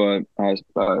hooked up to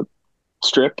a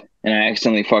strip, and I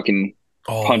accidentally fucking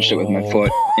punched it with my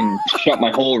foot and shut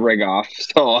my whole rig off.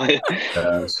 So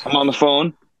I'm on the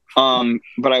phone.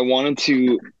 But I wanted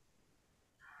to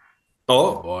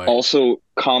also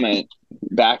comment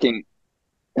backing.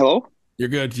 Hello? You're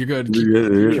good. You're good.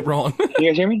 Keep rolling. You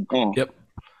guys hear me? Oh. Yep.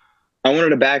 I wanted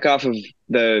to back off of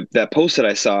that post that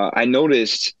I saw. I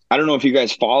noticed, I don't know if you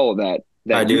guys follow that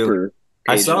I do.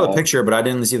 I saw the all. picture, but I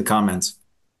didn't see the comments.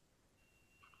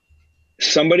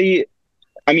 Somebody,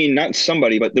 I mean, not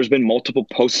somebody, but there's been multiple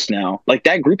posts now. Like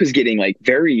that group is getting like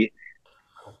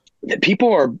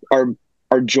people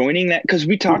are joining that because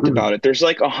we talked about it. There's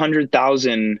like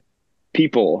 100,000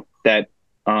 people that,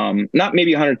 not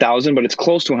maybe 100,000, but it's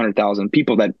close to 100,000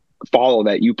 people that follow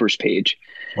that Yoopers page.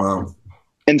 Wow.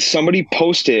 And somebody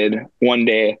posted one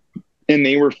day and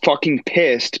they were fucking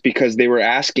pissed because they were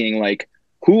asking like,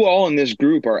 who all in this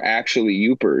group are actually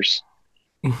Yoopers?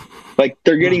 Like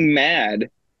they're getting mad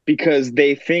because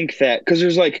they think that, because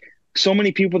there's like so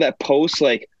many people that post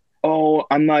like, oh,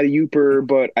 I'm not a Yooper,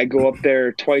 but I go up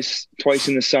there twice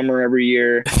in the summer every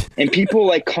year. And people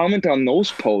like comment on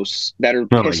those posts that are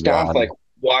pissed off, like,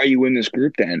 why are you in this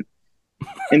group then?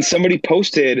 And somebody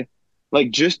posted like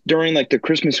just during like the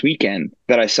Christmas weekend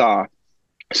that I saw,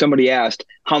 somebody asked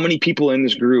how many people in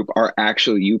this group are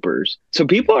actually Yoopers. So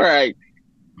people are like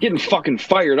getting fucking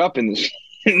fired up in this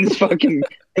in this fucking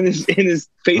in this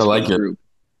Facebook like it. group.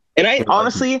 And I like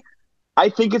honestly, I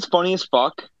think it's funny as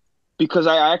fuck because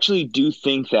I actually do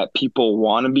think that people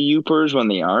want to be Youpers when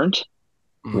they aren't.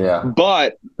 Yeah.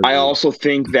 But I also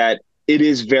think that it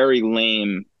is very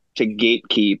lame to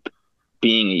gatekeep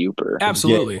being a Yooper.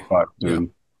 Absolutely. Get fucked,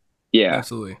 dude. Yeah.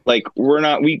 Absolutely. Like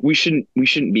we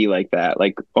shouldn't be like that.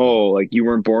 Like, oh, like you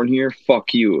weren't born here,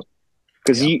 fuck you.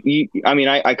 Because I mean,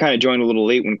 I kind of joined a little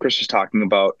late when Chris was talking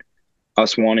about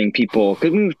us wanting people,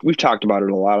 because we've talked about it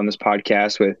a lot on this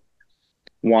podcast with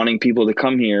wanting people to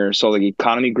come here so the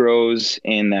economy grows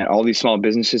and that all these small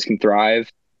businesses can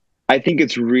thrive. I think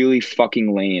it's really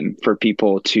fucking lame for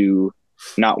people to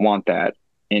not want that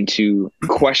and to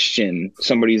question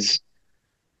somebody's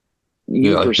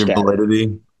Like your status.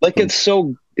 validity. Like it's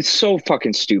so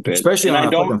fucking stupid. Especially and on I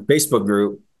a don't fucking Facebook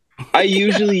group. I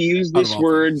usually use this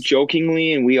word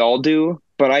jokingly and we all do,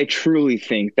 but I truly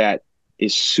think that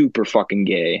is super fucking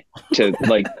gay to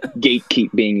like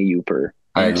gatekeep being a Yooper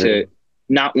and to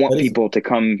not want people to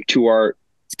come to our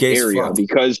area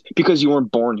because you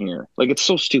weren't born here. Like it's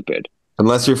so stupid.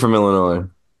 Unless you're from Illinois.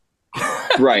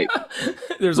 Right.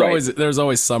 There's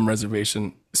always some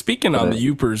reservation. Speaking on the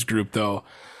Youpers group though,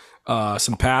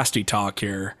 some pasty talk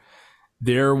here.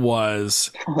 There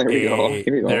was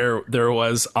there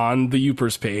was on the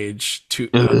Youpers page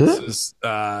this is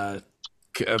a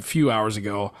few hours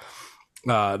ago.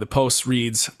 The post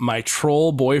reads, "My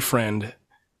troll boyfriend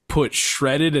put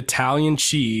shredded Italian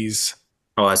cheese,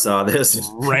 I saw this,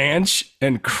 ranch,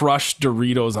 and crushed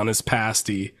Doritos on his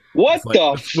pasty." What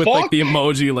the fuck? With like the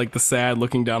emoji, like the sad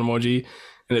looking down emoji,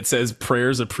 and it says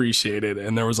prayers appreciated,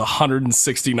 and there was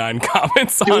 169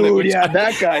 comments on it. Dude, yeah,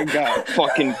 that guy got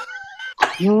fucking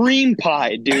cream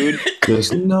pie, dude.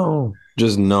 Just no.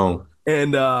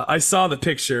 And I saw the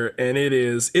picture, and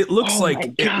it looks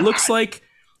like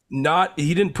not,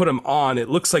 he didn't put them on. It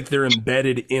looks like they're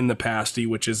embedded in the pasty,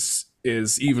 which is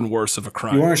even worse of a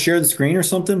crime. You want to share the screen or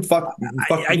something? Fuck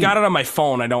I got it on my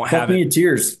phone. I don't have it. Me in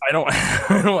tears. I don't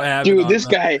have dude, it.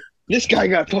 Dude, this guy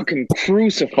got fucking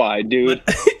crucified, dude.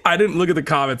 I didn't look at the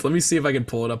comments. Let me see if I can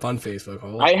pull it up on Facebook.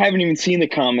 Hold on. I haven't even seen the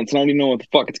comments, and I don't even know what the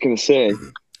fuck it's gonna say.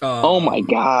 Oh my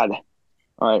god.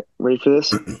 All right, ready for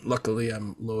this? Luckily,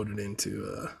 I'm loaded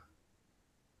into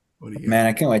what do you got? Man,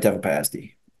 I can't wait to have a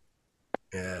pasty.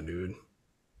 Yeah, dude.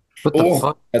 What the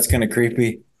fuck? That's kind of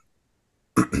creepy.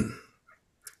 Let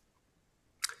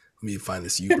me find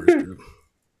this Youpers group.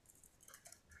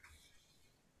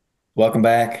 Welcome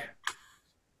back.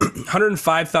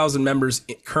 105,000 members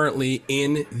currently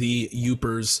in the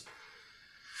Youpers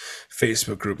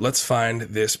Facebook group. Let's find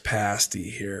this pasty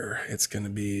here. It's gonna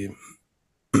be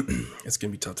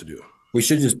tough to do. We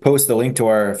should just post the link to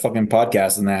our fucking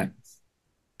podcast and that.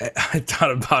 I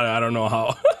thought about it. I don't know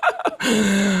how.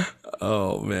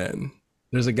 Oh man,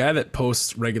 there's a guy that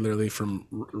posts regularly from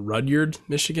Rudyard,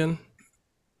 Michigan.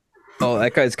 Oh,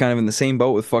 that guy's kind of in the same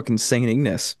boat with fucking St.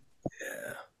 Ignace.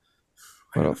 Yeah,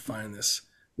 I gotta find this.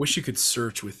 Wish you could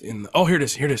search within. Oh, here it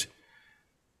is.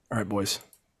 All right, boys,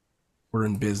 we're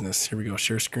in business. Here we go.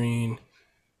 Share screen.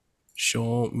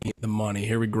 Show me the money.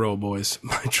 Here we go, boys.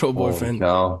 My troll boyfriend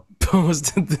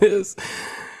posted this.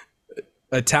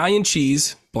 Italian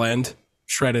cheese blend,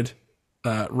 shredded,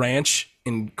 ranch,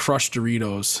 and crushed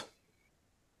Doritos.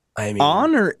 I mean,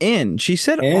 on or in? She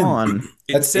said on.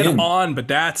 It said in. On, but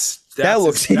that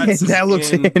looks in. That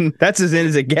looks in. That's as in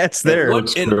as it gets there.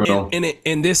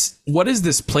 And this, what is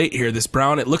this plate here? This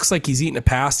brown. It looks like he's eating a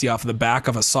pasty off of the back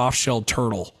of a soft-shelled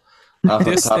turtle.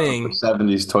 This thing,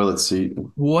 70s toilet seat.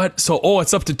 What? So,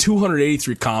 it's up to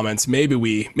 283 comments. Maybe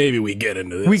we get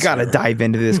into this. We gotta dive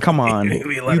into this. Come on,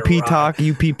 UP talk,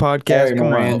 UP podcast. Sorry, come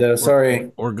Miranda. on.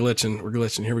 Sorry, we're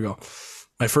glitching. Here we go.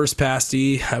 My first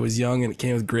pasty, I was young and it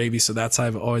came with gravy, so that's how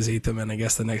I've always ate them. And I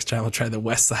guess the next time I'll try the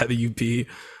west side of the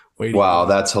UP. Wow,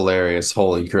 that's hilarious!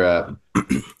 Holy crap!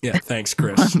 Yeah, thanks,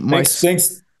 Chris.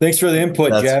 Thanks for the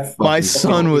input, Jeff. My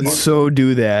son would so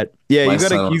do that. Yeah, you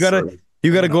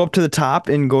gotta go up to the top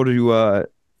and go to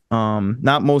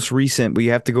not most recent, but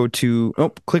you have to go to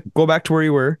go back to where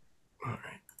you were. All right.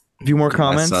 A few more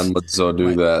comments. My son would so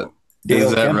do that.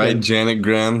 Is that right, Janet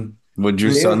Graham? Would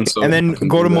your son so? And then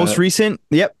go to most recent.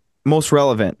 Yep, most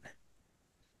relevant.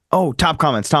 Oh, top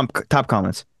comments. Top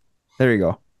comments. There you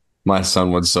go. My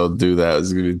son would so do that.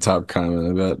 It's gonna be top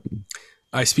comment. I bet.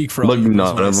 I speak for all you when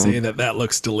I say that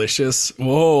looks delicious.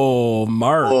 Whoa,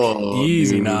 Mark,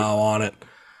 easy now on it.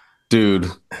 Dude,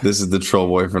 this is the troll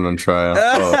boyfriend on trial.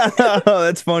 Oh,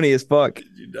 that's funny as fuck.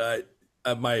 Did you die?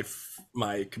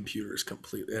 My computer is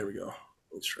completely. There we go.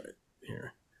 Let's try it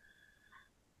here.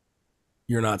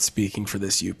 You're not speaking for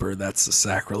this Yooper. That's a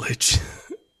sacrilege.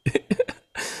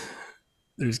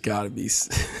 There's got to be.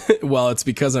 Well, it's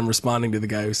because I'm responding to the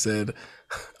guy who said,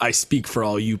 I speak for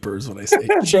all Youpers when I say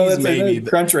cheese maybe.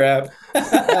 Crunch wrap.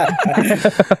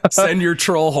 Send your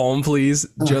troll home, please.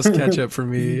 Just ketchup for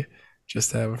me.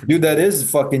 Just have it for Dude, that is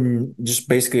fucking just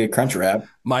basically a crunch wrap.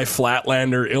 My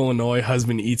Flatlander, Illinois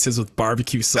husband eats his with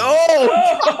barbecue sauce.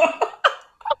 Oh,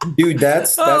 Dude,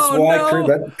 that's Oh, why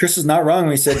no. Chris is not wrong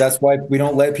when he said that's why we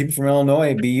don't let people from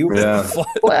Illinois be you. Yeah. The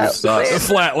Flatlander.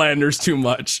 Flatlander's too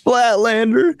much.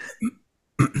 Flatlander.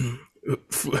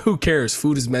 Who cares?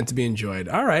 Food is meant to be enjoyed.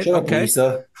 All right. Shut up, Okay.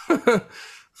 Lisa. I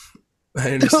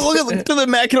understand. Look at the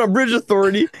Mackinac Bridge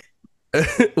Authority.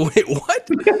 Wait, what?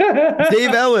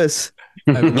 Dave Ellis.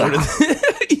 I haven't heard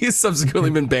of He's subsequently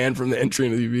been banned from the entry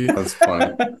into the UV. That's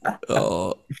funny.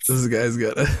 Oh, this guy's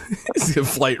got a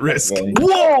flight risk.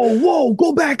 Whoa,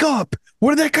 go back up.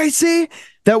 What did that guy say?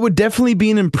 That would definitely be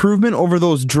an improvement over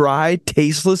those dry,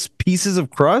 tasteless pieces of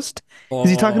crust. Is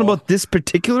he talking about this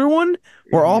particular one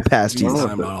or all pasties? He's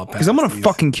talking about all Because I'm going to pasties.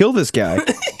 fucking kill this guy.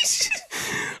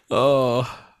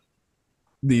 Oh,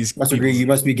 these Must agree. You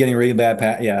must be getting really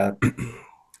bad. Yeah.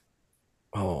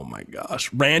 Oh my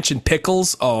gosh, ranch and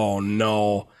pickles. Oh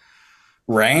no,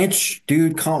 Ranch,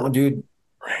 dude. Dude.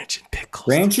 ranch and pickles.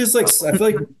 Ranch is like, I feel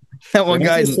like That one Ranch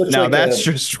guy, is such now like that's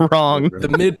a- just wrong.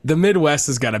 The Midwest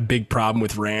has got a big problem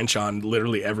with ranch on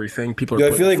literally everything. People are. dude, I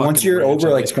putting feel like once fucking you're ranch over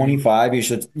on like ice cream. 25,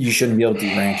 you shouldn't be able to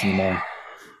eat ranch anymore.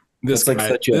 This That's like guy,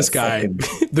 such a this guy.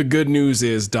 fucking- The good news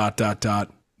is ...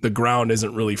 The ground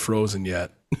isn't really frozen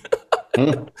yet.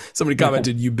 Somebody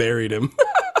commented you buried him.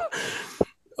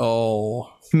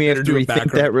 Oh, May have to do a rethink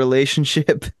background. that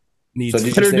relationship. needs. So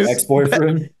did Better you do- say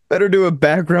ex-boyfriend? Better do a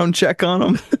background check on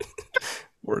him.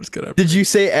 We're just gonna. Did you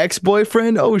say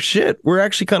ex-boyfriend? Oh shit, we're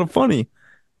actually kind of funny.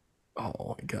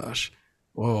 Oh my gosh.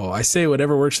 Whoa, I say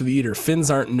whatever works for the eater. Finns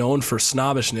aren't known for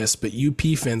snobbishness, but UP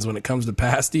Finns, when it comes to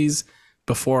pasties,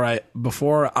 before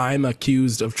I'm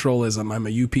accused of trollism, I'm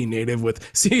a UP native with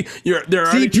they're See,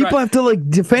 already people have to like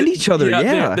defend each other.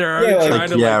 Yeah, they're already Yeah, trying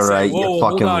to yeah, like right, say, whoa, you're hold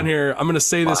fucking on here. I'm gonna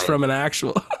say this fine. from an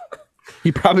actual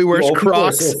he probably wears Well, people are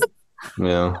Crocs. so-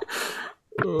 Yeah.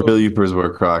 Bill Youpers wear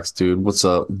Crocs, dude. What's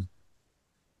up?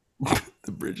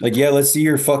 the bridge. Like, yeah, let's see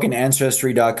your fucking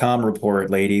ancestry.com report,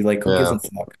 lady. Like, who gives Yeah. a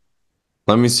fuck?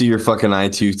 Let me see your fucking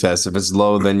IQ test. If it's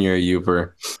low, then you're a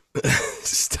Youper.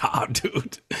 Stop,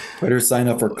 dude. Better sign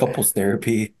up for couples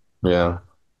therapy. Yeah.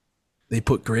 They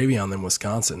put gravy on them,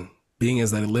 Wisconsin. Being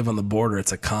as they live on the border,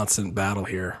 it's a constant battle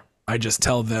here. I just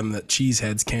tell them that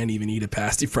cheeseheads can't even eat a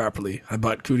pasty properly. I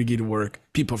bought Kudigi to work.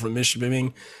 People from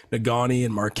Michigan, Nagani,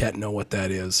 and Marquette know what that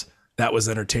is. That was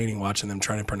entertaining watching them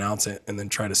trying to pronounce it and then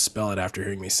try to spell it after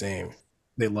hearing me saying.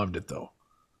 They loved it though.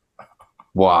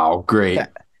 Wow. Great.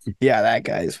 Yeah, that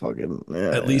guy's fucking.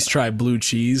 At least try blue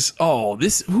cheese. Oh,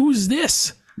 who's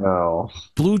this? Oh.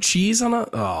 Blue cheese on a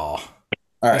All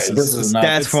right, This this is- is not.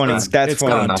 that's funny. That's it's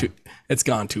funny.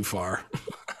 gone too far.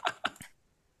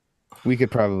 We could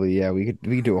probably, we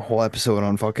could do a whole episode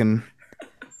on fucking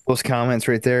those comments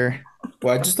right there.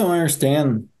 Well, I just don't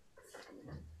understand.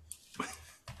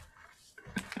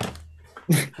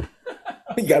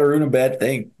 You gotta ruin a bad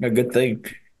thing, a good thing.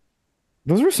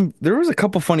 There was a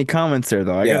couple funny comments there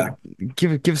though. I Yeah.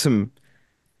 gotta give some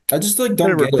I just like don't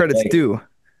credit where get it. credit's Like, due.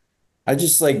 I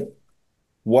just like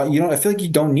what you know. I feel like you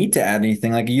don't need to add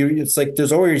anything. Like it's like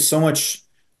there's already so much.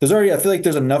 There's already. I feel like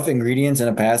there's enough ingredients in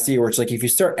a pasty where it's like if you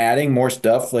start adding more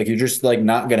stuff, like you're just like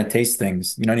not gonna taste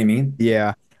things. You know what I mean?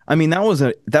 Yeah. I mean, that was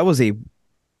a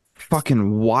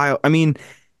fucking wild. I mean,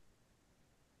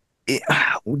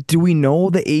 do we know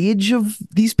the age of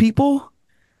these people?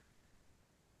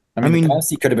 I mean, I mean, the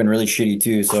pasty could have been really shitty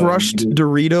too. So Crushed maybe-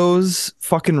 Doritos,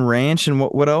 fucking ranch, and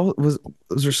what else was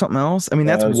there something else? I mean,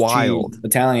 that's it was wild. cheese,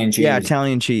 Italian cheese. Yeah,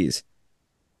 Italian cheese.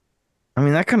 I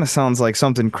mean, that kind of sounds like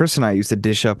something Chris and I used to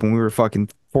dish up when we were fucking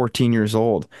 14 years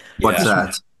old. What's Yeah.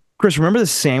 that? Chris, remember the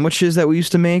sandwiches that we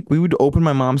used to make? We would open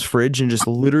my mom's fridge and just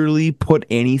literally put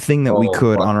anything that we Oh,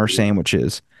 could fuck, on our dude.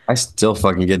 sandwiches. I still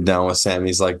fucking get down with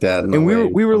Sammy's like that. No And way.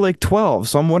 we were like 12,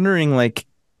 so I'm wondering like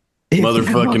if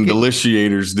Motherfucking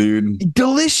deliciators, dude.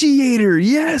 Deliciator.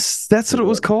 Yes, that's what it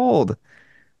was called.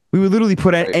 We would literally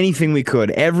put anything we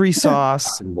could, every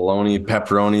sauce. Fucking bologna,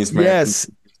 pepperonis, man. Yes,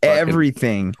 Fucking-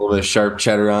 everything. A little bit of sharp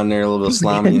cheddar on there, a little bit of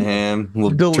salami and ham, a little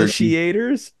turkey.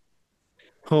 Deliciators.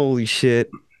 Holy shit.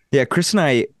 Yeah, Chris and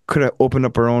I could have opened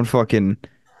up our own fucking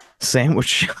sandwich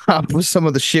shop with some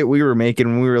of the shit we were making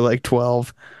when we were like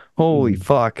 12. Holy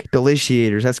fuck.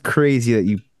 Deliciators. That's crazy that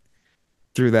you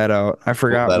threw that out. I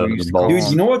forgot that what out we of used the to call bowl. Dude, you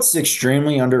them. know what's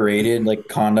extremely underrated, like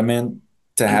condiment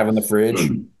to have in the fridge?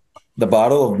 The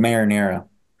bottle of marinara.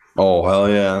 Oh, hell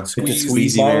yeah. Like the Squeeze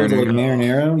squeeze the bottles of like marinara.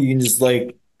 marinara. You can just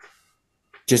like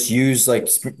just use like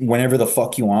whenever the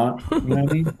fuck you want. You know what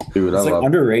I mean? Dude, I It's like love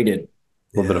underrated. a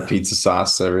little bit of pizza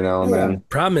sauce every now and then.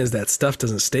 Problem is that stuff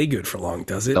doesn't stay good for long,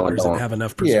 does it? No, Or it does it don't. have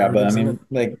enough Yeah, but I preservatives in mean, it?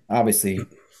 like obviously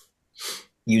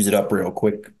use it up real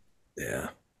quick. Yeah.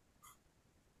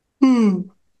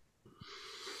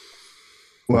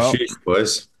 Well, Sheesh,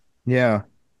 boys. yeah.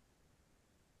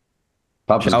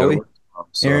 Papa's Shall got we? work tomorrow,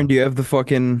 so. Aaron, do you have the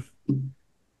fucking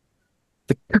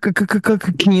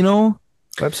Kino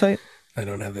website? I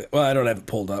don't have it. Well, I don't have it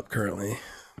pulled up currently,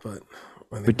 but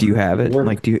I think But do you have it?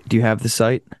 Like, do you have the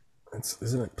site?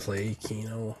 isn't it Play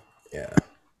Kino? Yeah.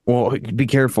 Well, be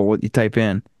careful what you type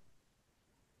in.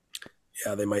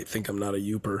 Yeah, they might think I'm not a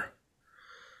Yooper.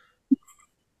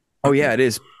 Oh yeah, it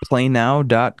is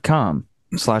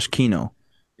playnow.com/Kino.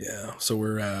 Yeah. So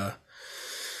we'll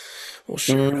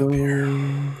share it up here.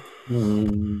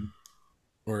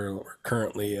 We're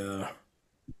currently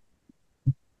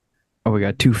Oh, we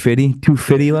got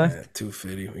 250 left. at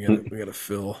 250. We gotta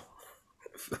fill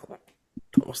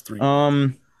almost 3.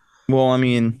 Well, I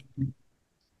mean,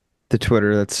 the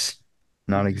Twitter that's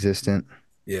non-existent.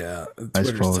 Yeah, I Twitter's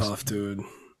suppose. tough, dude.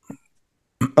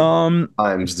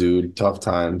 Times, dude. Tough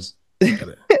times.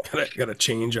 Gotta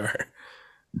change our.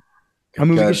 I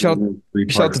mean, we Got could shout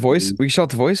the voice. We could shout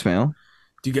the voicemail.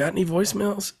 Do you got any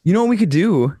voicemails? You know what we could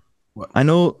do? What? I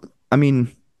know. I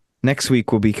mean, next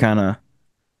week will be kind of.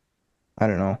 I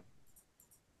don't know.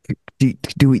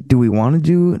 Do we want to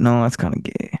do? No, that's kind of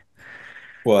gay.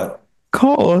 What?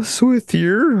 Call us with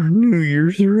your New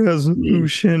Year's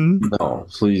resolution. No,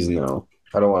 please no.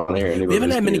 I don't want to hear anybody. We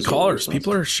haven't had many callers.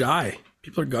 People are shy.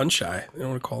 People are gun shy. They don't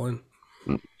want to call in.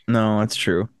 No, that's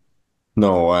true.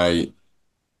 No,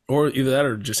 Or either that,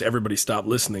 or just everybody stopped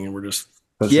listening, and we're just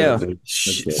that's Yeah. it, dude.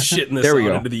 That's it. shitting this There we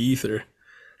out go. into the ether.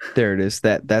 There it is.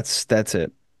 That's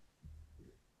it.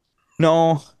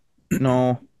 No.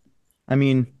 I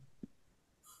mean,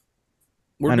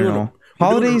 We're I don't doing know.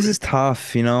 Holidays is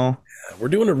tough, you know. we're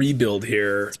doing a rebuild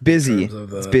here. It's busy. in terms of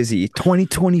the- It's busy.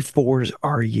 2024 is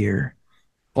our year.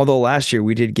 Although last year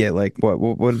we did get like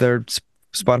what did their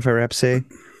Spotify rap say?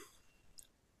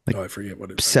 I forget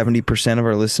what it. 70% of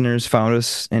our listeners found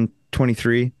us in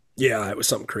 23 Yeah, it was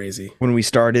something crazy. when we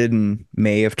started in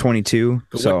May of 22.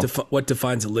 But So what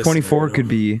defines a listener? 24 you know? could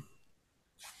be.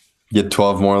 Get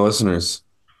 12 more listeners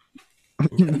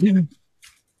Gonna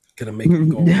make it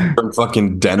go. from fucking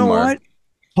You know Denmark. what?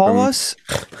 Call From- us.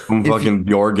 From fucking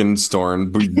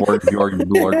Bjorgenstone. Sweden.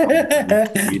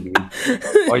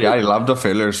 Oh yeah, I love the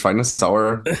failures. Finest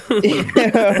sour.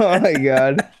 Oh my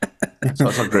god.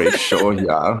 That's a great show,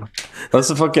 yeah. That's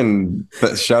a fucking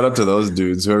shout out to those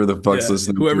dudes, whoever the fuck's Yeah,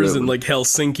 listening whoever's to in it. like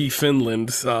Helsinki,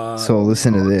 Finland. So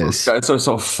listen to Those this. guys are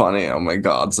so funny. Oh my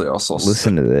god, they are so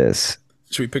Listen to this.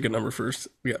 Should we pick a number first?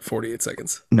 We got 48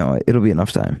 seconds. No, it'll be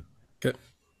enough time. Okay.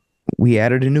 We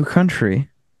added a new country.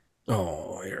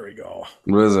 Oh, here we go.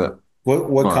 What is it?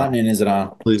 What Huh. continent is it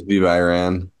on? Please be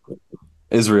Iran.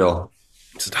 Israel.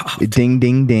 Stop. Ding,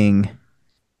 ding, ding.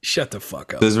 Shut the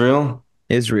fuck up. Israel?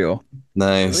 Israel.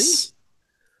 Nice.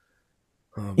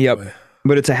 Oh, Yep. boy.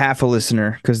 But it's a half a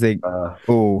listener because they.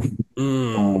 Oh.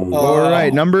 Mm. All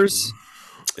right. Numbers.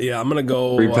 Yeah, I'm gonna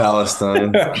go. Free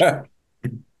Palestine.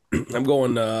 I'm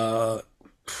going. I'm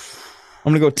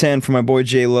going to go 10 for my boy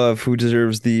J Love, who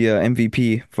deserves the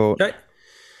MVP vote. Okay.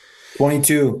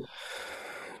 22.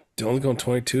 Dylan's going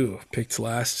 22. Picked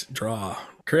last draw.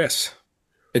 Chris.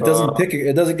 It doesn't pick.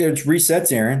 It doesn't get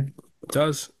resets, Aaron. It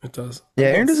does. It does. Yeah,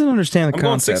 Aaron doesn't understand the I'm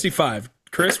going concept. 65.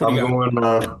 Chris, what do you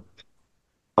got?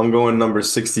 I'm going number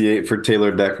 68 for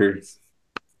Taylor Decker.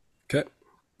 Okay.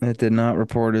 That did not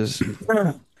report as.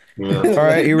 Yeah. All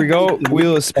right, here we go.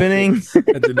 Wheel is spinning.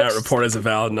 That did not report as a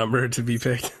valid number to be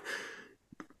picked.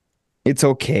 It's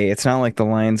okay. It's not like the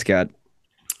Lions got,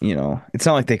 it's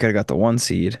not like they could have got the 1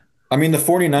 seed. I mean, the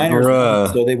 49ers,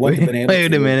 Bruh. so they wouldn't have been able Wait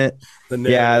to. a minute. The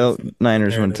Yeah, narrative, the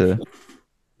Niners went to.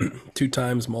 2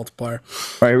 times multiplier.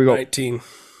 All right, here we go.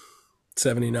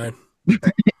 1979.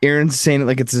 Aaron's saying it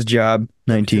like it's his job.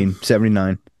 19,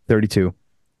 79, 32.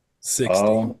 60.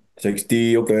 Oh,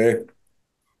 60. Okay.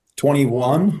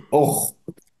 21. Oh,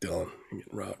 Dylan, you're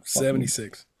getting robbed.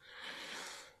 76.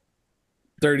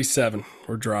 37.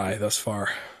 We're dry thus far.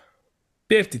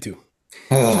 52.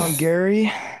 Come on,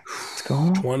 Gary. Let's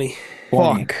go. 20.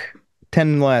 Fuck.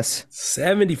 10 less.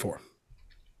 74.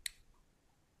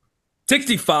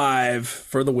 65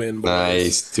 for the win. Boys.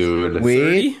 Nice, dude.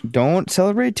 Wait, don't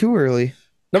celebrate too early.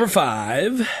 Number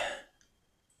 5.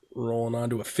 Rolling on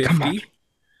to a 50. Come on.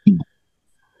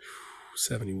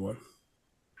 71.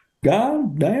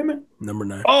 God damn it. Number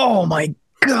 9. Oh my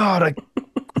God,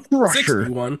 a crusher.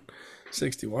 61.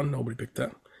 61. Nobody picked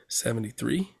that.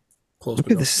 73. Close. Look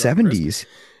but at no the cigar crisp. 70s.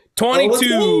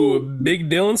 22. Big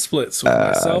Dylan splits with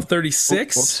myself.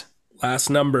 36. Whoops. Last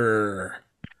number.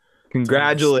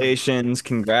 Congratulations.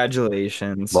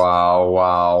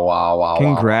 Wow.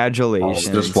 Congratulations.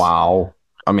 Just wow.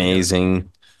 Amazing.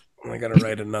 I gotta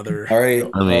write another. All right.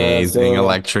 Amazing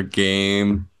electric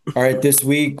game. All right, this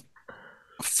week.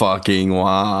 Fucking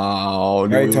wow. All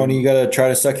right, Tony, you gotta try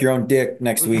to suck your own dick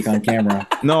next week on camera.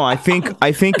 No, I think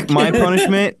my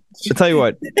punishment, I'll tell you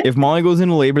what, if Molly goes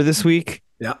into labor this week,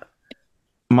 Yeah.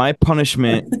 my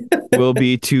punishment will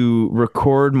be to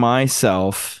record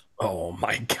myself Oh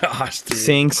my gosh, dude.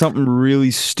 saying something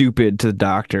really stupid to the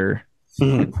doctor.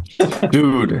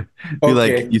 Dude,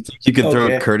 Okay. you think you could throw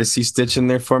a courtesy stitch in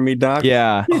there for me, Doc?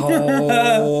 Yeah.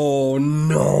 Oh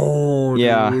no.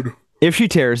 Yeah. Dude. If she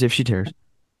tears.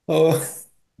 Oh,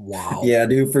 Wow. yeah,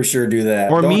 dude, for sure do that.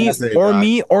 Or Don't me, ask-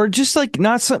 or just like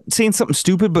not saying something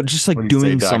stupid, but just like What do you say,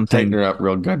 doing Doc? Tighten something, her up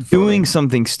real good for me.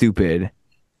 something stupid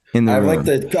in the I room.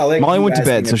 like Molly you went to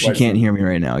bed, asking so a she question. can't hear me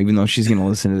right now, even though she's gonna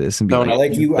listen to this and be No, like, I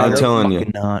like you. I'm telling you.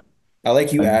 fucking not. I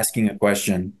like you asking a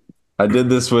question. I did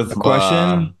this with A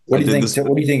question? What do you think? This,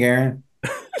 What do you think, Aaron?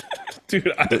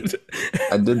 Dude, I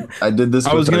did this.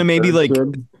 I was with gonna our maybe, third like-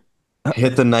 kid.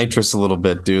 Hit the nitrous a little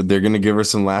bit, dude. They're gonna give her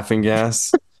some laughing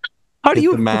gas. How do Hit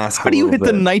you the mask how a do you little hit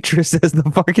the bit. nitrous as the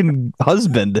fucking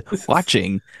husband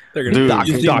watching? they're gonna Dude, Doc,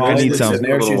 You see Doc, I Molly need just some. sitting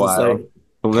there, For a she's little just while. like,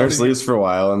 The nurse leaves for a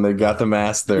while, and they got the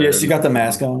mask there. yeah, she got the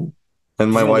mask on.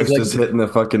 And my She's gonna wife's look like- just hitting the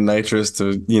fucking nitrous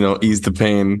to, ease the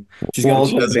pain. She's gonna look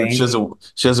she, like doesn't, Bane.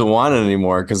 she doesn't want it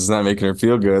anymore because it's not making her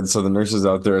feel good. So the nurse is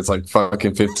out there. It's like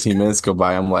fucking 15 minutes go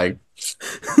by. I'm like,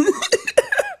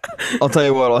 I'll tell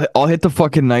you what, I'll hit the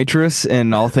fucking nitrous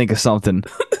and I'll think of something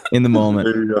in the moment.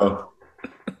 there you go.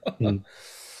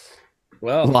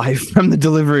 Well, Live from the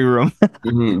delivery room.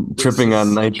 Tripping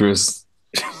on nitrous.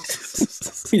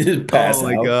 You just pass Oh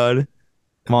my out. god.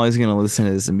 Molly's gonna listen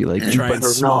to this and be like, you try and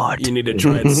better smoke. not. You need to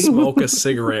try and smoke a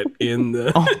cigarette in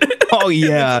the. Oh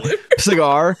yeah.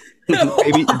 Cigar.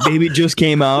 Baby just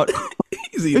came out.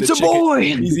 He's eating It's a a chicken- boy.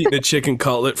 He's eating a chicken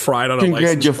cutlet fried on a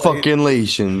license plate.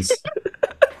 Congratulations.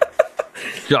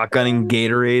 Shotgunning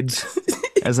Gatorades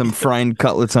as I'm frying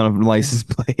cutlets on a license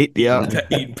plate. Yeah.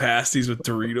 Eating pasties with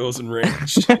Doritos and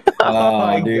Ranch.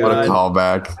 Oh, dude. What a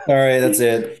callback. All right, that's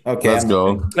it. Okay, Let's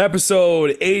go.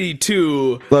 Episode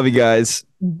 82. Love you guys.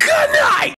 Good night.